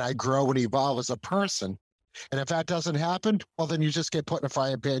and I grow and evolve as a person, and if that doesn't happen, well, then you just get put in a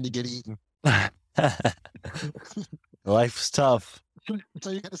frying pan, you get eaten. Life's tough.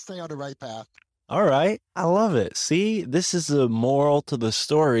 So you got to stay on the right path. All right. I love it. See, this is a moral to the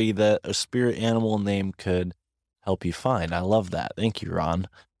story that a spirit animal name could help you find. I love that. Thank you, Ron.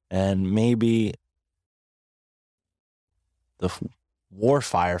 And maybe the war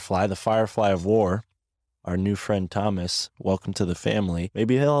firefly, the firefly of war, our new friend Thomas, welcome to the family.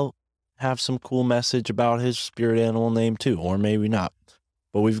 Maybe he'll have some cool message about his spirit animal name too, or maybe not.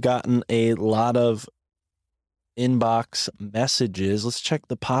 But we've gotten a lot of inbox messages. Let's check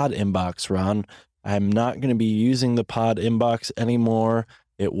the pod inbox, Ron. I'm not going to be using the pod inbox anymore.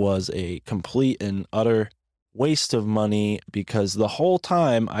 It was a complete and utter waste of money because the whole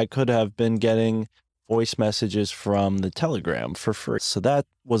time I could have been getting voice messages from the Telegram for free. So that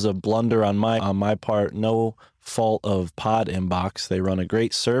was a blunder on my part. No fault of pod inbox. They run a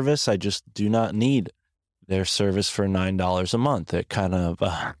great service. I just do not need their service for $9 a month. It kind of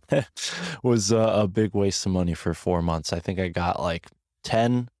was a big waste of money for 4 months. I think I got like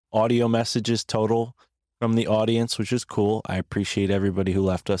 10 audio messages total from the audience, which is cool. I appreciate everybody who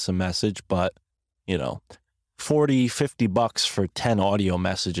left us a message, but you know, $40-$50 for 10 audio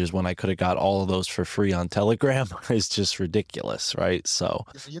messages when I could have got all of those for free on Telegram is just ridiculous, right? So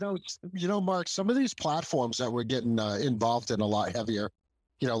you know, Mark, some of these platforms that we're getting involved in a lot heavier,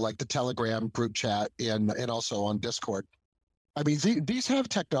 you know, like the Telegram group chat and also on Discord. I mean, these have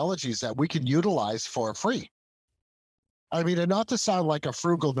technologies that we can utilize for free. I mean, and not to sound like a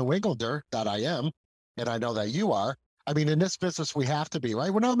frugal New Englander that I am, and I know that you are. I mean, in this business, we have to be,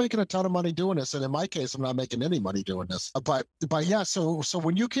 right? We're not making a ton of money doing this. And in my case, I'm not making any money doing this. But yeah, so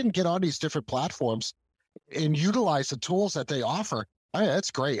when you can get on these different platforms and utilize the tools that they offer, that's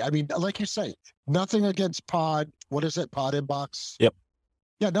great. I mean, like you say, nothing against Pod. What is it? Pod Inbox? Yep.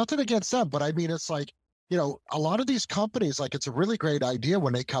 Yeah, nothing against them. But I mean, it's like, you know, a lot of these companies, like it's a really great idea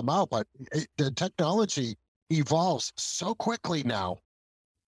when they come out, but the technology evolves so quickly now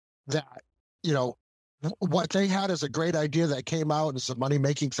that, you know, what they had as a great idea that came out as a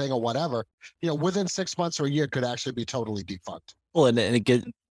money-making thing or whatever, you know, within 6 months or a year could actually be totally defunct. well, and again,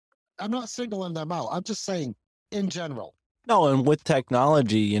 I'm not singling them out. I'm just saying in general. no, and with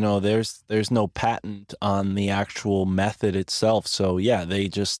technology, you know, there's no patent on the actual method itself. So yeah,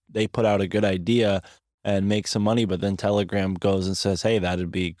 they put out a good idea and make some money, but then Telegram goes and says, hey,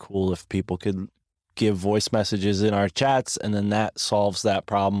 that'd be cool if people could give voice messages in our chats, and then that solves that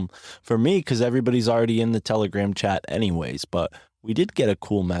problem for me because everybody's already in the Telegram chat anyways. But we did get a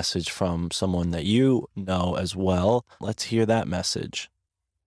cool message from someone that you know as well. Let's hear that message.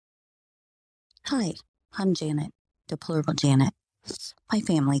 Hi, I'm Janet, Deplorable Janet. My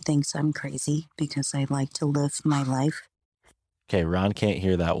family thinks I'm crazy because I like to live my life. Okay, Ron can't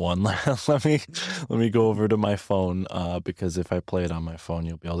hear that one. let me go over to my phone because if I play it on my phone,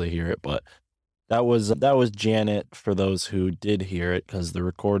 you'll be able to hear it. But that was Janet for those who did hear it because the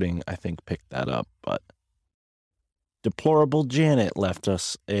recording I think picked that up. But Deplorable Janet left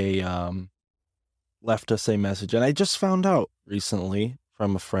us a message, and I just found out recently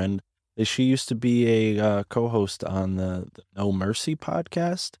from a friend that she used to be a co-host on the No Mercy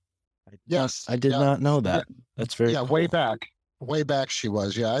podcast. Yes, I did not know that. Yeah. That's very cool. Way back she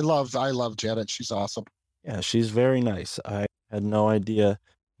was. Yeah, I love Janet. She's awesome. Yeah, she's very nice. I had no idea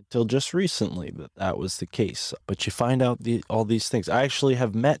until just recently that was the case. But you find out all these things. I actually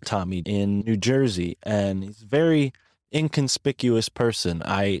have met Tommy in New Jersey, and he's a very inconspicuous person.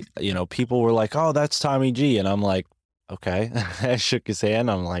 People were like, "Oh, that's Tommy G," and I'm like, okay. I shook his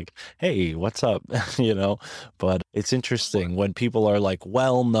hand. I'm like, hey, what's up? But it's interesting when people are like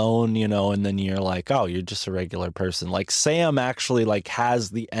well known, and then you're like, oh, you're just a regular person. Like Sam actually like has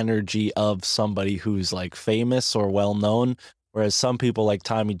the energy of somebody who's like famous or well known. Whereas some people like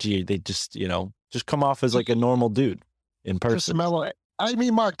Tommy G, they just come off as like a normal dude in person. Just mellow. I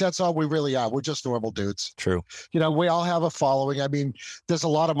mean, Mark, that's all we really are. We're just normal dudes. True. We all have a following. I mean, there's a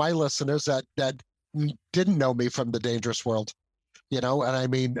lot of my listeners that didn't know me from the Dangerous World. And I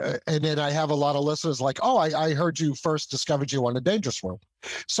mean, and then I have a lot of listeners like, oh, I heard you first, discovered you on The Dangerous World.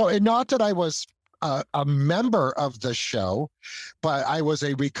 So, and not that I was a member of the show, but I was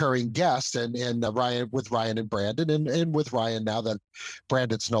a recurring guest and Ryan and Brandon and with Ryan now that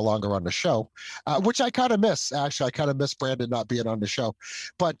Brandon's no longer on the show, which I kind of miss. Actually, I kind of miss Brandon not being on the show.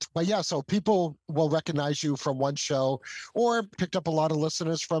 But yeah, so people will recognize you from one show or picked up a lot of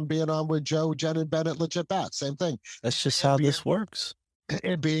listeners from being on with Joe, Jen, and Ben at Legit Bat. Same thing. That's just how this works.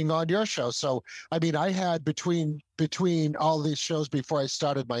 And being on your show. So, I mean, I had between all these shows before I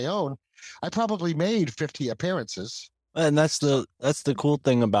started my own, I probably made 50 appearances. And that's the cool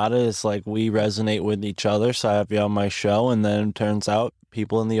thing about it. It's like we resonate with each other. So I have you on my show, and then it turns out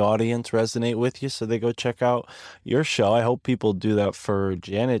people in the audience resonate with you, so they go check out your show. I hope people do that for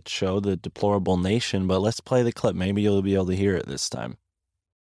Janet's show, The Deplorable Nation. But let's play the clip. Maybe you'll be able to hear it this time.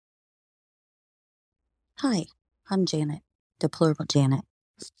 Hi, I'm Janet, Deplorable Janet.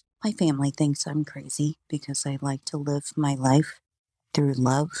 My family thinks I'm crazy because I like to live my life through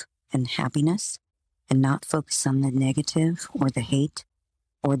love and happiness and not focus on the negative or the hate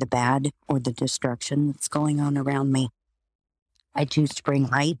or the bad or the destruction that's going on around me. I choose to bring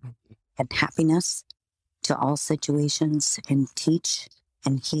light and happiness to all situations and teach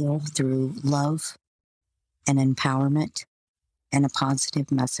and heal through love and empowerment and a positive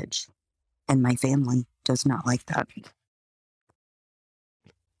message. And my family does not like that.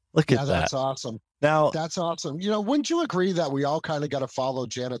 Look at that. That's awesome. Now, that's awesome. Wouldn't you agree that we all kind of got to follow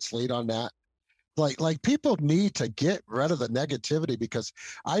Janet's lead on that? Like people need to get rid of the negativity, because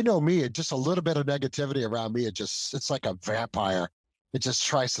I know me, just a little bit of negativity around me, it's like a vampire. It just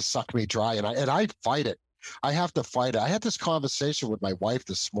tries to suck me dry, and I fight it. I have to fight it. I had this conversation with my wife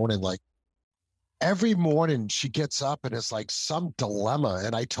this morning, like every morning she gets up and it's like some dilemma.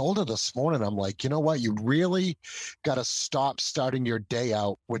 And I told her this morning, I'm like, you know what? You really got to stop starting your day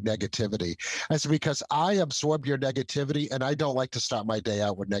out with negativity. That's because I absorb your negativity, and I don't like to start my day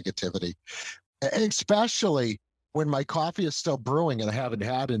out with negativity, especially when my coffee is still brewing and I haven't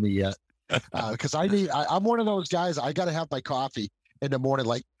had any yet. Because I'm one of those guys, I got to have my coffee in the morning.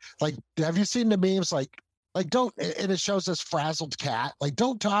 Like, have you seen the memes? Like don't, and it shows this frazzled cat. Like,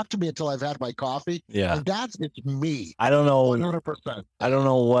 don't talk to me until I've had my coffee. Yeah. And it's me. I don't know. 100%. I don't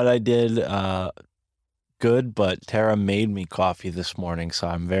know what I did good, but Tara made me coffee this morning, so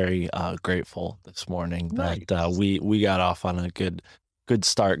I'm very grateful this morning that we got off on a good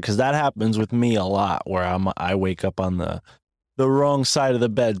start, because that happens with me a lot, where I wake up on the wrong side of the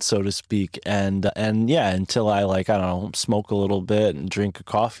bed, so to speak, and yeah, until I I don't know, smoke a little bit and drink a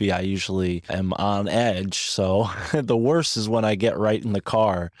coffee, I usually am on edge. So the worst is when I get right in the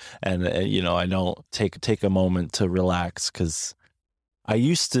car and I don't take a moment to relax, because I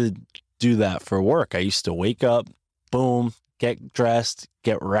used to do that for work. I used to wake up, boom, get dressed,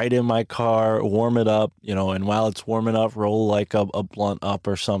 get right in my car, warm it up, and while it's warming up, roll like a blunt up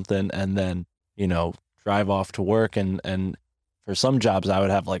or something, and then drive off to work. And for some jobs, I would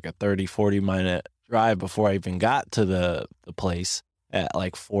have like a 30-40 minute drive before I even got to the place at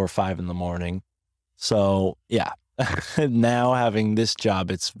like 4 or 5 in the morning. So yeah, now having this job,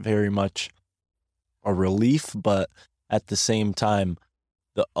 it's very much a relief, but at the same time,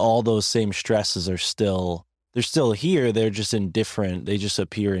 all those same stresses are still here. They're just they just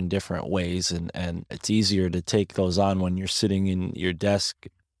appear in different ways. And it's easier to take those on when you're sitting in your desk,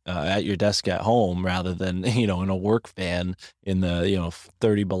 at your desk at home, rather than, in a work van in the,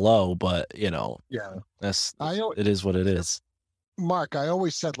 30 below. But, yeah, it is what it is. Mark, I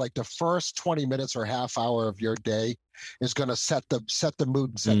always said, like, the first 20 minutes or half hour of your day is going to set the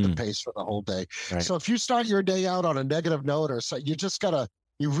mood and set the pace for the whole day. Right. So if you start your day out on a negative note, or so,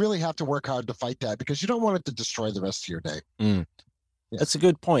 you really have to work hard to fight that, because you don't want it to destroy the rest of your day. Yeah. That's a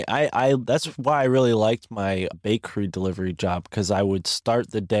good point. I that's why I really liked my bakery delivery job, because I would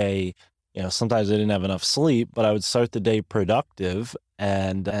start the day, sometimes I didn't have enough sleep, but I would start the day productive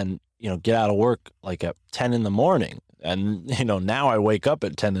and get out of work like at 10 in the morning. And, now I wake up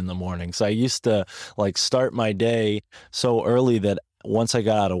at 10 in the morning. So I used to start my day so early that once I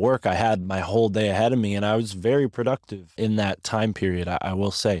got out of work, I had my whole day ahead of me, and I was very productive in that time period. I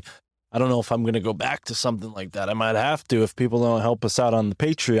will say, I don't know if I'm going to go back to something like that. I might have to if people don't help us out on the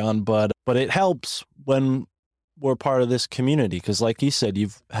Patreon, but it helps when we're part of this community, because like you said,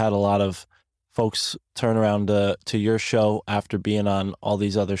 you've had a lot of folks turn around to your show after being on all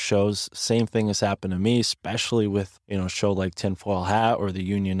these other shows. Same thing has happened to me, especially with, a show like Tinfoil Hat or the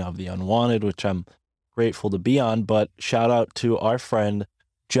Union of the Unwanted, which I'm grateful to be on. But shout out to our friend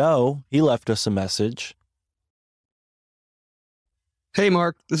Joe. He left us a message. Hey,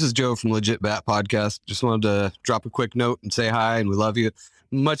 Mark, this is Joe from Legit Bat Podcast. Just wanted to drop a quick note and say hi, and we love you.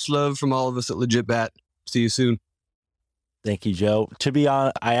 Much love from all of us at Legit Bat. See you soon. Thank you, Joe. To be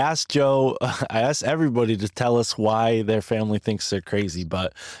honest, I asked everybody to tell us why their family thinks they're crazy,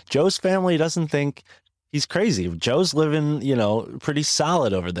 but Joe's family doesn't think he's crazy. Joe's living, pretty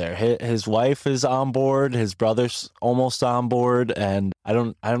solid over there. His wife is on board. His brother's almost on board. And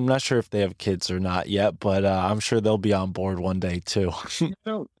I'm not sure if they have kids or not yet, but I'm sure they'll be on board one day too.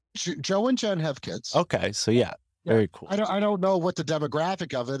 Joe and Jen have kids. Okay. So yeah. Very cool. I don't know what the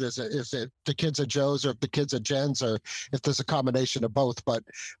demographic of it is. If it the kids are Joe's or if the kids are Jen's or if there's a combination of both. But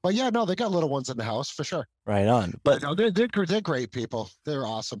yeah, no, they got little ones in the house for sure. Right on. But no, they're great people. They're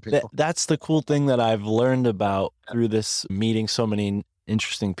awesome people. That's the cool thing that I've learned about through this meeting so many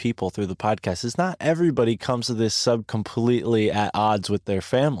interesting people through the podcast is not everybody comes to this sub completely at odds with their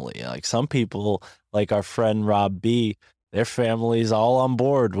family. Like some people, like our friend Rob B, their family's all on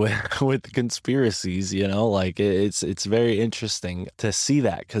board with conspiracies, like it's very interesting to see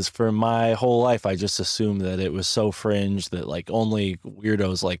that, because for my whole life I just assumed that it was so fringe that like only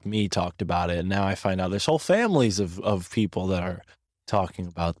weirdos like me talked about it, and now I find out there's whole families of people that are talking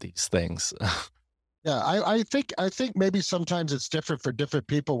about these things. Yeah, I think maybe sometimes it's different for different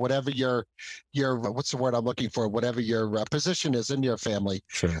people, whatever your what's the word I'm looking for, whatever your position is in your family.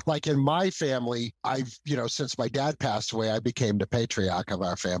 Sure. Like in my family, I've, since my dad passed away, I became the patriarch of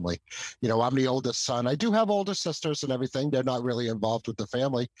our family. I'm the oldest son. I do have older sisters and everything. They're not really involved with the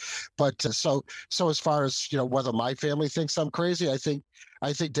family. But so as far as, whether my family thinks I'm crazy, I think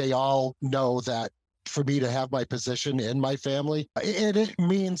they all know that for me to have my position in my family, it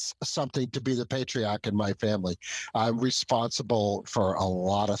means something to be the patriarch in my family. I'm responsible for a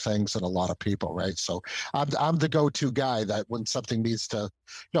lot of things and a lot of people, right? So I'm the go-to guy that when something needs to,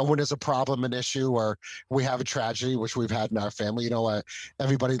 when there's a problem, an issue, or we have a tragedy, which we've had in our family,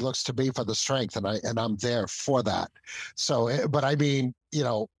 everybody looks to me for the strength, and I'm there for that. So, but I mean,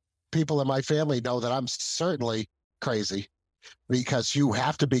 people in my family know that I'm certainly crazy, because you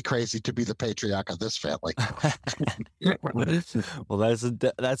have to be crazy to be the patriarch of this family. Well,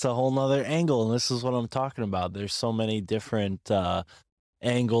 that's a whole nother angle, and this is what I'm talking about. There's so many different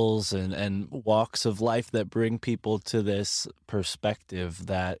angles and walks of life that bring people to this perspective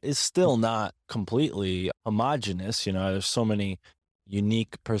that is still not completely homogenous. There's so many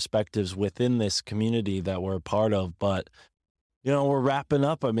unique perspectives within this community that we're a part of, but we're wrapping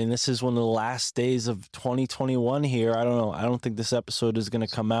up. I mean, this is one of the last days of 2021 here. I don't know. I don't think this episode is going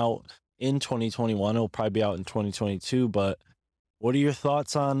to come out in 2021. It'll probably be out in 2022. But what are your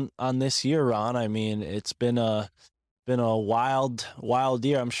thoughts on this year, Ron? I mean, it's been a wild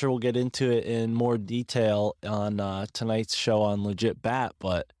year. I'm sure we'll get into it in more detail on tonight's show on Legit Bat.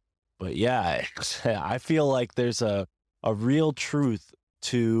 But yeah, I feel like there's a real truth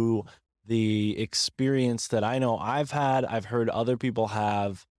to the experience that I know I've heard other people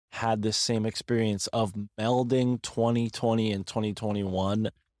have had this same experience of melding 2020 and 2021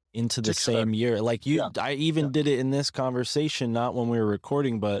 into the same year. Like I even did it in this conversation, not when we were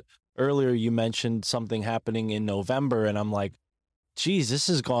recording, but earlier you mentioned something happening in November, and I'm like, geez, this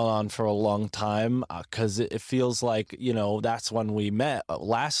has gone on for a long time, because it feels like, that's when we met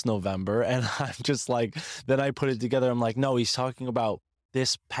last November. And I'm just like, then I put it together. I'm like, no, he's talking about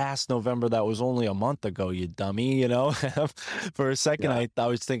this past November that was only a month ago, you dummy, For a second, I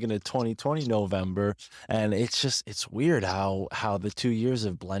was thinking of 2020 November, and it's weird how the 2 years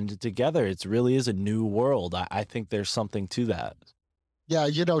have blended together. It really is a new world. I think there's something to that. Yeah,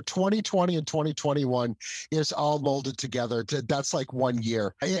 2020 and 2021 is all molded together. That's like 1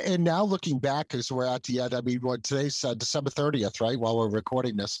 year. And now looking back, as we're at the end, I mean, today's December 30th, right, while we're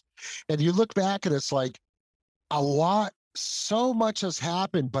recording this. And you look back and it's like so much has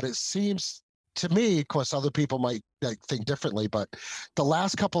happened, but it seems to me, of course, other people might think differently, but the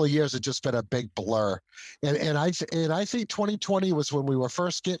last couple of years have just been a big blur. And I think 2020 was when we were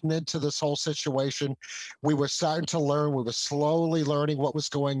first getting into this whole situation. We were starting to learn. We were slowly learning what was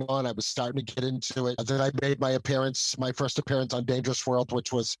going on. I was starting to get into it. Then I made my first appearance on Dangerous World,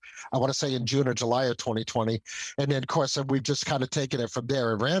 which was, I want to say, in June or July of 2020. And then, of course, we've just kind of taken it from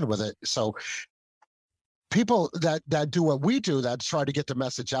there and ran with it. So people that do what we do, that try to get the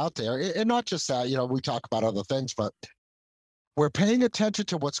message out there, and not just that, we talk about other things, but we're paying attention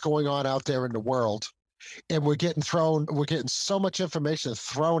to what's going on out there in the world, and we're getting so much information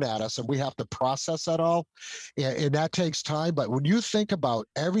thrown at us, and we have to process that all, and that takes time. But when you think about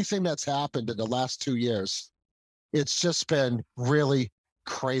everything that's happened in the last 2 years, it's just been really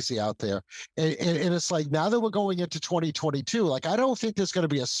crazy out there. And it's like, now that we're going into 2022, like, I don't think there's going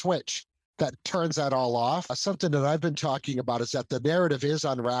to be a switch that turns that all off. Something that I've been talking about is that the narrative is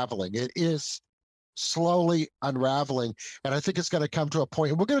unraveling. It is slowly unraveling, and I think it's going to come to a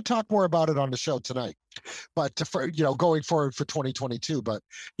point, and we're going to talk more about it on the show tonight, but for, going forward for 2022. But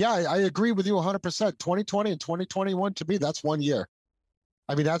yeah, I agree with you 100%. 2020 and 2021, to me, that's 1 year.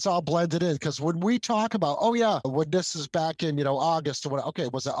 I mean, that's all blended in, because when we talk about, oh yeah, when this is back in, August or what, okay,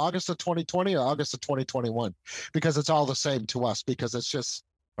 was it August of 2020 or August of 2021? Because it's all the same to us, because it's just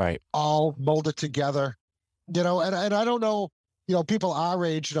right, all molded together, and I don't know, people our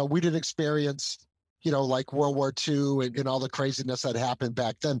age, we didn't experience, like World War II and all the craziness that happened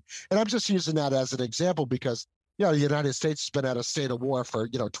back then. And I'm just using that as an example because, the United States has been at a state of war for,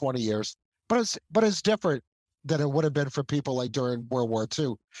 20 years, but it's different than it would have been for people like during World War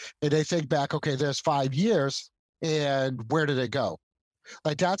II. And they think back, okay, there's 5 years, and where did it go?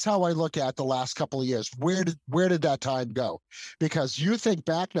 Like, that's how I look at the last couple of years. Where did that time go? Because you think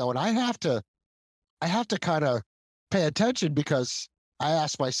back now, and I have to kind of pay attention, because I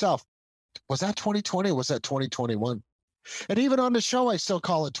ask myself, was that 2020 or was that 2021? And even on the show, I still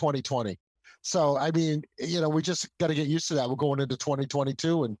call it 2020. So, I mean, we just got to get used to that. We're going into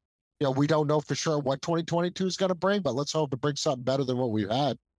 2022, and, we don't know for sure what 2022 is going to bring, but let's hope it brings something better than what we've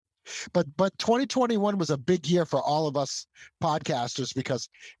had. But 2021 was a big year for all of us podcasters, because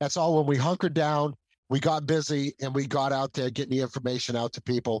that's all when we hunkered down, we got busy, and we got out there getting the information out to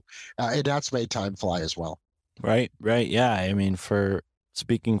people. And that's made time fly as well. Right. Yeah. I mean,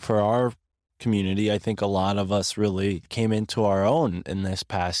 speaking for our community, I think a lot of us really came into our own in this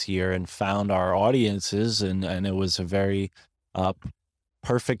past year and found our audiences, and it was a very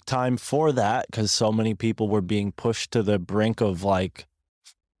perfect time for that, because so many people were being pushed to the brink of like,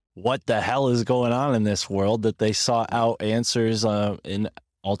 what the hell is going on in this world, that they sought out answers in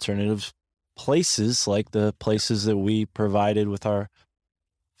alternative places, like the places that we provided with our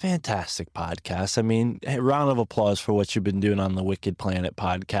fantastic podcast. I mean, a round of applause for what you've been doing on the Wicked Planet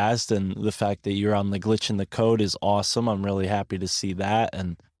podcast, and the fact that you're on the Glitch in the Code is awesome. I'm really happy to see that.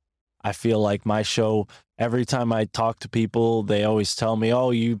 And I feel like my show, every time I talk to people, they always tell me,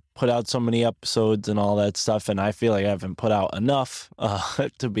 oh, you put out so many episodes and all that stuff. And I feel like I haven't put out enough,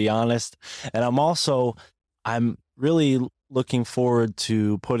 to be honest. And I'm really looking forward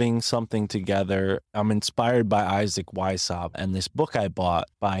to putting something together. I'm inspired by Isaac Weishaupt and this book I bought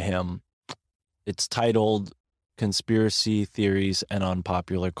by him. It's titled Conspiracy Theories and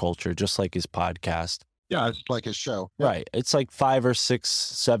Unpopular Culture, just like his podcast. Yeah, it's like his show. Right. It's like 5 or 6,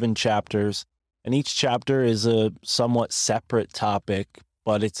 7 chapters, and each chapter is a somewhat separate topic,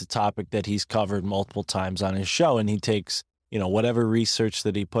 but it's a topic that he's covered multiple times on his show. And he takes, whatever research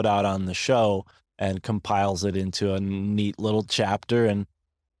that he put out on the show and compiles it into a neat little chapter. And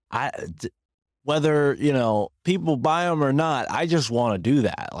whether, people buy them or not, I just want to do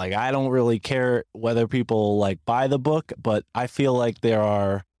that. Like, I don't really care whether people like buy the book, but I feel like there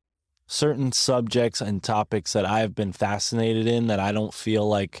are certain subjects and topics that I've been fascinated in that I don't feel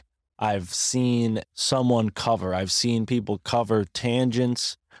like I've seen someone cover. I've seen people cover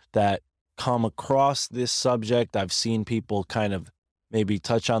tangents that come across this subject. I've seen people kind of maybe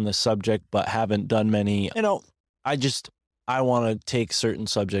touch on the subject, but haven't done many. I want to take certain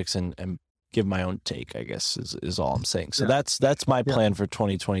subjects and give my own take, I guess, is all I'm saying. So that's my plan for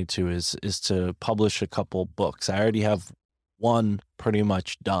 2022 is to publish a couple books. I already have one pretty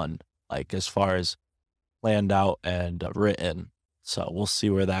much done, like as far as planned out and written. So we'll see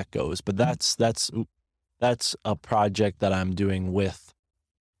where that goes. But that's a project that I'm doing with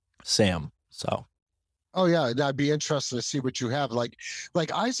Sam. So. Oh yeah, I'd be interested to see what you have. Like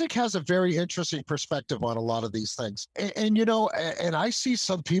Isaac has a very interesting perspective on a lot of these things, and and I see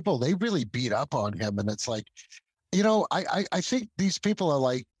some people, they really beat up on him, and it's like, I think these people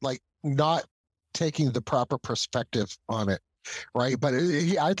are like not taking the proper perspective on it, right? But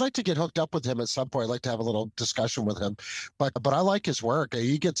I'd like to get hooked up with him at some point. I'd like to have a little discussion with him, but I like his work.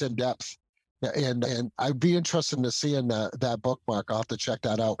 He gets in depth. And I'd be interested to see in that book, Mark. I'll have to check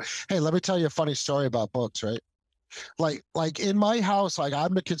that out. Hey, let me tell you a funny story about books, right? Like in my house, like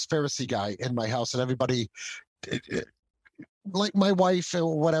I'm the conspiracy guy in my house, and everybody, like my wife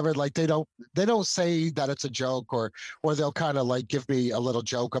or whatever, like they don't say that it's a joke, or they'll kind of like give me a little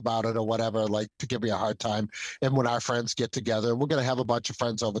joke about it or whatever, like to give me a hard time. And when our friends get together, we're going to have a bunch of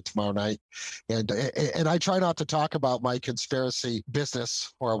friends over tomorrow night, and I try not to talk about my conspiracy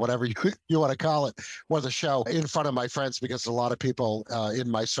business or whatever you want to call it, or the show, in front of my friends, because a lot of people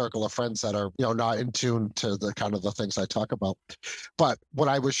in my circle of friends that are not in tune to the kind of the things I talk about. But when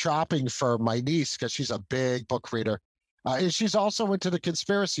I was shopping for my niece, because she's a big book reader, and she's also into the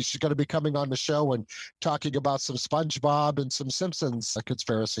conspiracy. She's going to be coming on the show and talking about some SpongeBob and some Simpsons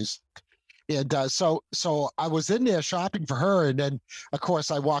conspiracies. And so I was in there shopping for her, and then of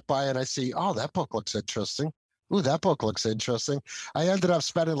course I walk by and I see, oh, that book looks interesting. Ooh, that book looks interesting. I ended up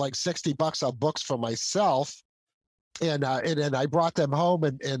spending like $60 on books for myself, and then I brought them home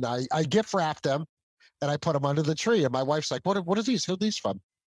and I gift wrapped them and I put them under the tree. And my wife's like, what are these? Who are these from?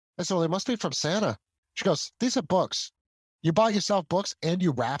 I said, well, they must be from Santa. She goes, these are books. You bought yourself books and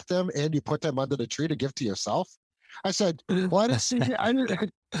you wrap them and you put them under the tree to give to yourself. I said, well, I didn't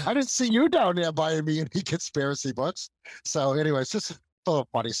see you down there buying me any conspiracy books. So anyways, just a little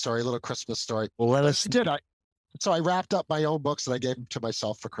funny story, a little Christmas story. Well, let us. So I wrapped up my own books and I gave them to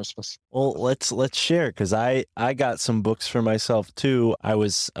myself for Christmas. Well, let's share, because I got some books for myself too. I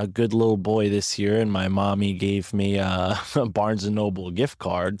was a good little boy this year, and my mommy gave me a Barnes and Noble gift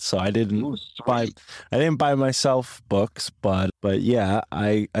card. So I didn't buy myself books, but yeah,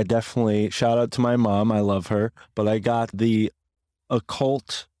 I definitely, shout out to my mom. I love her. But I got the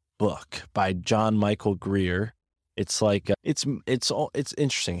Occult book by John Michael Greer. It's like it's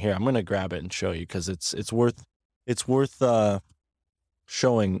interesting. Here, I'm gonna grab it and show you, because it's worth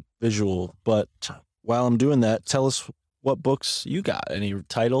showing visual. But while I'm doing that, tell us what books you got. Any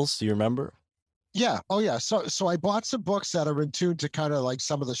titles? Do you remember? Yeah. Oh, yeah. So I bought some books that are in tune to kind of like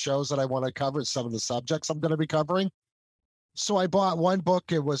some of the shows that I want to cover, some of the subjects I'm going to be covering. So I bought one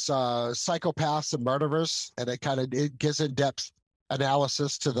book. It was Psychopaths and Murderers, and it gives in-depth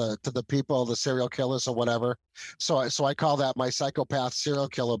analysis to the people, the serial killers or whatever. So I call that my Psychopath serial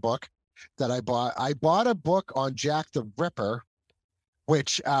killer book that I bought. I bought a book on Jack the Ripper,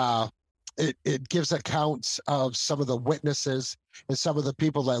 which it gives accounts of some of the witnesses and some of the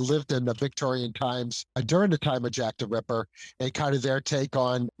people that lived in the Victorian times during the time of Jack the Ripper, and kind of their take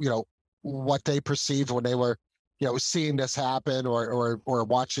on, what they perceived when they were, seeing this happen or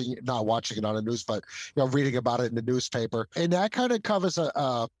not watching it on the news, but, reading about it in the newspaper. And that kind of covers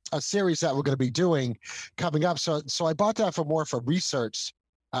a series that we're going to be doing coming up. So I bought that for research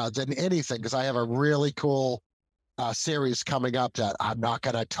than anything, because I have a really cool series coming up that I'm not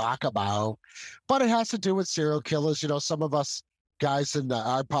going to talk about, but it has to do with serial killers. Some of us guys in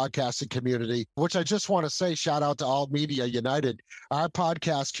our podcasting community, which I just want to say, shout out to All Media United. Our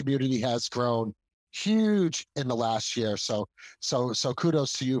podcast community has grown huge in the last year. So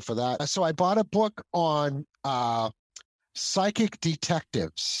kudos to you for that. So I bought a book on psychic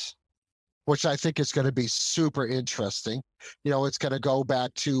detectives, which I think is going to be super interesting. It's going to go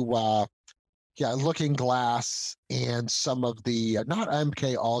back to Looking Glass and some of the not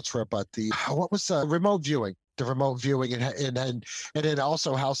MK Ultra, but what was remote viewing. The remote viewing, and then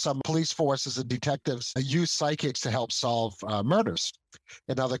also how some police forces and detectives use psychics to help solve murders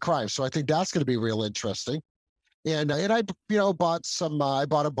and other crimes. So I think that's going to be real interesting. And I bought some. I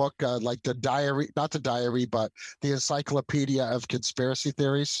bought a book like not the diary, but the Encyclopedia of Conspiracy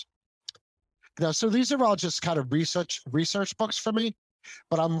Theories. So these are all just kind of research books for me,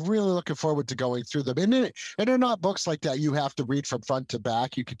 but I'm really looking forward to going through them. And they're not books like that you have to read from front to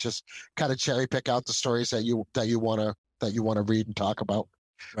back. You could just kind of cherry pick out the stories that you want to read and talk about.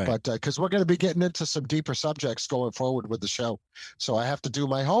 Right. But because we're going to be getting into some deeper subjects going forward with the show, so I have to do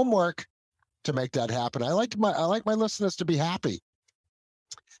my homework to make that happen. I like my listeners to be happy,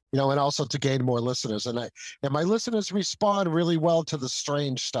 and also to gain more listeners. And my listeners respond really well to the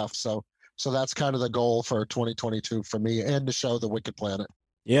strange stuff. So that's kind of the goal for 2022 for me and the show, The Wicked Planet.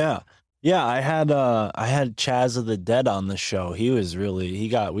 Yeah. I had Chaz of the Dead on the show. We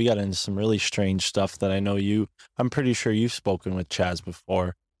got into some really strange stuff that I know I'm pretty sure you've spoken with Chaz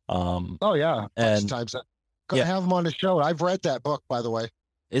before. Oh yeah. And times gonna have him on the show. I've read that book, by the way.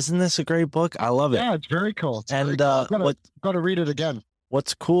 Isn't this a great book? I love it. Yeah, it's very cool. I'm gonna read it again.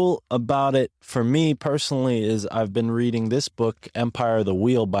 What's cool about it for me personally is I've been reading this book, Empire of the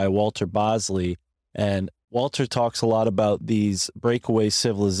Wheel by Walter Bosley, and Walter talks a lot about these breakaway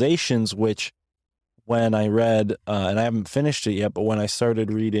civilizations, which when I read, and I haven't finished it yet, but when I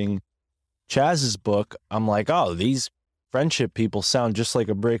started reading Chaz's book, I'm like, oh, these friendship people sound just like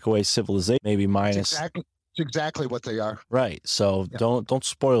a breakaway civilization, maybe minus. It's exactly what they are. Right. So yeah. Don't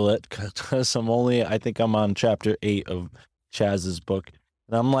spoil it, because I think I'm on chapter 8 of Chaz's book.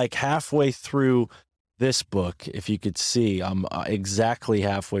 And I'm like halfway through this book. If you could see, I'm exactly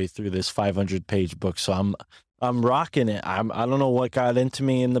halfway through this 500-page book. So I'm rocking it. I don't know what got into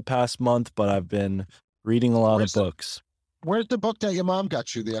me in the past month, but I've been reading a lot of books. Where's the book that your mom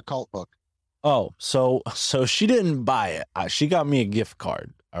got you, the occult book? Oh, so she didn't buy it. She got me a gift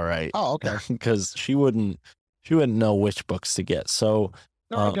card. All right. Oh, okay. Because she wouldn't know which books to get. So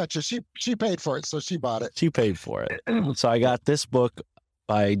I got you. She paid for it, so she bought it. She paid for it. So I got this book,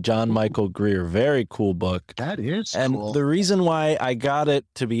 by John Michael Greer. Very cool book. That is And cool. the reason why I got it,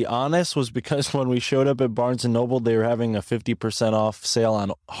 to be honest, was because when we showed up at Barnes & Noble, they were having a 50% off sale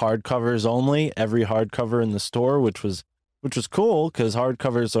on hardcovers only, every hardcover in the store, which was cool because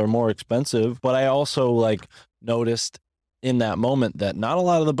hardcovers are more expensive. But I also noticed in that moment that not a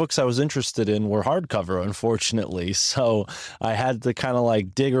lot of the books I was interested in were hardcover, unfortunately. So I had to kind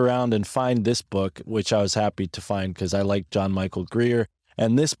of dig around and find this book, which I was happy to find because I like John Michael Greer.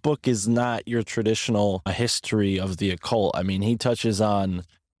 And this book is not your traditional history of the occult. I mean, he touches on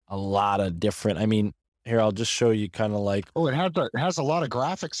a lot of different, here, I'll just show you kind of Oh, it has a lot of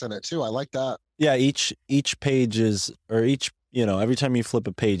graphics in it too. I like that. yeah, each page is, or each, every time you flip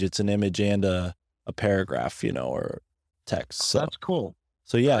a page, it's an image and a paragraph, or text. So That's cool.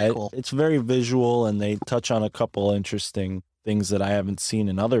 So yeah, Very cool. it's very visual, and they touch on a couple interesting things that I haven't seen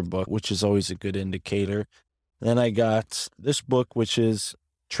in other books, which is always a good indicator. Then I got this book, which is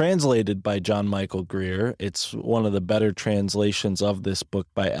translated by John Michael Greer. It's one of the better translations of this book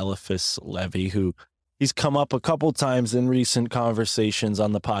by Eliphas Levi, who he's come up a couple times in recent conversations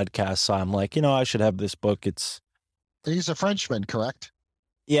on the podcast. So I'm like, I should have this book. He's a Frenchman, correct?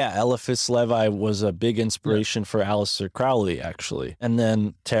 Yeah, Eliphas Levi was a big inspiration for Aleister Crowley, actually. And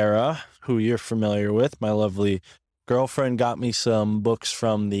then Tara, who you're familiar with, my lovely girlfriend, got me some books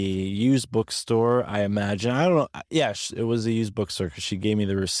from the used bookstore, I imagine. I don't know. Yeah, it was a used bookstore because she gave me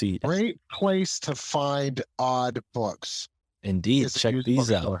the receipt. Great place to find odd books. Indeed. Is a Check used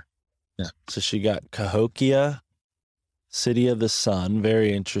these out. bookstore. Yeah. So she got Cahokia, City of the Sun.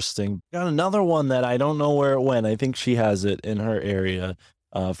 Very interesting. Got another one that I don't know where it went. I think she has it in her area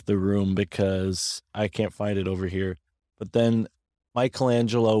of the room because I can't find it over here. But then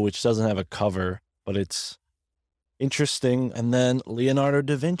Michelangelo, which doesn't have a cover, but it's interesting. And then Leonardo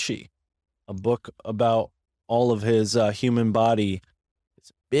da Vinci, a book about all of his human body.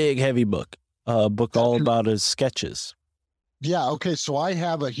 It's a big, heavy book. A book all about his sketches. Yeah, okay, so I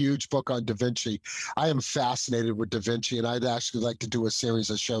have a huge book on Da Vinci. I am fascinated with Da Vinci, and I'd actually like to do a series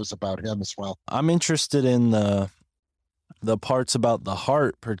of shows about him as well. I'm interested in the parts about the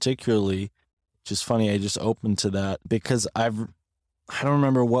heart, particularly, which is funny. I just opened to that because I don't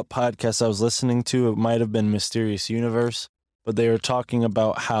remember what podcast I was listening to. It might have been Mysterious Universe, but they were talking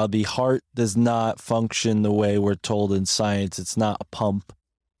about how the heart does not function the way we're told in science. It's not a pump,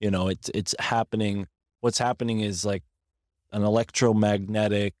 it's happening. What's happening is an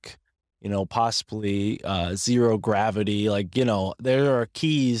electromagnetic, possibly zero gravity. There are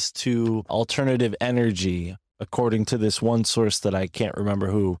keys to alternative energy, according to this one source that I can't remember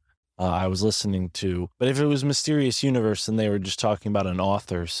who I was listening to. But if it was Mysterious Universe, then they were just talking about an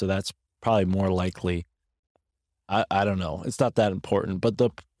author, so that's probably more likely. I don't know. It's not that important. But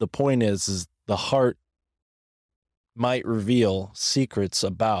the point is the heart might reveal secrets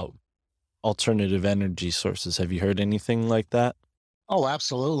about alternative energy sources. Have you heard anything like that? Oh,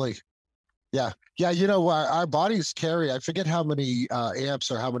 absolutely. Yeah. Yeah, our bodies carry, I forget how many amps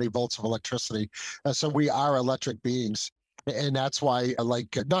or how many volts of electricity. So we are electric beings. And that's why,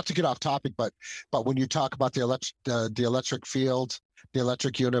 not to get off topic, but when you talk about the electric field, the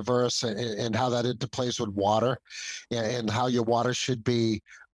electric universe, and how that interplays with water, and how your water should be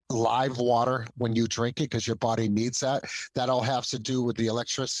live water when you drink it because your body needs that all has to do with the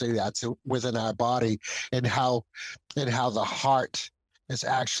electricity that's within our body, and how the heart is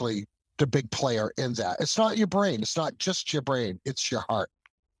actually the big player in that. It's not your brain. It's not just your brain. It's your heart.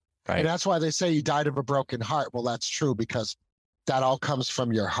 Right. And that's why they say you died of a broken heart. Well, that's true because that all comes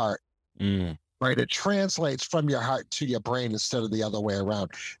from your heart. Right? It translates from your heart to your brain instead of the other way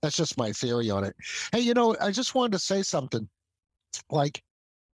around. That's just my theory on it. Hey, I just wanted to say something.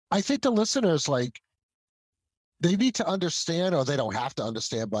 I think the listeners, they need to understand, or they don't have to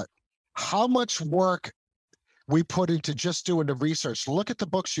understand, but how much work we put into just doing the research. Look at the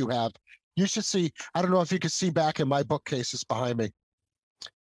books you have. You should see, I don't know if you can see back in my bookcases behind me,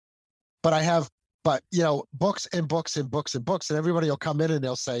 but I have, books and books and books and books, and everybody will come in and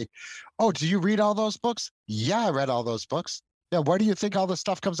they'll say, oh, do you read all those books? Yeah, I read all those books. Yeah, where do you think all this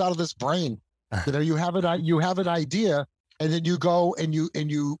stuff comes out of this brain? You have an idea, and then you go and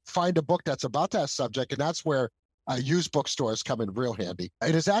you find a book that's about that subject, and that's where used bookstores come in real handy.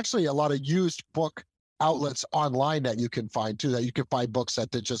 It is actually a lot of used book outlets online that you can find too, that you can find books that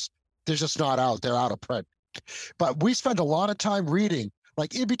they're just not out. They're out of print. But we spend a lot of time reading,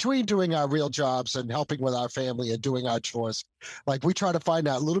 in between doing our real jobs and helping with our family and doing our chores. We try to find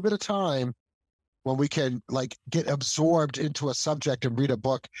that little bit of time when we can get absorbed into a subject and read a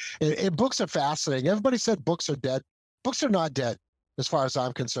book. And books are fascinating. Everybody said books are dead. Books are not dead as far as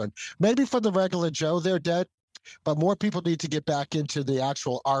I'm concerned. Maybe for the regular Joe, they're dead, but more people need to get back into the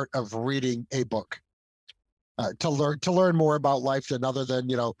actual art of reading a book. To learn more about life than other than,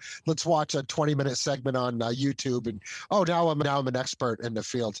 let's watch a 20-minute segment on YouTube and now I'm an expert in the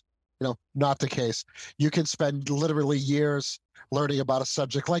field. Not the case. You can spend literally years learning about a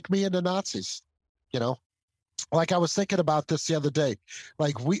subject like me and the Nazis. Like I was thinking about this the other day.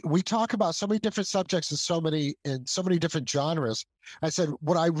 Like we talk about so many different subjects in so many different genres. I said,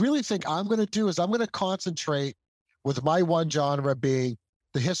 what I really think I'm going to do is I'm going to concentrate with my one genre being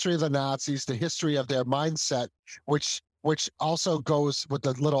the history of the Nazis, the history of their mindset, which also goes with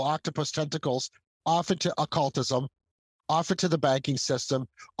the little octopus tentacles off into occultism, off into the banking system,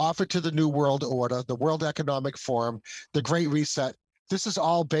 off into the New World Order, the World Economic Forum, the Great Reset. This is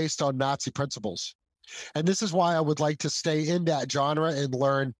all based on Nazi principles. And this is why I would like to stay in that genre and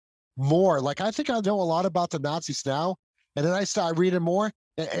learn more. Like, I think I know a lot about the Nazis now, and then I start reading more.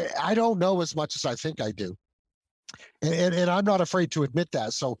 I don't know as much as I think I do. And I'm not afraid to admit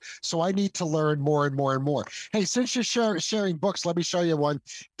that. So I need to learn more and more and more. Hey, since you're sharing books, let me show you one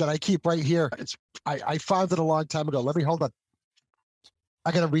that I keep right here. I found it a long time ago. Let me hold on.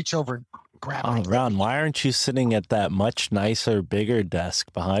 I got to reach over and grab it. Ron, why aren't you sitting at that much nicer, bigger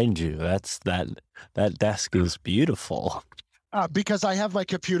desk behind you? That desk is beautiful. Because I have my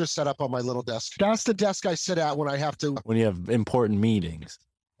computer set up on my little desk. That's the desk I sit at when I have to. When you have important meetings.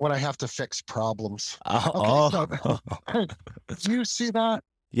 When I have to fix problems. Do you see that?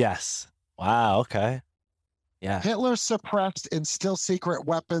 Yes. Wow. Okay. Yeah. Hitler suppressed and still secret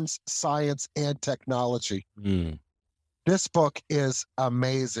weapons, science, and technology. This book is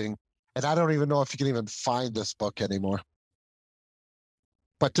amazing. And I don't even know if you can even find this book anymore.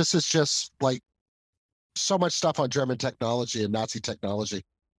 But this is just like so much stuff on German technology and Nazi technology.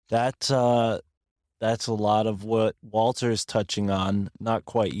 That's a lot of what Walter's touching on, not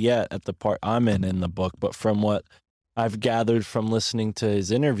quite yet at the part I'm in the book, but from what I've gathered from listening to his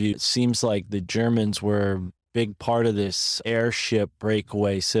interview, it seems like the Germans were a big part of this airship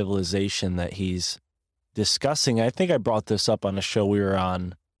breakaway civilization that he's discussing. I think I brought this up on a show we were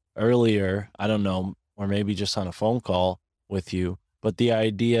on earlier, I don't know, or maybe just on a phone call with you, but the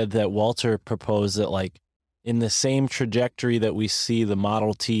idea that Walter proposed that, like, in the same trajectory that we see the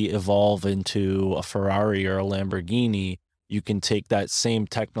Model T evolve into a Ferrari or a Lamborghini, you can take that same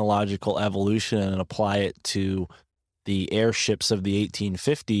technological evolution and apply it to the airships of the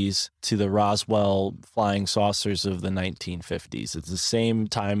 1850s to the Roswell flying saucers of the 1950s. It's the same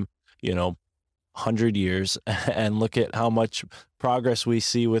time, 100 years, and look at how much progress we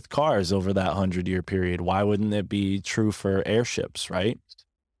see with cars over that 100-year period. Why wouldn't it be true for airships, right?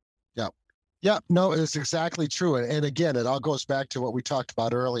 Yeah, no, it's exactly true. And again, it all goes back to what we talked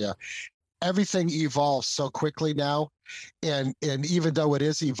about earlier. Everything evolves so quickly now. And even though it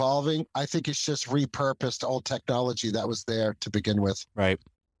is evolving, I think it's just repurposed old technology that was there to begin with. Right.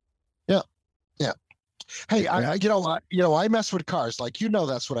 Yeah. Yeah. Hey, I mess with cars. Like,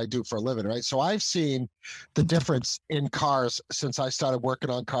 that's what I do for a living, right? So I've seen the difference in cars since I started working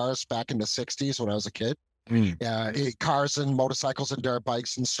on cars back in the 60s when I was a kid. Cars and motorcycles and dirt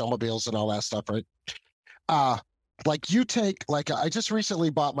bikes and snowmobiles and all that stuff, right? I just recently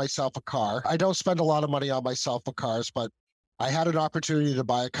bought myself a car. I don't spend a lot of money on myself for cars, but I had an opportunity to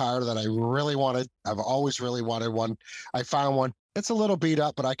buy a car that I really wanted. I've always really wanted one. I found one. It's a little beat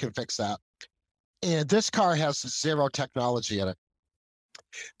up, but I can fix that. And this car has zero technology in it.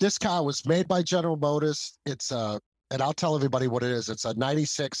 This car was made by General Motors. It's and I'll tell everybody what it is. It's a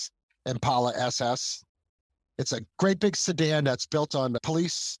 96 Impala SS. It's a great big sedan that's built on the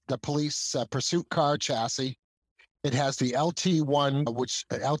police pursuit car chassis. It has the LT1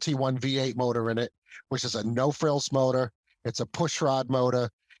 V8 motor in it, which is a no frills motor. It's a push rod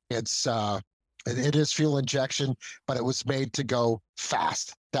motor. It is fuel injection, but it was made to go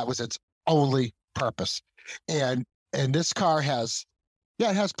fast. That was its only purpose. And this car has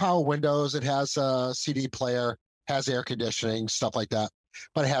power windows. It has a CD player, has air conditioning, stuff like that,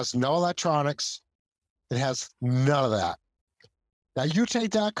 but it has no electronics. It has none of that. Now you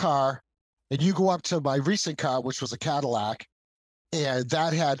take that car and you go up to my recent car, which was a Cadillac, and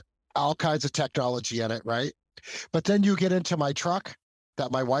that had all kinds of technology in it, right? But then you get into my truck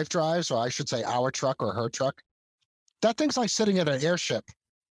that my wife drives, or I should say our truck or her truck. That thing's like sitting in an airship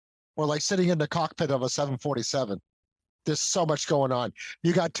or like sitting in the cockpit of a 747. There's so much going on.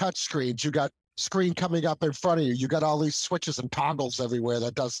 You got touch screens. You got screen coming up in front of you. You got all these switches and toggles everywhere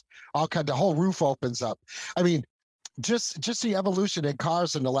that does all kinds. The whole roof opens up. I mean, just the evolution in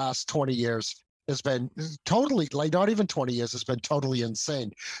cars in the last 20 years has been totally, like, not even 20 years, has been totally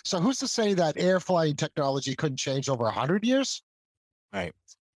insane. So who's to say that air flying technology couldn't change over 100 years? Right.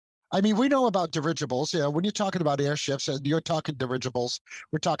 I mean, we know about dirigibles. You know, when you're talking about airships, you're talking dirigibles.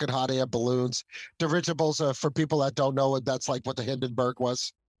 We're talking hot air balloons. Dirigibles, for people that don't know it, that's like what the Hindenburg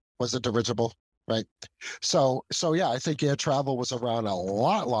was a dirigible, right? So yeah, I think air travel was around a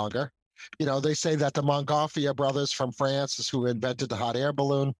lot longer. You know, they say that the Montgolfier brothers from France is who invented the hot air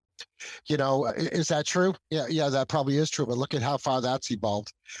balloon. You know, is that true? Yeah, that probably is true. But look at how far that's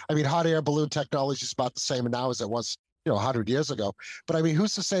evolved. I mean, hot air balloon technology is about the same now as it was, 100 years ago. But I mean,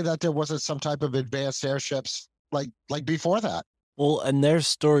 who's to say that there wasn't some type of advanced airships like before that? Well, and there's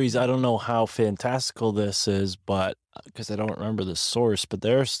stories, I don't know how fantastical this is, but because I don't remember the source, but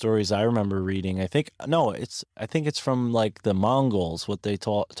there are stories I remember reading. I think it's from like the Mongols, what they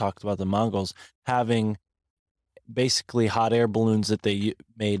talked about the Mongols having basically hot air balloons that they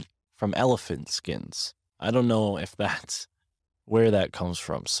made from elephant skins. I don't know if that's where that comes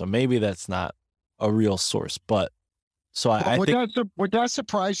from. So maybe that's not a real source, but I would think would that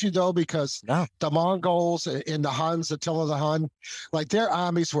surprise you though? Because no. the Mongols and the Huns, Attila the Hun, like their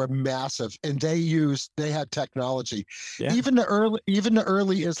armies were massive, and they had technology. Yeah. Even the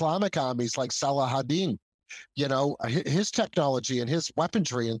early Islamic armies like Salah-ad-Din, his technology and his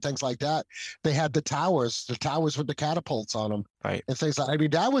weaponry and things like that. They had the towers with the catapults on them, right, and things like. I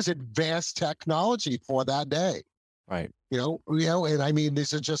mean, that was advanced technology for that day. Right. And I mean,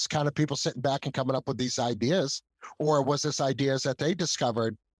 these are just kind of people sitting back and coming up with these ideas. Or was this ideas that they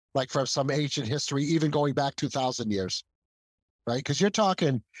discovered, like from some ancient history, even going back 2,000 years, right? Because you're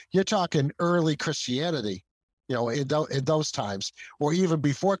talking early Christianity, in those times, or even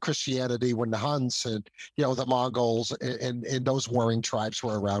before Christianity, when the Huns and the Mongols and those warring tribes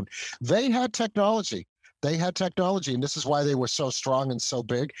were around, they had technology. And this is why they were so strong and so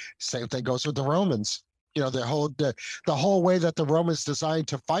big. Same thing goes with the Romans. The whole way that the Romans designed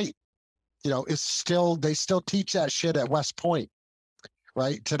to fight. They still teach that shit at West Point,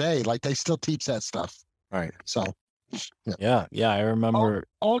 right? Today, like they still teach that stuff. Right. So, yeah, I remember.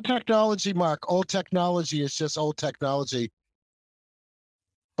 Old technology, Mark. Old technology is just old technology.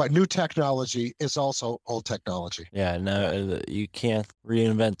 But new technology is also old technology. Yeah, no, you can't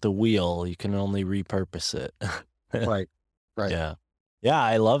reinvent the wheel. You can only repurpose it. Right. Yeah,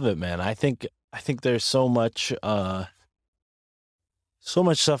 I love it, man. I think there's so much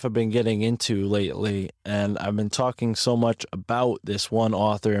stuff I've been getting into lately, and I've been talking so much about this one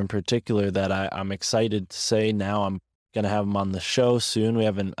author in particular that I'm excited to say now I'm gonna have him on the show soon. I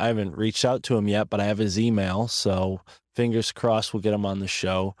haven't reached out to him yet, but I have his email, so fingers crossed we'll get him on the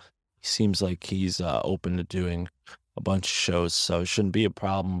show. He seems like he's open to doing a bunch of shows, so it shouldn't be a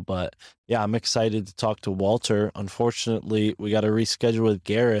problem. But yeah, I'm excited to talk to Walter. Unfortunately, we got to reschedule with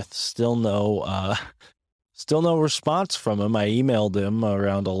Gareth. Still no response from him. I emailed him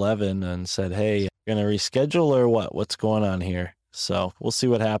around 11 and said, hey, you're going to reschedule or what? What's going on here? So we'll see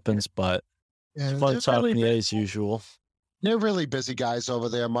what happens, but it's fun talking to you as usual. They're really busy guys over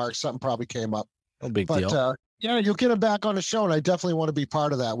there, Mark. Something probably came up. No big deal. Yeah, you'll get him back on the show, and I definitely want to be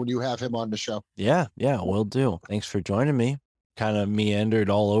part of that when you have him on the show. Yeah, will do. Thanks for joining me. Kind of meandered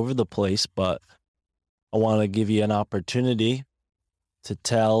all over the place, but I want to give you an opportunity to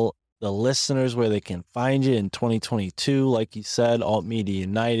tell the listeners where they can find you in 2022. Like you said, Alt Media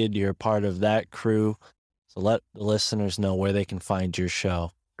United, you're a part of that crew. So let the listeners know where they can find your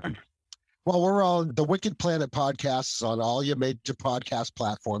show. Well, we're on the Wicked Planet podcasts on all your major podcast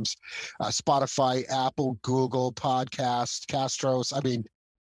platforms, Spotify, Apple, Google Podcasts, Castros. I mean,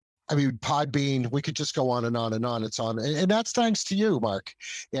 Podbean. We could just go on and on and on. It's on, and that's thanks to you, Mark.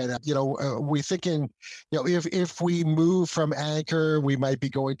 And we're thinking, if we move from Anchor, we might be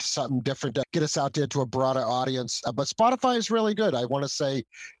going to something different to get us out there to a broader audience. But Spotify is really good. I want to say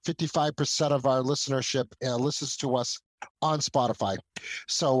 55% of our listenership listens to us on Spotify.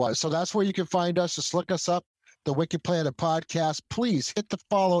 So that's where you can find us. Just look us up, the Wicked Planet Podcast. Please hit the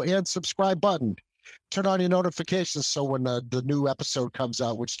follow and subscribe button. Turn on your notifications so when the new episode comes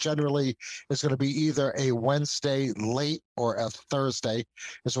out, which generally is going to be either a Wednesday late or a Thursday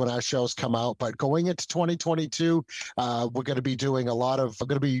is when our shows come out. But going into 2022, we're going to be doing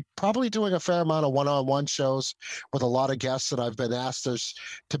probably doing a fair amount of one-on-one shows with a lot of guests, and I've been asked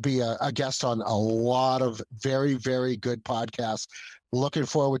to be a guest on a lot of very, very good podcasts. Looking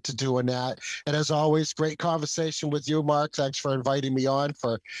forward to doing that. And as always, great conversation with you, Mark. Thanks for inviting me on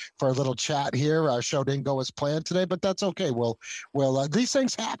for a little chat here. Our show didn't go as planned today, but that's okay. We'll these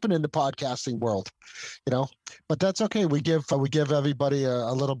things happen in the podcasting world, but that's okay. We give everybody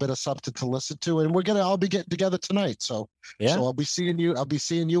a little bit of something to listen to, and we're going to all be getting together tonight. So I'll be seeing you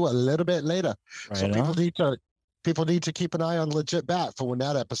a little bit later. Right, so people need to people need to keep an eye on Legit Bat for when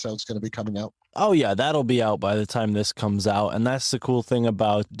that episode's going to be coming out. Oh yeah, that'll be out by the time this comes out. And that's the cool thing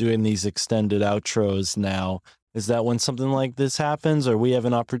about doing these extended outros now, is that when something like this happens or we have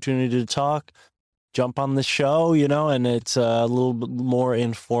an opportunity to talk, jump on the show, and it's a little bit more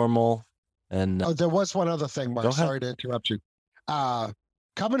informal. And there was one other thing, Mark. Go ahead. Sorry to interrupt you.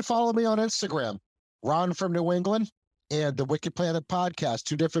 Come and follow me on Instagram, Ron from New England, and the Wicked Planet Podcast.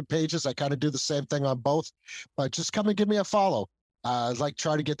 2 different pages. I kind of do the same thing on both, but just come and give me a follow.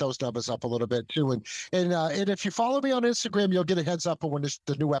 Try to get those numbers up a little bit too. And if you follow me on Instagram, you'll get a heads up on when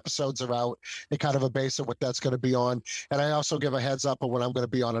the new episodes are out and kind of a base of what that's going to be on. And I also give a heads up on when I'm going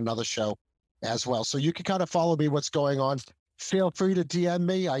to be on another show as well. So you can kind of follow me what's going on. Feel free to DM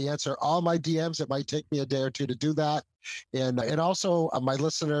me. I answer all my DMs. It might take me a day or two to do that. And also my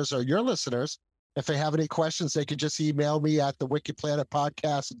listeners or your listeners, if they have any questions, they can just email me at the Wicked Planet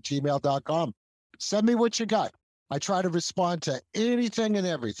Podcast at gmail.com. Send me what you got. I try to respond to anything and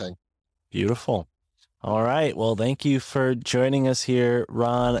everything. Beautiful. All right. Well, thank you for joining us here,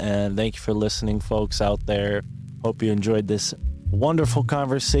 Ron, and thank you for listening, folks out there. Hope you enjoyed this wonderful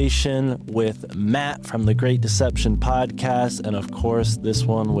conversation with Matt from the Great Deception Podcast, and of course, this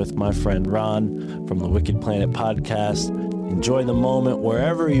one with my friend Ron from the Wicked Planet Podcast. Enjoy the moment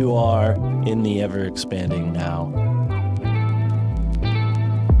wherever you are in the ever-expanding now.